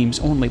vivid dreams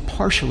only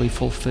partially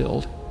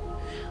fulfilled.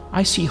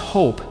 I see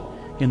hope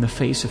in the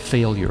face of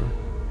failure.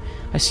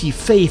 I see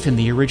faith in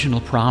the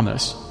original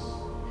promise.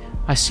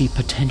 I see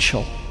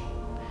potential.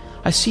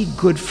 I see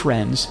good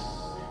friends,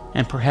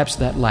 and perhaps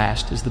that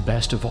last is the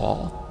best of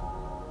all.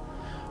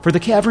 For the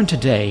Cavern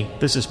today,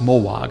 this is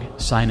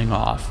Mowag signing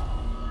off.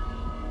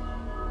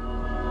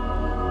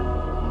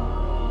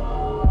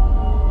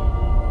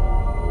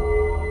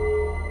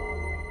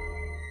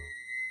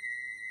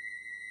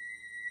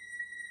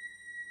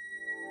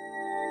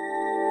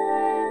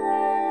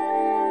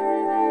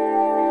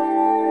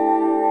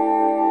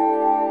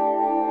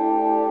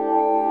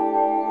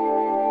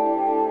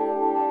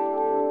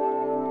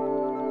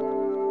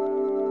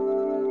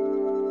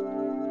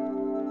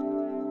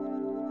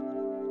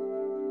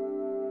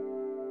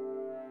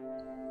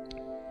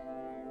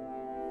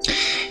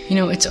 You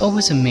know, it's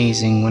always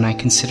amazing when I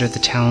consider the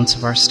talents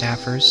of our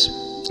staffers,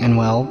 and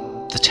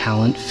well, the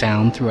talent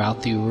found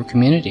throughout the Uru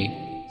community.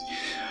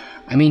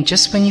 I mean,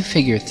 just when you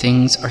figure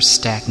things are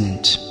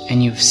stagnant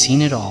and you've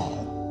seen it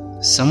all,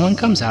 someone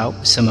comes out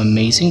with some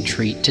amazing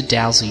treat to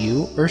dazzle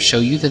you or show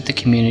you that the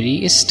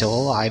community is still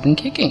alive and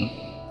kicking.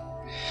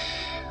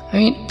 I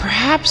mean,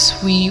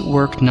 perhaps we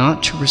work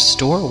not to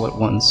restore what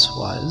once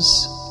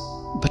was,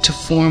 but to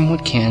form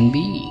what can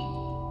be.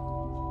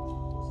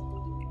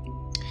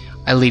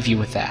 I leave you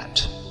with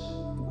that.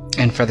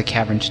 And for the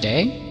Cavern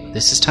today,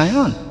 this is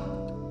Tyon.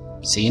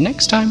 See you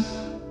next time.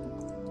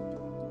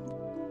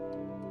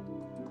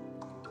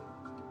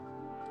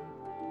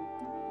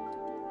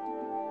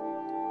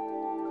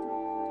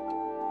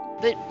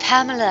 But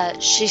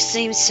Pamela, she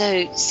seems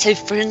so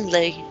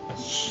friendly.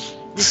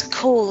 This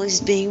call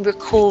is being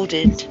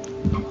recorded.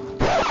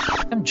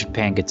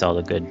 Japan gets all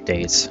the good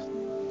dates.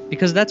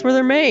 Because that's where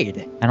they're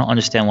made. I don't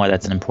understand why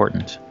that's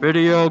important.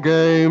 Video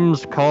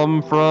games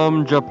come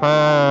from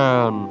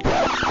Japan.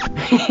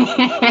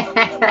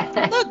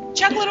 Look,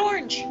 chocolate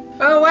orange.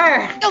 Oh,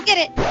 where? Go get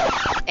it.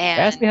 And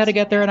Asked me how to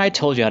get there, and I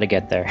told you how to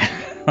get there.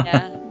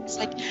 yeah, it's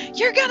like,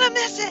 you're gonna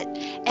miss it.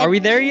 And are we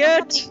there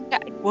yet?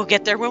 We'll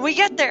get there when we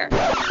get there.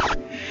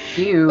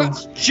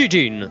 That's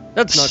cheating.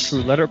 That's not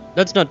true letter.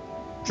 That's not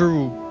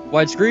true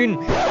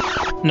widescreen.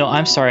 No,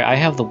 I'm sorry. I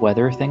have the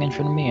weather thing in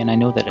front of me, and I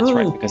know that it's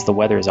right because the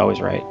weather is always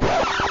right.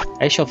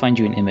 I shall find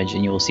you an image,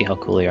 and you will see how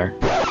cool they are.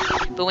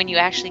 But when you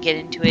actually get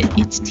into it,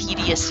 it's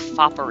tedious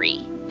foppery.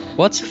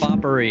 What's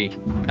foppery?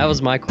 That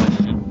was my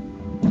question.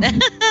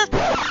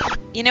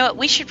 You know what?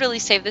 We should really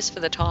save this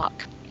for the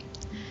talk.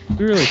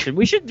 We really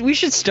should. We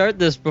should start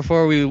this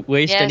before we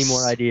waste any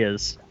more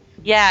ideas.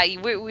 Yeah,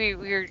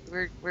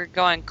 we're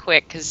going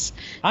quick because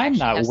I'm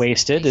not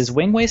wasted. Is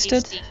Wing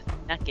wasted?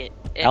 Nugget.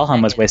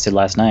 Alham was wasted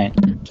last night.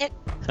 Nugget.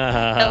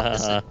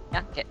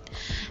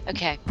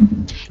 Okay.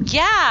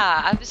 Yeah,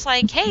 I was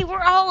like, hey,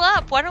 we're all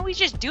up. Why don't we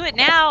just do it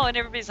now? And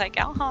everybody's like,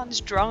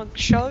 Alhan's drunk.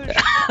 Show.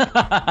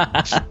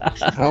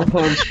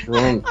 Alhan's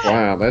drunk.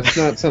 Wow, that's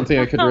not something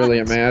I could really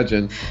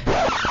imagine.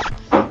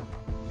 Dun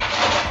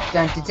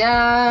dun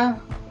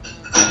dun.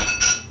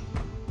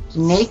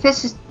 Nathan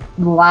is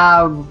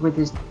loud with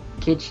his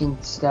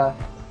kitchen stuff.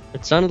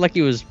 It sounded like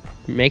he was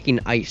making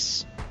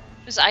ice.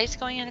 There's ice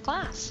going in a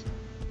glass.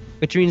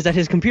 Which means that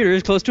his computer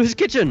is close to his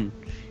kitchen.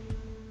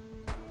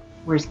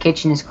 Where his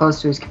kitchen is close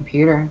to his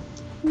computer.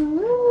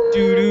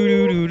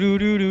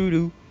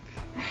 Do.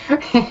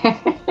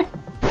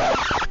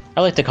 I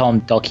like to call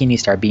him Dalkini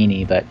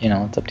Starbini, but, you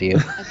know, it's up to you.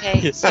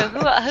 Okay, so who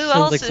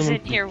else is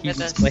in here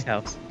with us?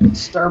 Playhouse.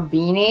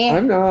 Starbini?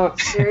 I'm not.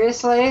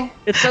 Seriously?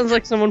 It sounds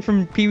like someone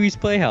from Pee-wee's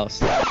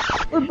Playhouse.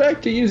 We're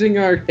back to using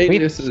our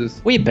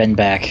anuses. We've been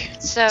back.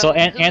 So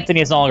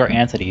Anthony is no longer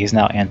Anthony, he's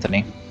now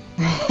Anthony.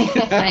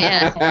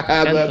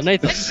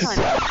 Nathan.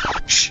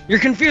 You're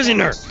confusing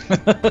her.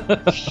 But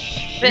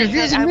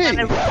I want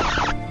to